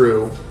push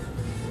through.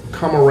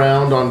 Come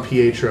around on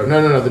Pietro.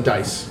 No, the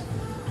dice.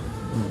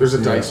 There's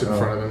a dice in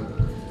front of him.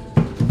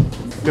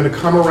 Gonna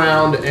come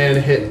around and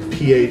hit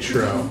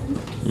Pietro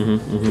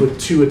with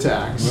 2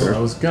 attacks. Well, I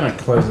was gonna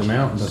close them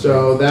out. But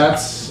So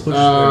that's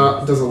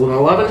does an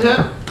 11 hit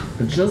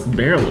Just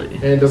barely.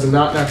 and does a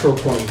not natural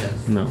 20 hit.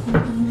 No.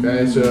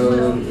 Okay,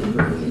 so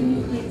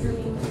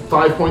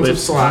 5 points of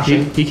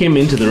slashing. He came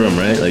into the room,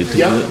 right? Like,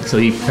 Yep. So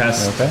he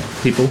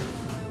passed people.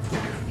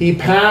 He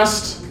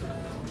passed.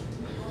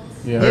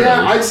 yeah.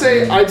 Yeah, I'd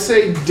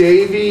say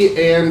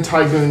Davy and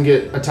Tygoon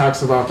get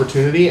attacks of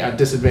opportunity at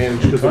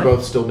disadvantage because they're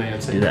both still Do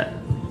dancing. that.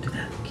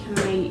 Can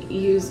I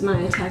use my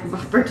attack of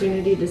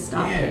opportunity to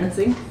stop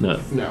dancing? No.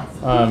 No,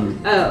 Oh,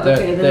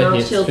 okay, then I'll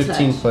hits Chill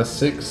 15 Touch. plus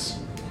 6.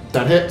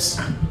 that hits.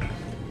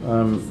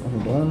 Hold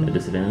A on.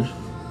 disadvantage.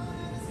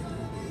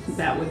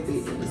 That would be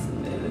the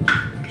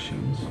disadvantage.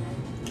 machines.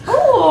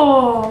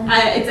 Oh!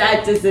 It's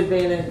at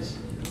disadvantage.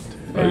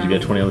 Oh, did you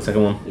get 20 on the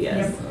second one?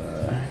 Yes.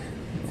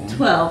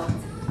 12.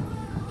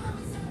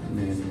 And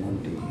then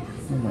 1d.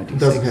 Oh, my d6.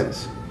 Doesn't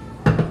hit.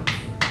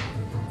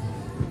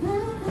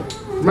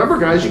 Remember,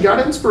 guys, you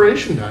got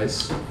inspiration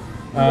dice.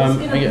 I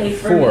pay get for me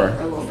for a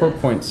 4. little 4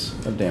 bit. points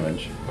of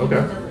damage.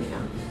 Okay.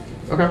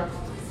 Okay.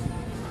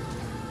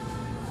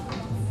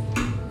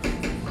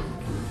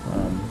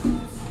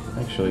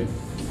 Actually,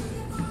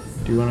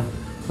 do you want to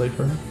play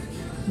for her?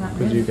 Not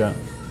Because really. you got.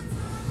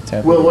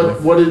 Tap Well,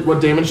 over there.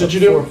 what damage did you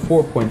do?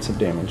 4 points of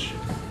damage.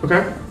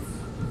 Okay.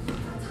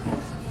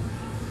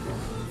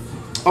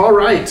 All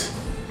right.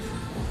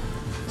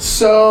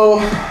 So,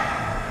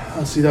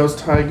 let's see. That was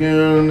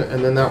Tygoon,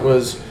 and then that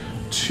was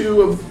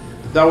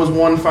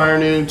one fire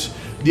newt.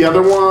 The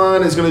other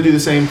one is going to do the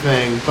same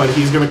thing, but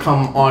he's going to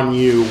come on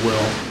you,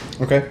 Will.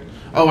 Okay.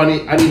 Oh, I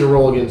need to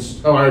roll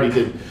against. Oh, I already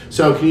did.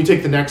 So, can you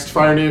take the next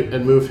fire newt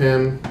and move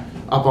him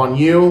up on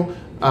you?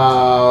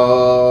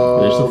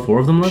 There's still 4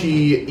 of them left?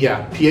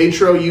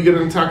 Pietro, you get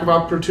an attack of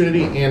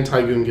opportunity, and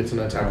Tygoon gets an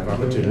attack of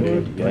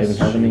opportunity. Do I even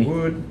have any?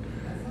 Would.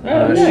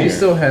 Oh, She nice.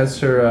 still has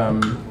her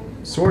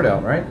sword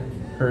out, right?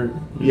 Her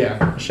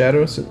Yeah.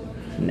 shadows.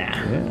 Nah.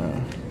 Yeah.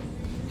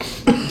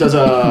 Does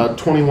a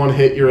 21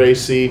 hit your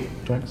AC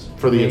Twice.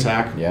 for the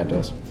attack? Yeah, it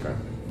does. Okay.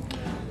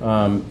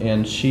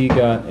 And she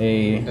got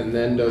a. And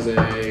then does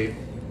a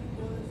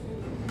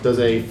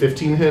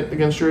 15 hit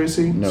against your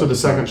AC? No, So the it does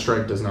second not.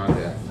 strike does not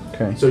hit.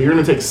 Okay. So you're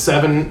going to take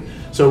 7.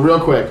 So real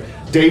quick,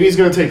 Davey's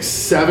going to take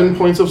 7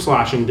 points of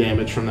slashing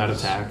damage from that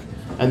attack.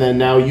 And then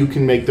now you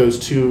can make those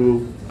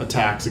 2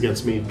 attacks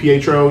against me.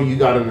 Pietro, you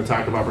got an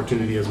attack of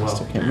opportunity as well.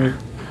 Can't move.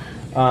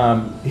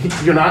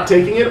 You're not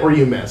taking it, or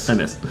you missed? I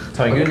missed.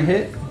 Tygoon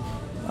hit.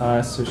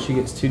 So she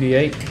gets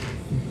 2d8.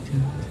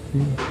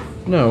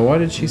 No, why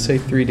did she say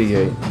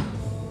 3d8?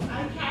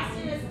 I cast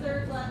it as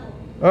 3rd level.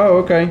 Oh,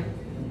 okay.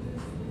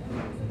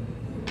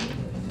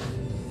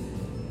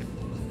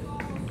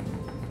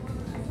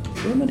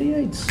 Where are my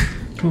d8s?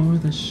 For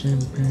the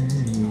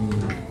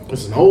champagne.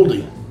 This is an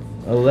oldie.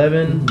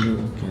 11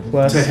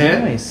 plus To hit?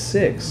 nice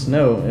 6.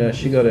 No,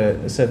 she got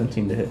a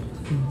 17 to hit.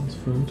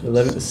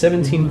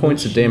 17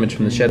 points of damage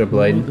from the Shadow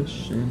Blade.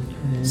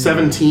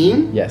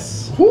 17?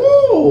 Yes.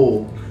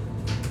 Whoo!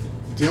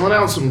 Dealing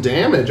out some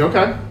damage.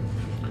 Okay.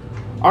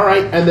 All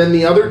right, and then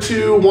the other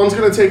 2, one's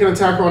going to take an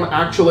attack on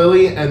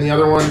Actually, and the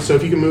other one, so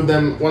if you can move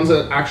them, one's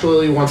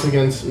Actually, one's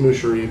against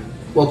Musharib.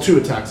 Well, 2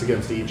 attacks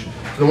against each.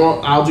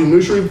 I'll do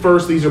Musharib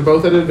first. These are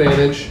both at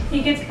advantage.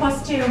 He gets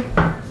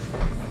 +2.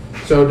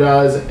 So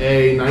does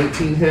a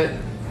 19 hit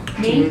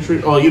to Me?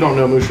 Musharib? Oh, you don't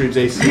know Musharib's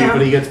AC, No.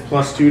 but he gets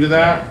 +2 to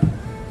that.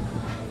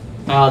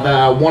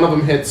 One of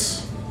them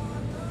hits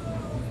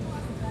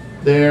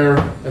there,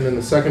 and then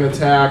the second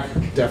attack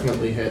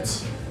definitely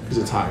hits because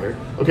it's higher.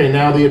 Okay,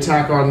 now the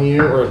attack on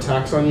you, or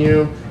attacks on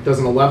you, does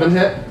an 11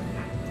 hit,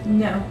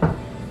 No.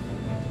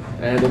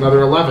 and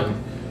another 11.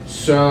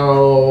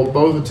 So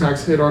both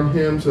attacks hit on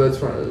him, so that's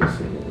fine.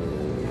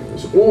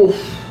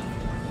 Oof.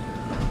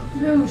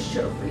 No,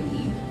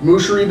 Sherry.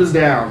 Musharib is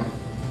down.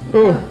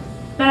 Oh.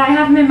 But I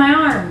have him in my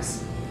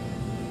arms.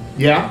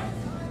 Yeah,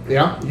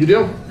 you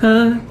do.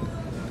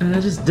 I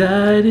just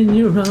died in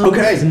your arms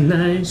Okay.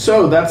 tonight.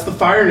 So that's the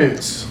fire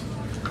newts.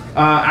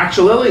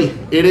 Actually,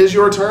 it is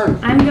your turn.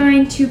 I'm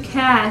going to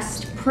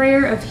cast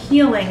Prayer of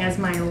Healing as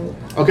my.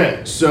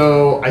 Okay,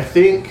 so I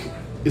think,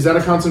 is that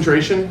a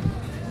concentration?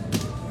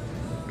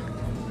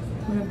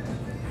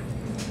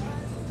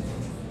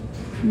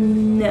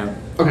 No.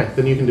 Okay,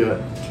 then you can do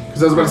it.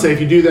 Because I was about to say,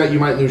 if you do that, you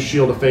might lose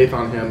Shield of Faith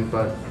on him,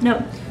 but...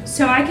 No.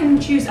 So I can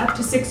choose up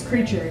to 6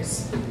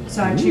 creatures.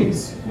 So I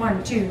choose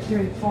 1, 2,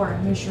 3, 4,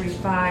 Mushri,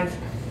 5.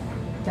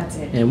 That's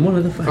it. And one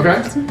of the five.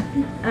 Okay.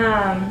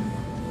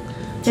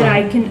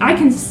 That I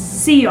can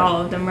see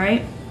all of them,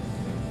 right?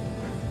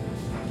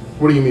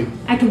 What do you mean?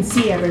 I can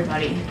see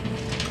everybody.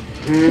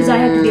 Because I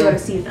have to be able to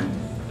see them.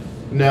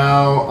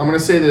 No, I'm going to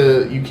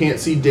say you can't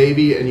see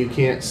Davy and you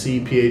can't see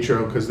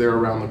Pietro because they're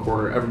around the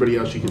corner. Everybody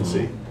else you can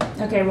see.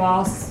 Okay,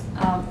 well,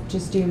 I'll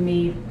just do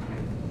me,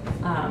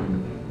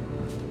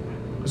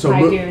 So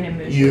Tygoon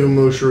and Mushri. you,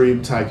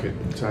 Musharib,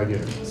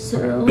 Tygoon.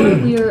 So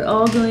we are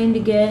all going to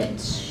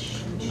get.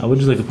 I would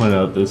just like to point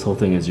out this whole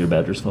thing is your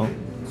badger's fault.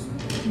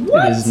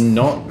 It is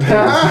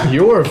not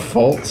your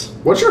fault.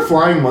 What's your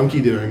flying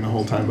monkey doing the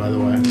whole time, by the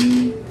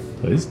way?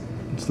 Oh, he's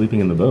sleeping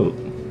in the boat.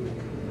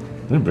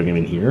 Didn't bring him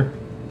in here.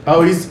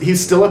 Oh,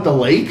 he's still at the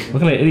lake?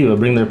 What kind of idiot would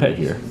bring their pet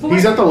here?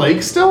 He's at the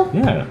lake still?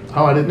 Yeah.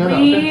 Oh, I didn't know that.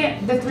 Okay.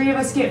 The 3 of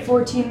us get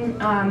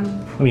 14 I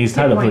mean, he's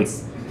tied hit up. Like,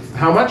 points.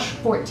 How much?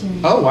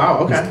 14. Oh, wow,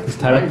 okay. he's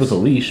tied up Nice. with a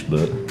leash,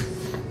 but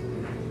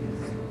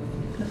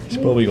He's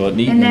probably got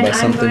eaten And then by I'm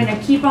something. going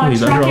to keep on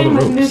He's under all trucking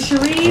the with ropes.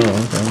 Mushri,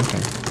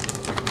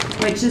 Oh,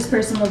 okay. which this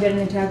person will get an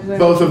attack with.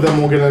 Both of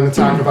them will get an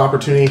attack of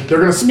opportunity. They're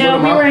going to split No,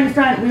 them we up. were in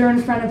front. We were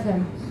in front of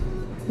him.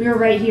 We were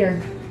right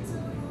here.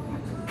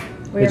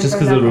 We were It's just in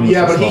 'cause front the room-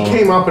 Yeah, but he Small.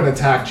 came up and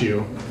attacked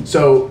you.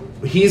 So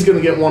he's going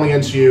to get one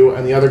against you,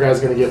 and the other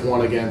guy's going to get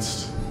one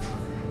against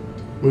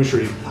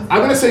Mushrib. I'm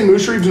going to say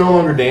Mushrib's no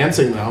longer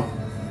dancing, though.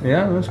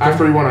 Yeah, that's good.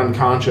 after he went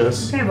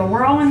unconscious. Okay, but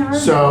we're all in the room.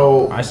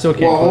 So I still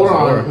can't Well, hold close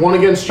the on. door. One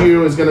against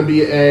you is going to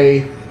be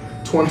a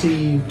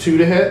 22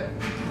 to hit.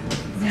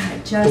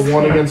 That just The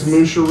one hits. against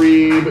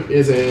Musharib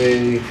is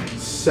a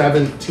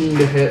 17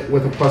 to hit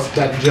with a plus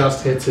that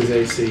just hits his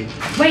AC.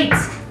 Wait.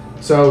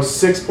 So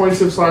 6 points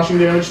of slashing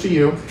damage to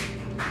you.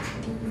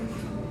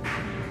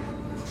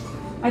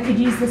 I could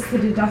use this to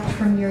deduct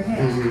from your hit.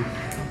 Mhm.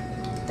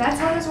 That's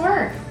how this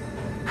works.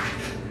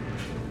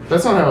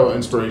 That's not how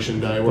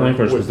inspiration die work Only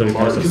for with the specific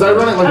bard. types of Because I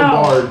run it like a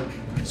Oh. bard,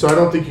 so I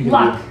don't think you can.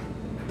 Luck.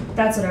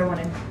 That's what I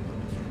wanted.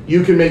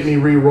 You can make me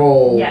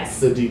re-roll Yes.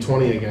 the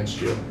d20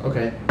 against you.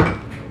 Okay.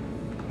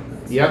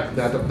 Yep,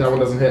 that one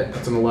doesn't hit.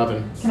 That's an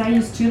 11. Can I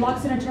use 2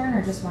 lucks in a turn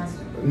or just one?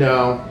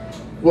 No.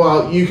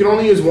 Well, you can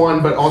only use one,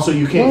 but also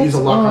you can't use a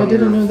luck Oh, on I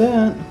didn't your... know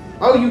that.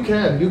 Oh, you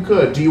can. You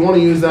could. Do you want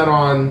to use that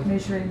on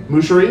Mushroom.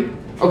 Mushari?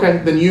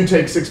 Okay, then you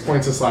take 6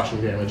 points of slashing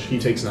damage. He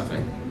takes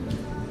nothing.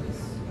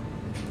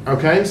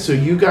 Okay, so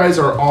you guys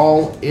are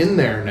all in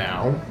there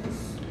now.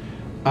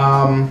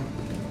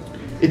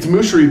 It's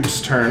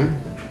Musharib's turn.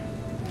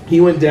 He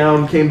went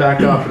down, came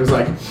back up, and is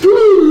like...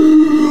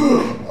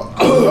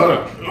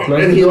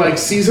 and he like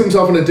sees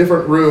himself in a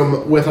different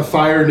room with a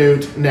fire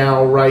newt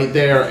now right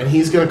there, and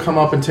he's gonna come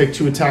up and take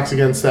 2 attacks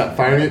against that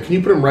fire newt. Can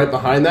you put him right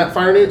behind that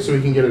fire newt so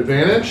he can get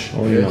advantage?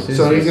 Oh, yeah.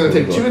 So he's gonna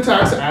take 2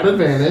 attacks at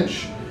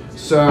advantage.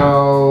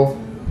 So,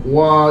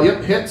 well,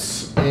 yep,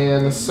 hits,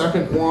 and the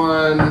second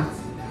one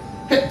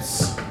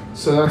hits.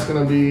 So that's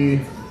gonna be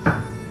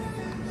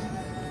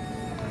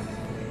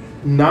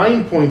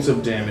 9 points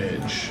of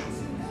damage.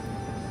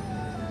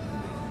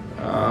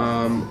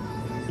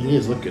 He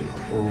is looking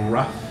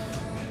rough.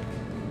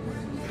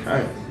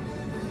 Okay.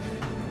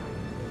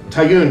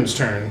 Tygoon's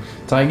turn.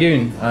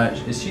 Tygoon,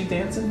 is she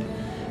dancing?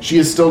 She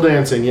is still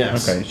dancing,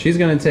 yes. Okay, she's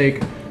gonna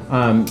take.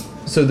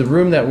 So the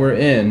room that we're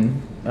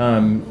in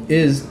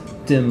is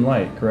dim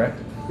light, correct?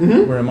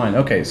 Mhm. We're in mine.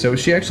 Okay, so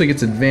she actually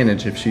gets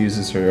advantage if she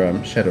uses her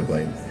Shadow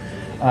Blade.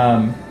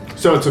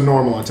 So it's a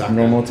normal attack.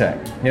 Normal attack.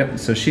 Yep.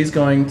 So she's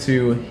going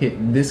to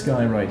hit this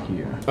guy right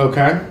here.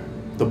 Okay.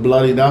 The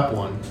bloodied up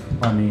one.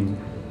 I mean,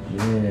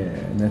 yeah,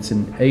 and that's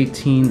an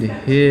 18 to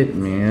hit,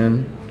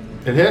 man.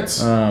 It hits.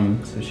 So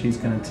she's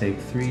gonna take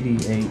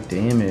 3d8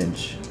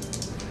 damage.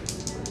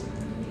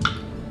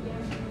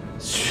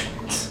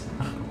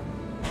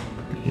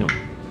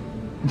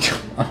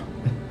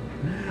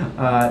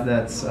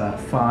 That's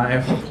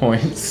 5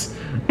 points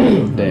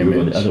of Damn it.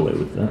 damage. The other way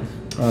with that.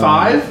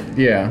 5?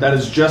 Yeah. That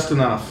is just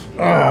enough.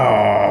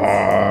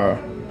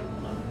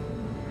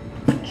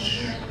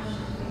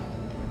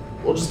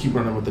 We'll just keep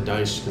running with the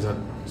dice because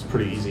that's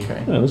pretty easy. Okay.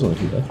 Yeah, there's only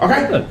 2 left.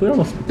 Okay. Look, we're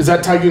almost. Is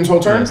that Tygoon's whole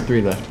turn? There's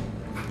 3 left.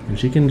 And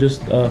she can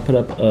just put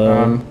up.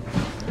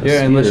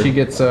 Yeah, unless spear. she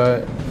gets.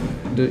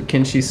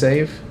 Can she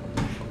save?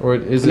 Or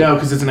is it? No,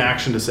 because it's an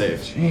action to save.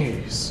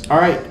 Jeez. All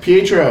right,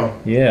 Pietro.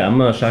 Yeah, I'm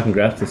gonna shock and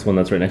grasp this one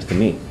that's right next to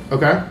me.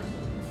 Okay.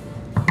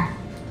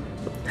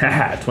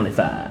 Haha,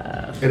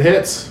 25. It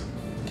hits.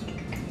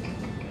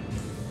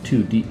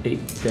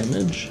 2d8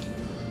 damage.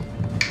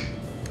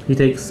 He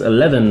takes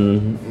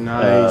 11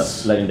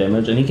 Nice. lightning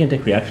damage, and he can't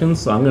take reactions,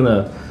 so I'm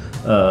gonna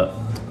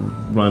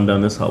run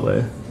down this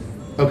hallway.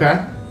 Okay.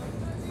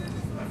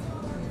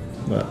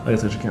 Well, I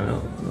guess I should count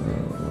out.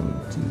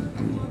 1, 2,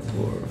 3,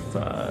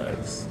 4, 5.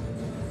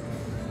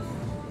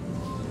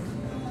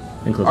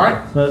 And close All the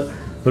right. door.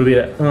 But it'll be.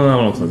 I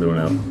won't close the door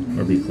now,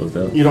 or be closed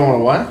out. You don't want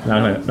to what? No,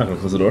 I'm not gonna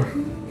close the door.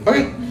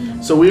 Okay.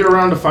 So we are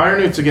around to fire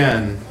newts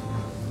again.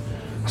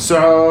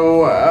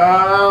 So,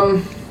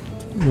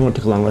 You want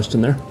to take a long rest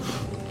in there?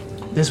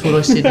 That's what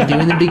I said to do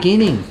in the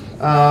beginning.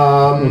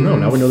 Oh no!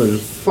 Now we know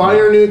there's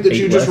fire newt that 8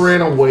 you just less.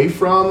 ran away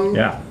from.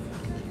 Yeah.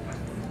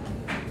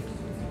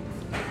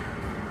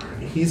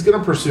 He's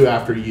gonna pursue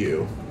after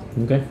you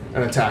Okay.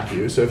 and attack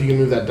you. So if you can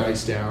move that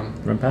dice down.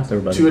 Run past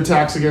everybody. 2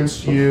 attacks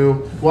against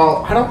you.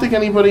 Well, I don't think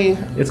anybody.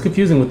 It's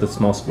confusing with the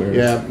small squares.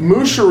 Yeah,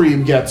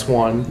 Musharib gets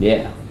one,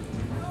 Yeah.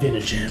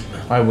 Finish him.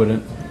 I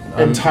wouldn't.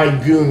 and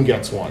Tygoon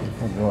gets one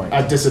Oh boy.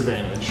 at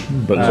disadvantage.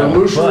 But So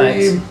normal.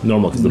 Musharib,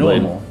 Normal because the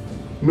blade. Normal.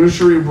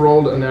 Musharib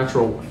rolled a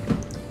natural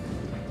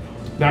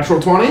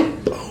 20.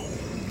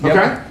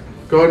 Okay,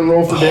 go ahead and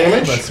roll for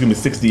damage. That's gonna be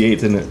 68,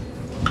 isn't it?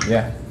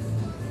 Yeah.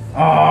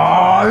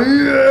 Oh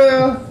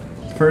yeah.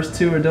 First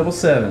 2 are double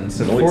 7s,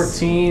 so Nice.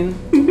 14.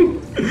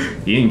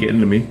 He ain't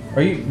getting to me.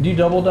 Do you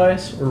double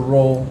dice or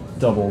roll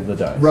double the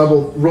dice?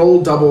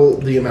 Roll double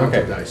the amount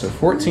Okay, of dice. so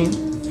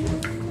 14.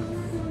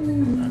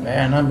 Not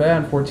bad, not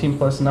bad. 14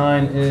 plus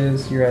 9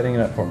 is, you're adding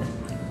it up for me.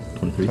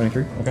 23.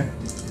 23, okay.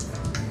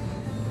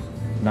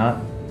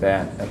 Not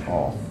bad at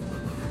all.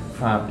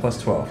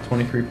 Plus 12.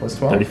 23 plus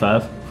 12.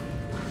 35.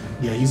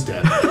 Yeah, he's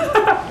dead.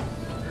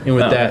 And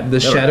with Oh, that, the that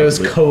was shadows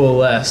ugly.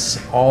 coalesce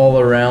all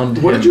around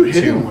What him did you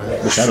hit too. him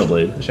with? The Shadow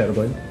Blade. The Shadow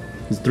Blade.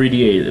 It's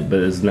 3d8, but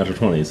it's natural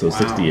 20, so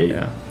 68.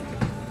 Yeah.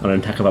 On an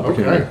attack of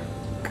opportunity. Okay,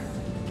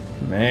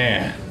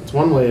 Man. it's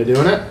one way of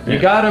doing it. You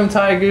got him,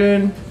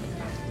 Tygoon.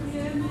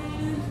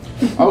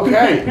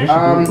 Okay,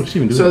 What's she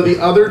even doing? so the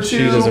other She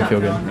doesn't two, feel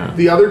good.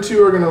 the other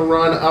two are gonna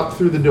run up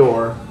through the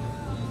door.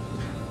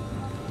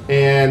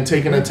 and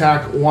take an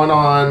attack. One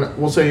on,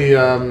 we'll say,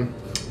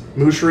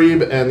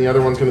 Mushrib, and the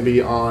other one's going to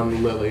be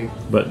on Lily.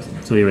 But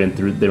so they ran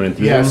through.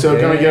 Yeah, them? so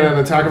going to get an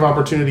attack of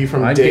opportunity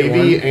from I'd get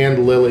Davy one.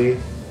 and Lily.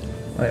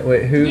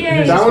 Wait, who? Yay.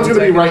 Who's That one's going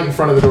to be attacking? right in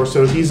front of the door,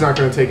 so he's not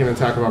going to take an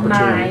attack of My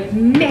opportunity.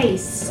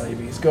 mace.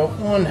 Baby's got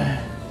one.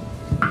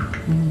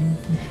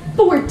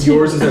 14.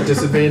 Yours is at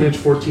disadvantage.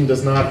 14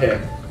 does not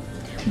hit.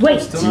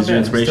 Wait. Still Use not your bad.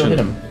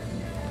 inspiration.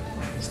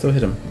 Still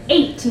hit him.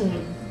 18.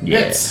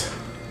 Hits.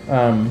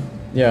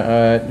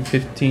 Yeah.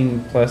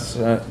 15 plus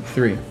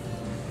 3.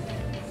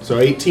 So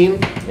 18.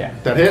 Yeah.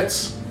 That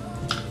hits.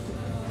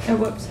 Oh,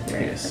 whoops.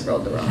 Yes. I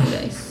rolled the wrong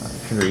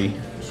dice. 3.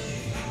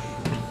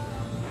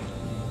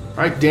 All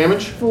right,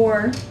 damage.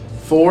 4.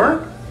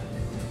 4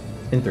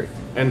 And 3.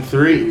 and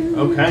 3.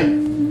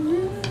 Okay.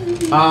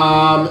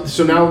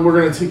 So now we're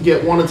going to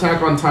get one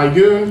attack on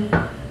Tygoon,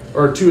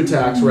 or 2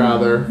 attacks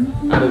rather,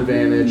 at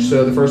advantage.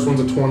 So the first one's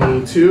a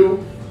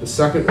 22. The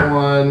second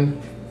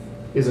one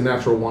is a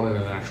natural 1 and a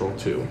natural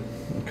 2.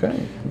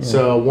 Okay. Yeah.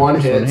 So one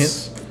First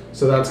hits.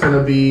 So that's going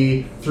to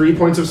be 3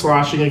 points of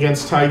slashing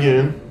against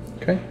Tygoon.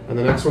 Okay. And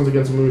the next one's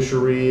against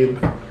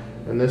Musharib.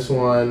 And this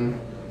one,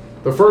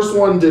 the first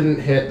one didn't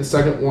hit. The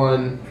second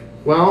one,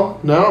 well,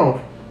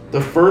 no.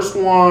 The first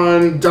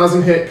one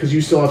doesn't hit because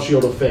you still have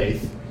Shield of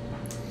Faith.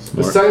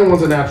 The Smart. second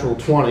one's a natural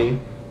 20.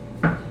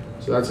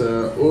 So that's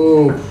a,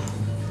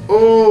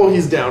 oh,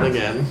 he's down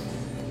again.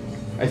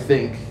 I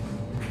think.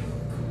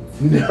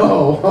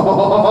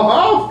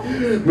 No.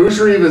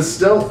 Musharib is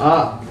still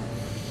up.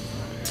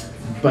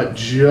 But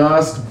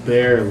just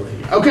barely.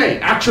 Okay,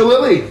 Actual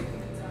Lily.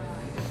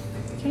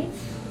 Okay.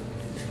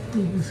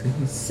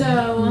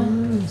 So,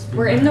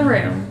 we're in the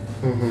room.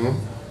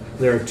 Mm-hmm.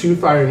 There are 2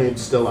 fire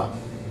nades still up.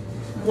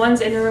 One's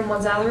in the room,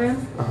 one's out of the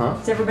room. Uh-huh.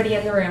 Is everybody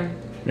in the room?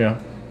 Yeah.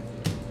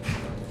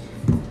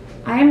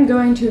 I am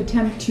going to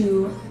attempt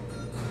to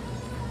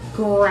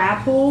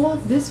grapple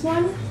this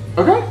one.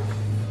 Okay.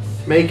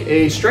 Make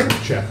a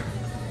strength check.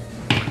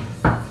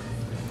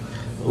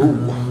 Ooh.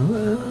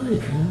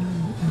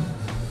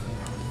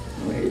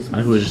 Where's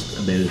I was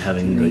just abandoned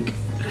having like.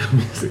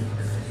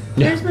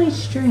 Where's my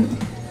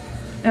strength?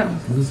 Oh,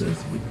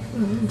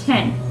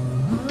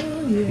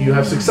 10. You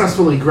have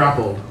successfully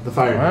grappled the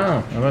fire nade.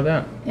 Wow. How about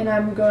that? And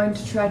I'm going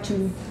to try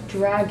to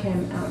drag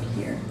him out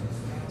here.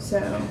 So,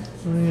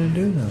 What are you gonna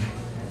do now?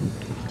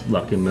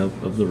 Lock him out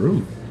of the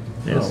room.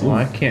 Yes. Oh, well,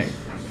 I can't.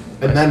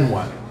 And then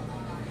what?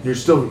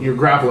 You're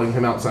grappling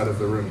him outside of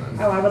the room then.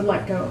 I would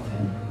let go of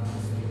him.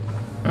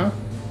 Huh?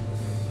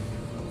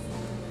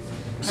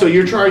 So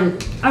you're trying.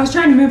 I was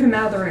trying to move him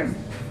out of the room.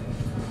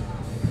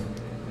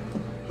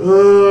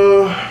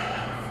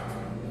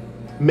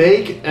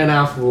 Make an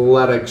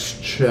athletics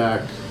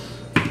check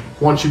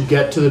once you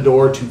get to the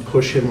door to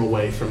push him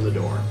away from the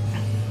door.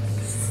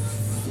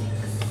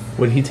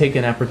 Would he take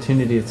an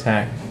opportunity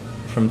attack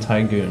from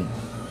Tygoon?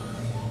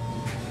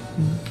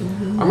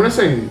 I'm gonna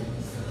say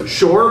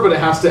sure, but it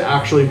has to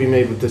actually be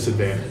made with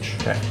disadvantage.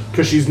 Okay.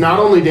 Because she's not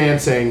only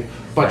dancing,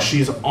 but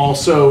she's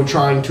also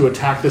trying to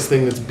attack this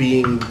thing that's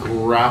being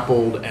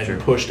grappled and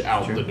pushed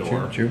out the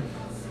door. True.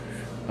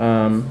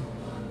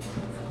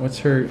 What's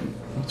her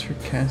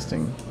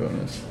casting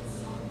bonus?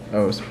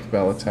 Oh, it's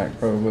spell attack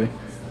probably.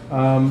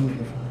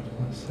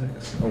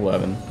 6,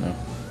 11. No,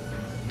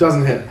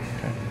 Doesn't hit.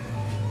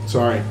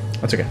 Sorry.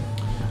 that's okay.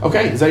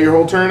 Okay, is that your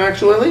whole turn,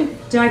 actually, Lily?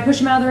 Did I push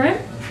him out of the room?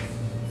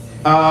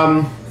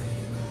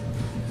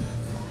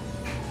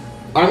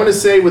 I'm gonna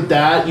say with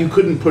that, you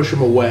couldn't push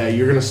him away.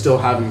 You're gonna still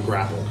have him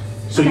grappled.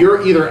 So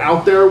you're either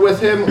out there with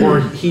him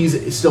or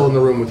he's still in the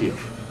room with you.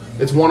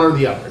 It's one or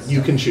the other.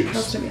 You can He'll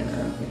choose. still be in the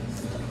room.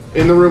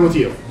 In the room with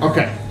you.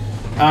 Okay.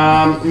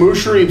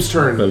 Musharib's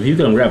turn. But if you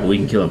can grapple, we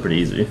can kill him pretty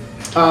easy.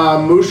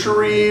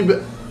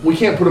 Musharib, we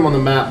can't put him on the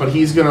map, but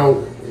he's gonna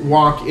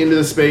walk into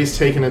the space,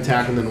 take an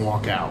attack, and then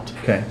walk out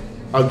Okay.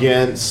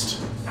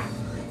 against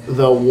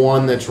the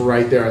one that's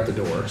right there at the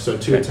door. So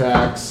 2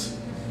 attacks.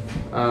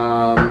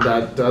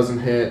 That doesn't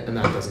hit, and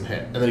that doesn't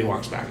hit. And then he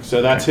walks back.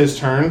 So that's his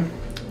turn.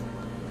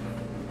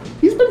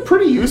 He's been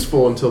pretty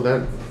useful until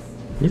then.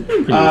 He's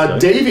been pretty useful.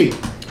 Davey.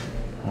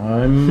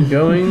 I'm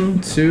going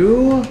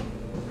to.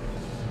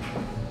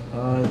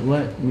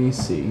 Let me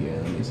see. Yeah,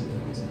 let me see.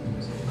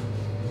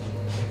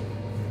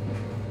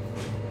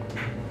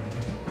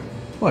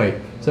 Wait,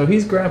 so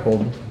he's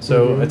grappled.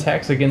 So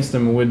attacks against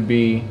him would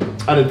be.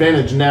 At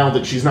advantage now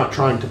that she's not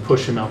trying to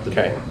push him out the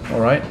Okay, door.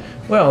 alright.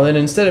 Well, then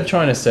instead of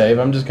trying to save,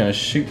 I'm just going to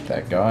shoot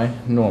that guy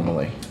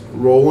normally.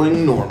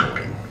 Rolling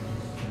normally.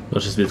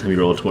 Let's just be the time you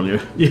roll a 20.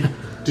 Yeah.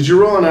 Did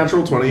you roll a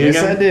natural 20 Yes,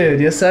 again? I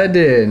did. Yes, I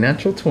did.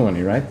 Natural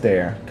 20 right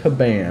there.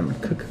 Kabam.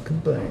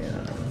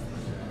 Kabam.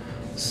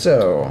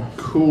 So,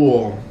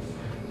 Cool.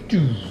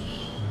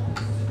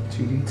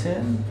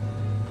 2d10.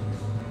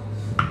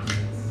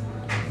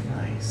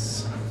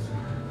 Nice.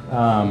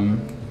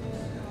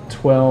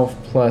 12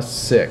 plus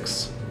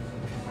 6.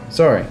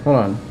 Sorry, hold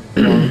on.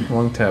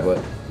 Wrong tablet.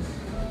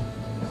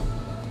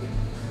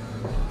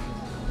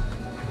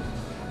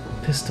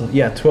 Pistol.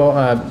 Yeah,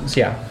 12.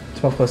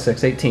 12 plus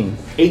 6, 18.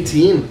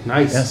 18.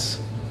 Nice. Yes.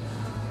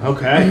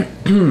 Okay.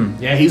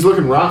 Yeah, he's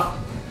looking rough.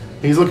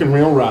 He's looking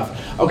real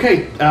rough.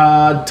 Okay,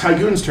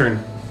 Tygoon's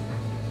turn.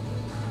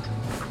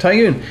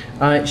 Tygoon,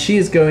 she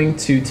is going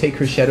to take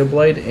her Shadow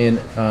Blade and,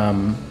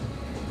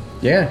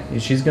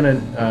 she's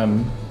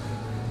gonna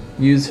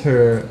use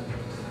her.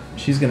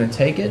 She's gonna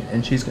take it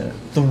and she's gonna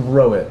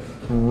throw it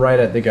right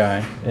at the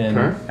guy in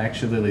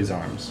actually Lily's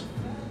arms.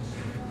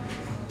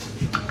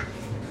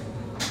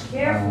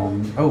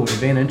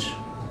 Advantage.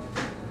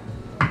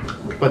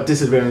 But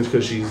disadvantage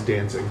because she's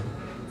dancing.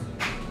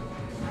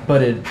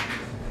 But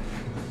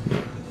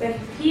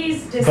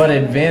he's just. But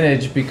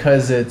advantage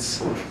because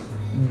it's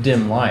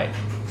dim light.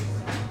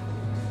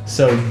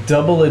 So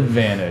double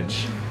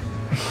advantage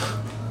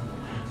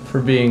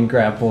for being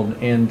grappled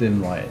and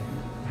dim light.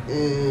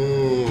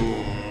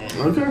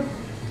 Okay.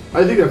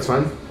 I think that's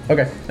fine.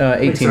 Okay,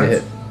 18 to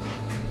hit.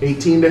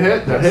 18 to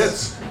hit? That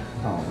hits.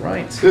 All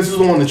right. This is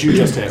the one that you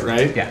just hit,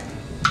 right? Yeah.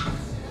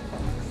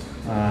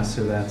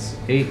 So that's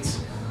 8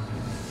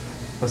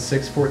 plus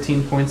 6,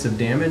 14 points of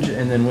damage,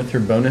 and then with her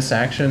bonus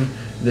action,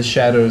 the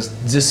shadows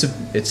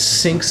it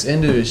sinks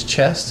into his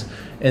chest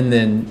and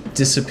then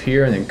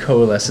disappear and then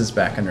coalesces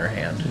back in her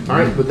hand. All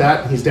right, with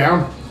that, he's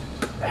down.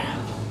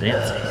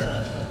 Dancing.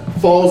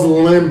 Falls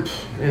limp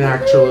in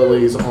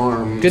Lily's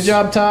arms. Good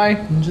job,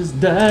 Ty. Just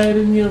died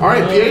in your All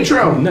right,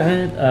 Pietro.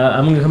 night.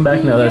 I'm gonna come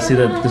back now that I see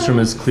that this room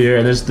is clear,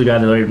 and there's the guy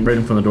right in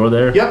front of the door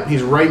there. Yep,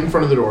 he's right in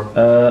front of the door.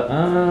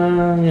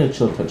 I'm gonna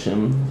chill touch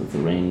him with the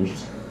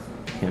ranged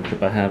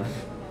cantrip I have.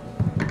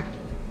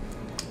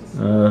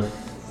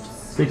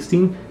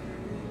 16.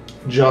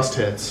 Just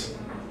hits.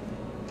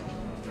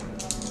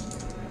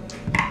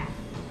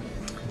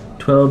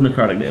 12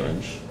 necrotic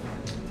damage.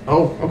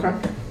 Oh, okay.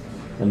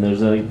 And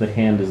there's the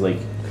hand is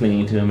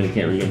clinging to him and he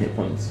can't regain hit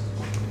points.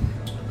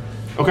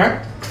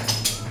 Okay.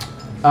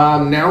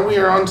 Now we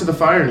are on to the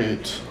fire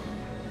newt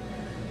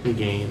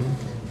again.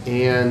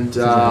 And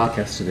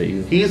Cast it at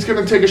you. he's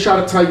going to take a shot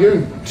at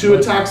Tygoon. 2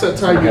 attacks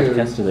at I have to Tygoon.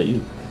 cast it at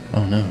you.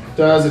 Oh no.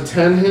 Does a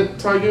 10 hit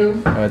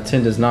Tygoon?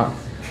 10 does not.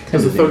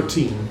 Does a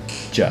 13.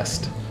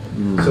 Just.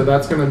 So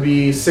that's going to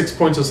be 6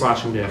 points of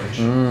slashing damage.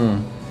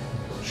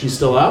 She's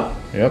still up?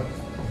 Yep.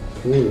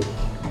 Ooh.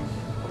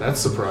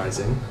 That's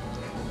surprising.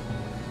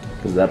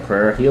 Because that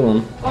prayer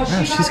healing. Oh,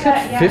 She's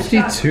got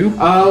 52.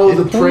 Oh,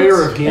 the hit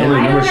prayer points? of And healing.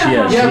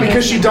 remember Yeah,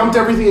 because she dumped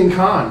everything in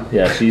con.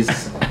 Yeah, she's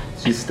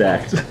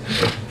stacked.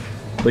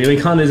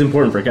 Con is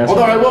important for casting.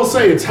 Although I will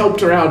say it's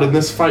helped her out in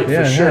this fight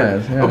Yeah, for it sure.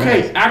 has, yeah,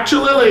 Okay,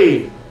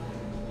 Lily.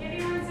 Give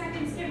me 1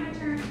 second, skip my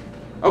turn.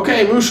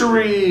 Okay,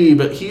 Mushari,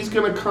 but he's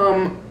gonna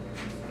come.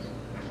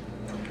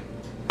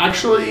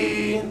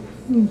 Actually,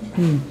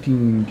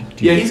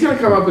 yeah, he's gonna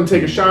come up and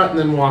take a shot and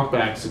then walk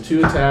back. So 2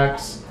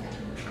 attacks.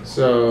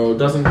 So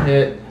doesn't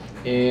hit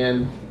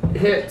and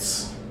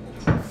hits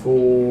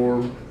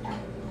for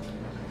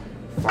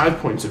 5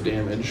 points of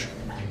damage.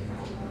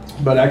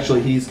 But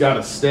actually, he's got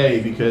to stay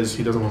because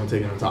he doesn't want to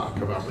take an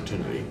attack of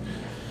opportunity.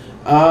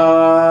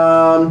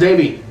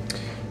 Davey.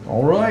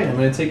 All right, I'm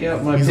gonna take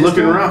out my He's pistol.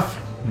 looking rough.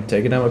 I'm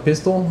taking out my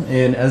pistol,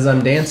 and as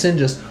I'm dancing,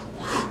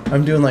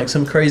 I'm doing like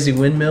some crazy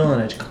windmill,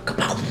 and I just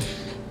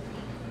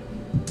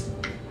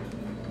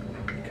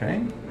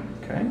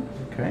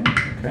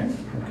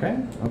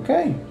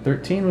Okay.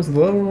 13 was the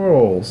low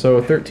roll,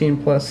 so 13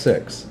 plus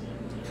 6.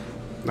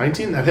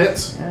 19, that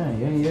hits.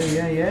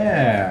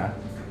 Yeah.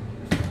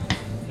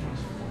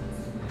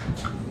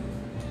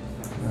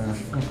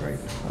 Great.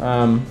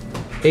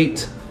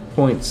 8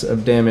 points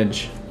of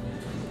damage.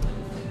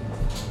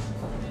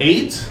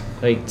 8?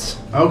 8.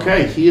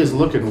 Okay, he is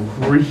looking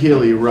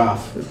really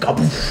rough.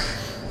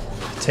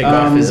 Take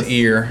off his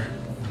ear.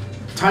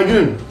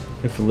 Tygoon.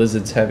 If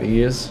lizards have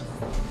ears.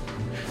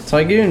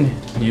 Tygoon,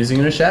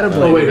 using a shadow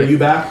blade. Oh wait, are you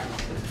back?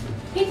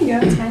 You can go,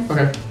 it's fine.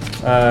 Okay.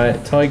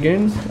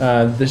 Tygoon,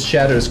 the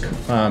shadows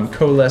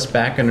coalesce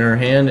back in her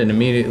hand, and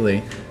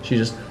immediately she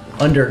just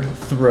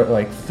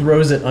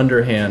throws it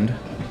underhand,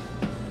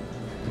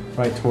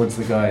 right towards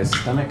the guy's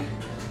stomach.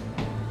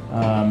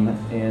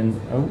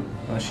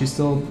 She's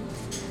still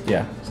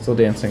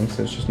dancing,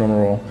 so it's just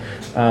normal roll.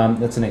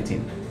 That's an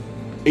 18.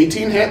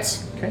 18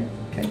 hits. Okay.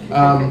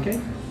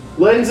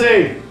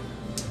 Lindsay,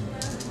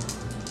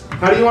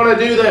 how do you want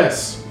to do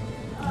this?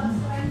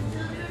 I'm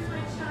still doing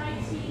my chai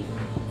tea.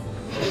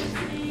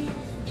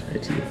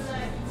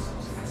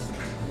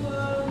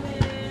 Whoa,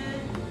 man.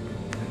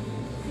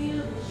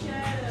 Feel the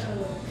shadow.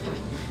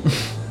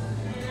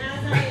 And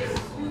as I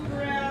swoop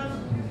around,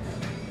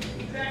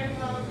 Dragon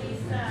Ball Z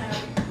style,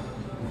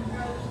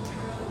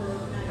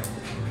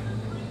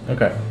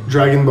 Okay.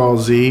 Dragon Ball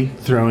Z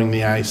throwing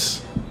the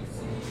ice.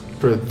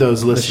 For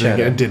those listening,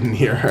 shadow. I didn't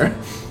hear her.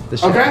 The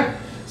shadow. Okay.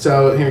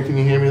 So here, can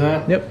you hear me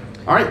that? Yep.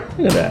 All right.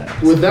 Look at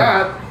that. With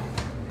that,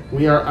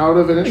 we are out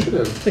of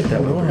initiative. I think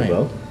that went pretty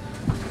well.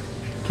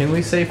 Can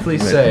we safely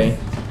say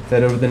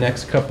that over the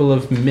next couple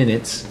of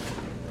minutes,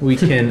 we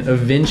can It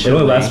eventually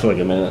only lasts for like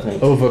a minute, I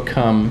think.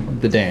 overcome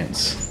the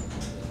dance?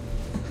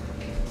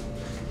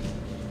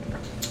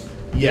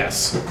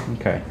 Yes.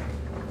 Okay.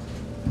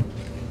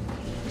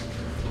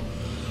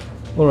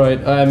 All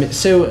right.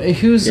 So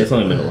who's? Yeah, it's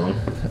only a minute long.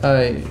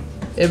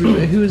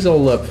 Who's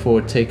all up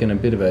for taking a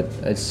bit of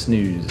a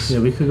snooze? Yeah,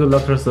 we could go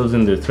lock ourselves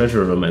in the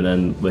treasure room and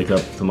then wake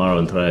up tomorrow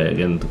and try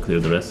again to clear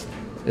the rest.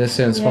 That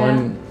sounds Yeah.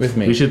 fine with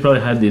me. We should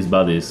probably hide these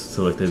bodies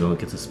so like they don't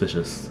get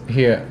suspicious.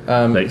 Here,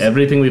 Like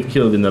everything we've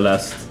killed in the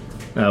last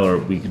hour,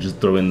 we could just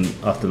throw in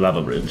off the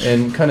lava bridge.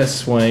 and kind of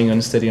swaying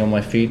unsteady on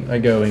my feet, I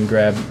go and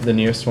grab the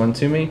nearest one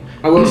to me.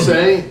 I will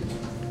say,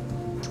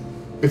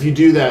 if you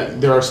do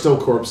that, there are still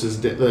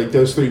corpses. Like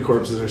those 3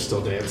 corpses are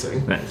still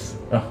dancing. Nice.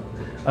 Oh,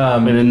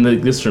 And in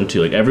this room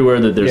too, like everywhere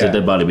that there's Yeah. a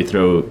dead body, we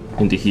throw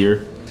into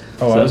here.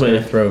 I that was way-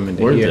 going to throw them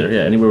into or here. there,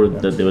 yeah, anywhere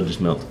that they would just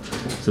melt.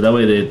 So that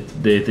way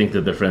they think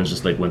that their friends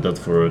just like went out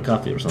for a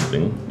coffee or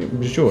something.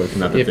 Sure.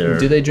 Not that they're-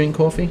 Do they drink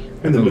coffee?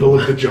 In the middle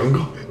of the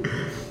jungle.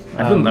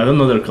 I don't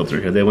know their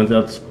culture here. They went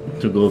out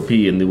to go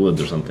pee in the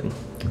woods or something.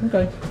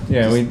 Okay.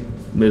 Yeah, we.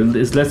 But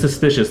it's less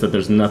suspicious that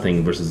there's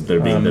nothing versus there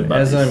being dead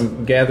bodies. As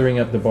I'm gathering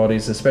up the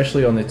bodies,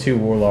 especially on the 2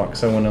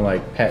 warlocks, I want to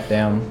like pat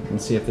down and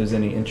see if there's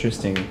any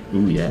interesting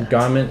Ooh, yeah.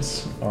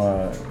 garments.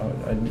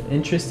 I'm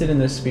interested in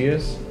the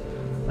spears.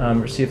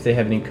 Or see if they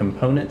have any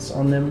components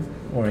on them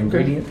or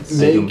ingredients.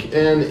 Make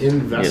an Yes.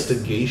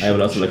 investigation. I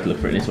would also like to check. look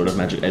for any sort of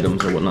magic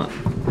items or whatnot.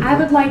 I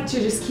would like to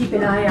just keep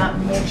an eye out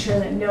and make sure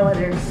that no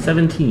other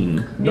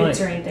 17. newts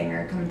or anything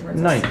are coming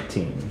towards us.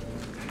 19.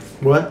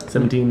 What?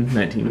 17, And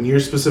 19. you're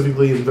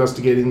specifically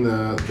investigating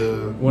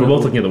the. We're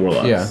both looking at the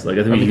warlocks. Yeah. Like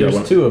I think I mean, he got there's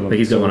one. 2 of them. I think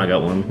he's got so- one. I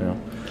got one. Yeah.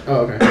 Oh,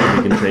 okay.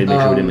 We can trade. Make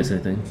sure we didn't miss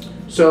anything.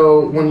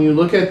 So when you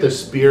look at the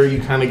spear, you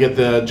kind of get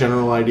the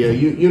general idea.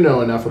 You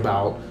know enough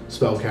about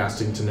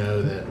spellcasting to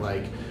know that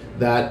like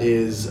that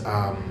is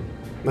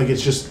like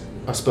it's just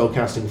a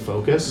spellcasting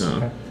focus.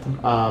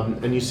 Oh.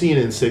 And you see an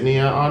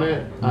insignia on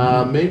it.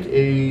 Make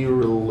a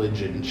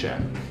religion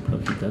check. I'll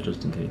keep that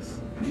just in case.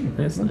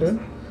 That's Not nice.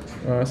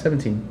 bad.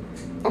 17.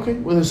 Okay,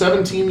 with a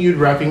 17, you'd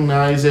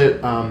recognize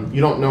it.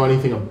 You don't know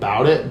anything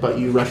about it, but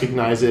you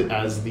recognize it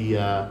as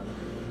the.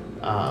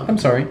 I'm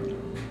sorry.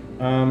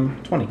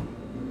 20.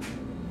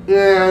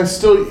 Yeah,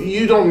 still,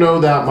 you don't know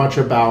that much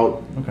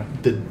about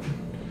Okay.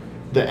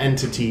 the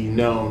entity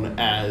known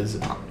as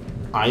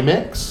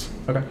IMIX.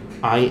 Okay.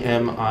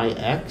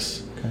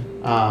 IMIX.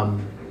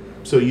 Okay.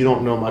 So you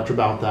don't know much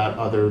about that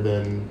other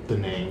than the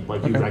name.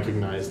 Like you Okay.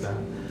 recognize that.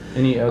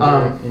 Any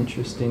other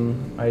interesting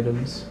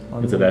items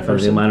on Is the it that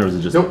person? of mine or is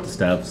it just Nope.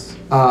 staffs?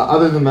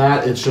 Other than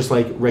that, it's just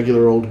like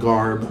regular old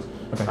garb.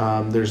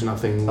 Okay. There's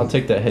nothing. I'll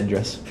take that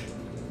headdress.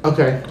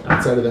 Okay,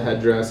 outside of the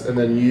headdress, and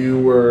then you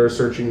were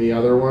searching the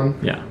other one.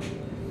 Yeah.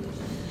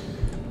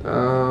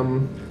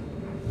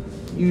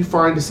 You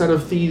find a set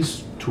of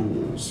thieves'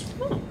 tools.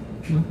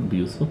 That'd be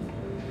useful.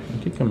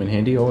 Could come in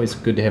handy. Always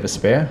good to have a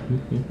spare.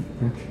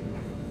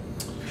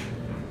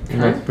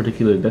 Not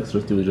particularly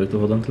dexterous. Do you like to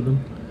hold on to them?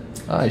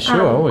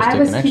 Sure. Always I take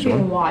was an extra keeping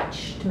one.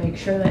 watch to make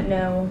sure that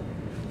no.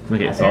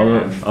 Okay, so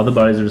all the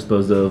bodies are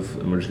disposed of,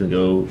 and we're just gonna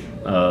go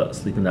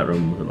sleep in that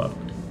room with a lock.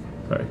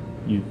 Sorry,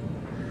 you.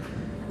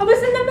 I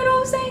was in the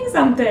middle of saying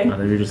something. I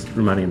thought you were just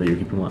reminding me that you're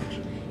keeping watch.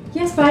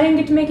 Yes, but I didn't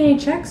get to make any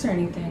checks or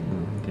anything.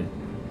 Okay.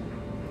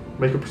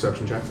 Make a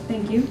perception check.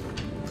 Thank you.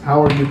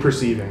 How are you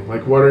perceiving?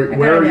 Like, where I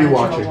are got a you natural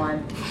watching?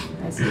 one.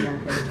 I see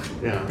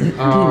nothing.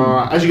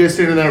 Yeah. As you guys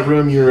stand in that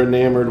room, you're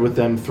enamored with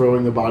them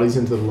throwing the bodies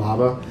into the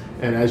lava.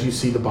 And as you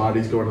see the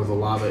bodies go into the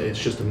lava, it's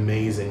just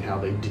amazing how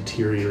they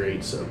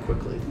deteriorate so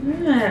quickly.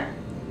 Yeah.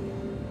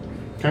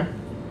 Okay.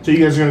 So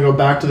you guys are going to go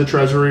back to the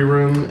treasury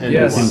room and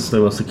Yes. do what? Seems they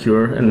will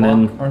secure, and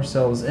Lock then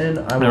ourselves in.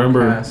 I will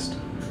remember- cast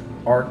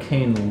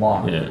arcane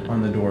lock Yeah.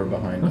 on the door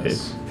behind Okay.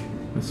 us.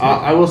 let's see.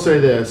 I will say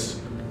this.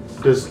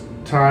 Does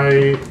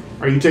Ty...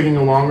 Are you taking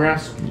a long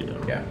rest? yeah.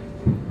 Yeah.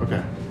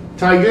 Okay.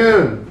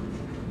 Tygoon!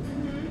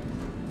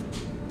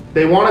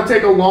 They want to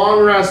take a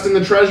long rest in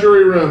the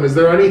treasury room. Is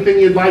there anything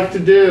you'd like to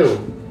do?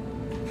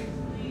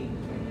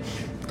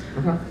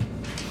 Okay.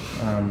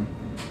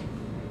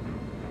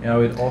 I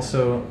would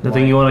also.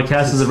 Nothing you want to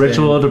cast as a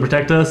ritual to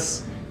protect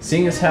us?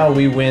 Seeing as how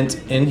we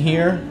went in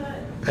here,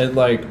 at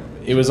like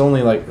it was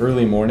only like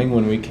early morning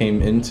when we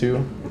came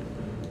into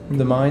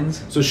the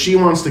mines. So she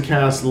wants to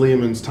cast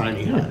Lehman's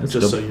tiny hut, It's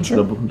just so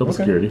double, you know. double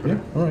security. Yeah.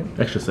 All right.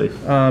 Extra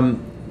safe.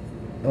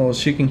 Well,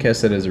 she can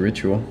cast that as a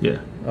ritual. Yeah.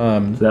 So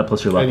that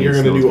plus your locking And you're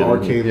going to skills do get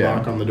arcane Yeah.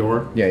 lock on the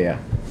door? Yeah.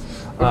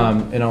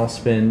 And I'll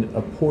spend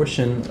a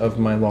portion of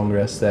my long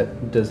rest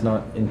that does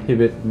not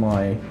inhibit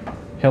my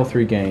health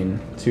regain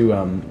to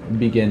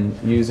begin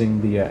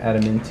using the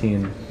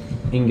adamantine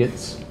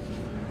ingots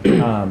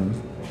to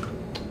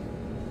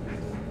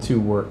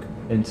work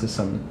into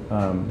some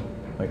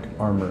like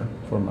armor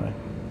for my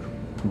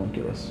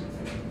homunculus.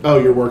 Oh,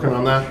 you're working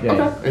on that? Yeah, Okay.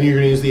 yeah. And you're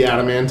going to use the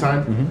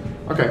adamantine?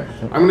 Mm-hmm. Okay.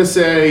 I'm going to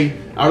say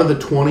out of the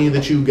 20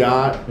 that you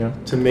got, Yeah.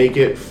 to make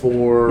it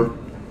for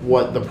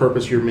what the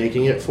purpose you're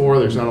making it for,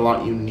 there's not a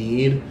lot you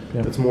need.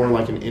 Yeah. It's more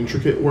like an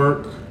intricate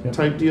work Yeah.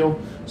 type deal.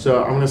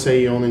 So I'm going to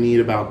say you only need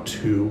about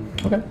 2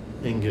 Okay.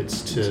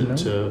 ingots Good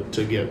to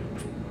to get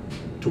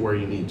to where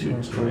you need to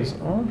Mark tonight. those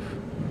off.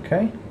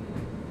 Okay.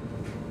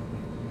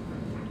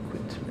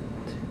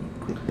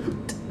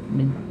 Equipment.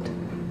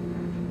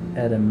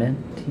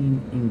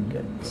 Adamantine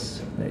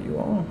ingots. There you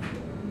are.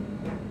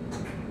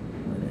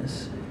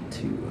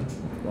 -2.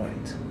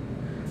 Right.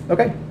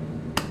 Okay.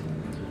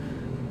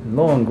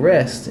 Long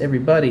rest,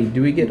 everybody.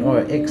 Do we get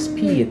our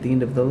XP at the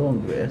end of the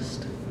long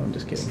rest? I'm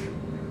just kidding.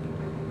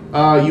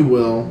 You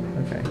will.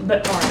 Okay.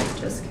 But ours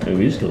just I mean,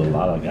 we just get a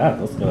lot of God.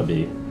 That's gonna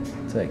be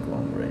Take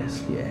long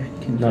rest. Yeah.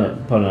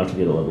 probably not to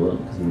get a level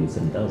up because we need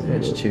 7,000.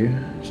 It's true.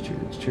 It's true.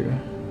 It's true.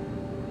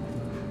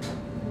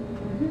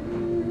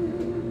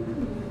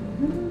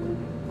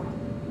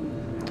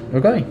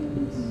 Okay.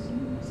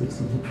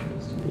 16.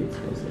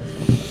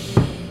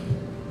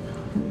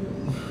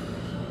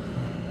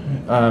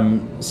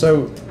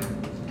 So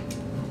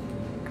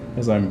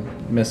as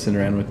I'm messing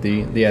around with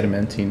the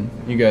adamantine,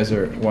 you guys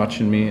are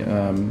watching me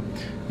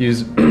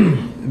use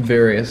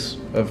various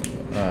of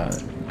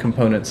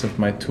components of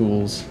my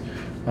tools,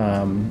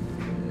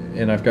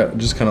 and I've got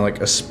just kind of like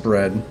a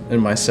spread in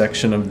my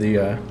section of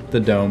the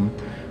dome,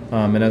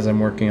 and as I'm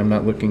working, I'm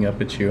not looking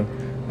up at you,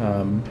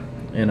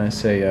 and I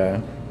say,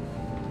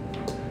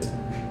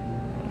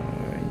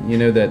 you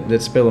know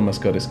that spell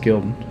almost got us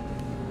killed,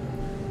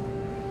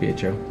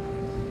 BHO.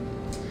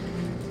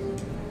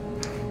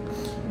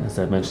 As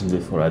I mentioned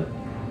before,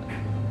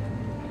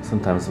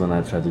 sometimes when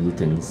I try to do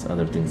things,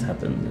 other things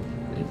happen.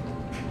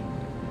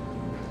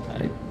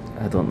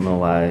 I don't know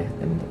why,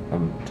 and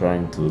I'm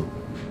trying to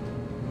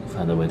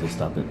find a way to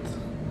stop it,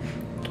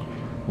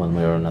 one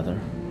way or another.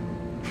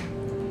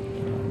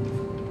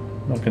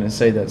 I'm not going to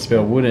say that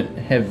spell wouldn't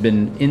have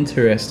been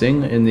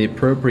interesting in the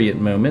appropriate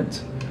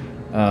moment.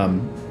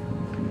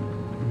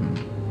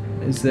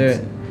 Is there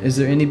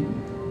any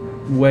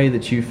way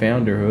that you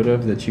found or heard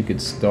of that you could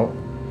stop,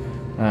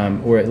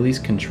 or at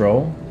least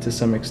control to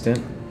some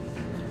extent,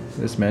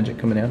 this magic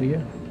coming out of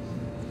you?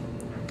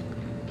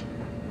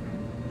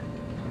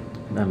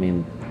 I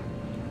mean,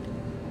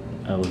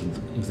 I wasn't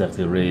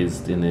exactly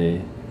raised in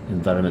a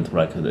environment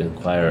where I could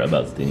inquire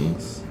about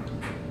things.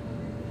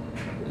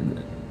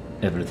 And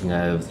everything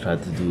I have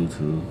tried to do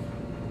to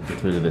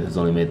get rid of it has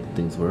only made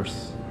things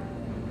worse.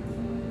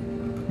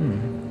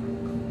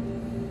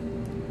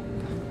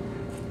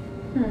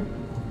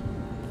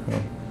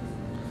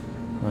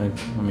 Well,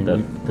 I mean,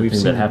 The we've thing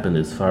seen that happened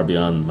is far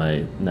beyond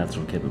my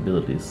natural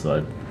capabilities,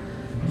 so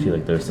I feel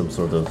like there's some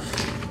sort of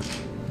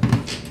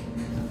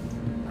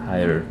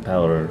higher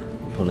power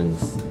pulling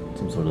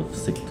some sort of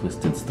sick,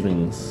 twisted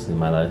strings in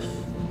my life.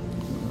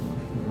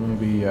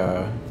 Maybe,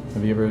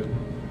 have you ever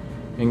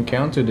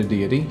encountered a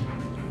deity?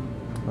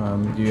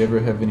 Do you ever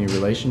have any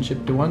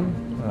relationship to one?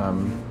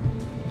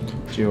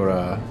 Did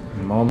your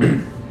mom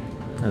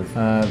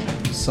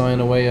sign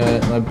away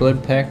a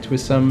blood pact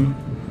with some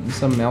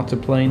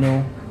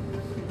multiplanal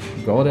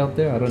god out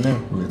there? I don't know.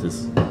 It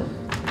is a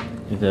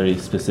very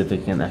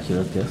specific and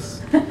accurate guess.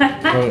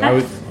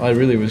 Well, I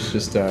really was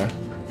just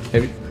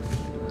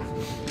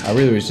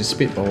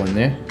spitballing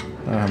there.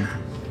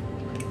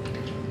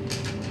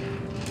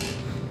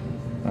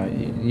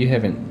 You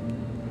haven't.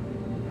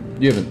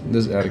 This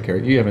is out of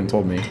character. You haven't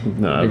told me.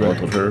 No, I won't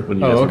told her when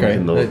you Oh, guys okay.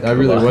 were making I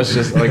really was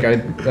just like I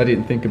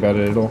didn't think about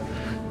it at all.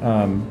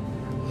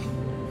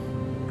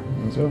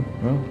 So,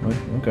 well,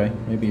 okay,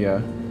 maybe.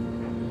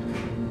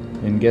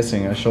 In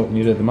guessing, I shot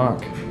you to the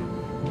mark.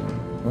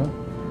 Well,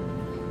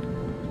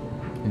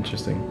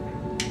 interesting.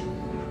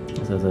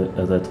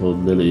 As I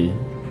told Lily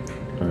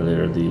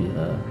earlier,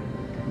 the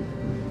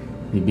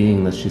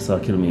being that she saw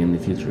kill me in the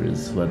future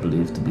is who I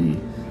believe to be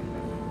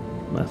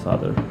my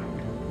father.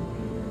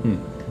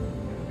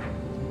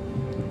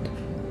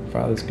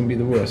 Fathers can be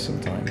the worst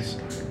sometimes.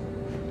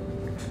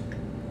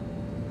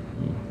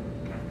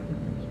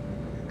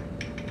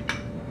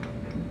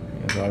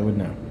 As I would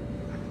know.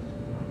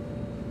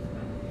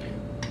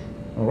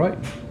 All right.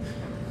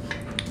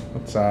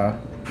 Let's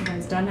You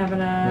guys done having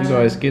a... you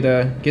guys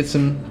get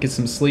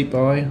some sleep.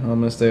 I'm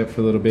gonna stay up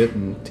for a little bit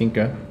and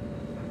tinker.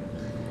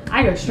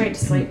 I go straight to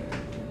sleep.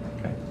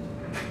 Okay.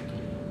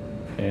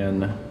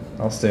 And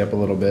I'll stay up a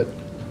little bit.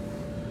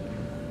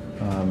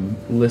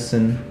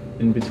 Listen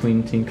in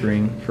between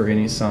tinkering for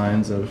any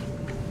signs of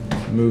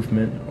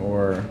movement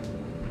or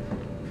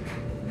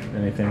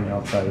anything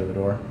outside of the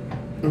door.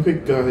 Okay,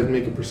 go ahead and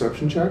make a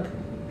perception check.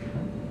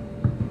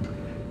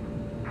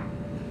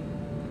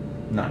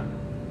 9.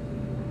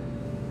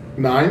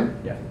 9?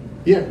 Yeah.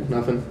 Yeah,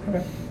 nothing.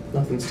 Okay.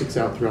 Nothing sticks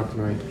out throughout the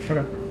night.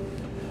 Okay.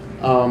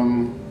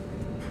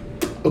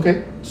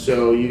 Okay,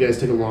 so you guys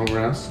take a long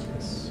rest.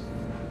 Yes.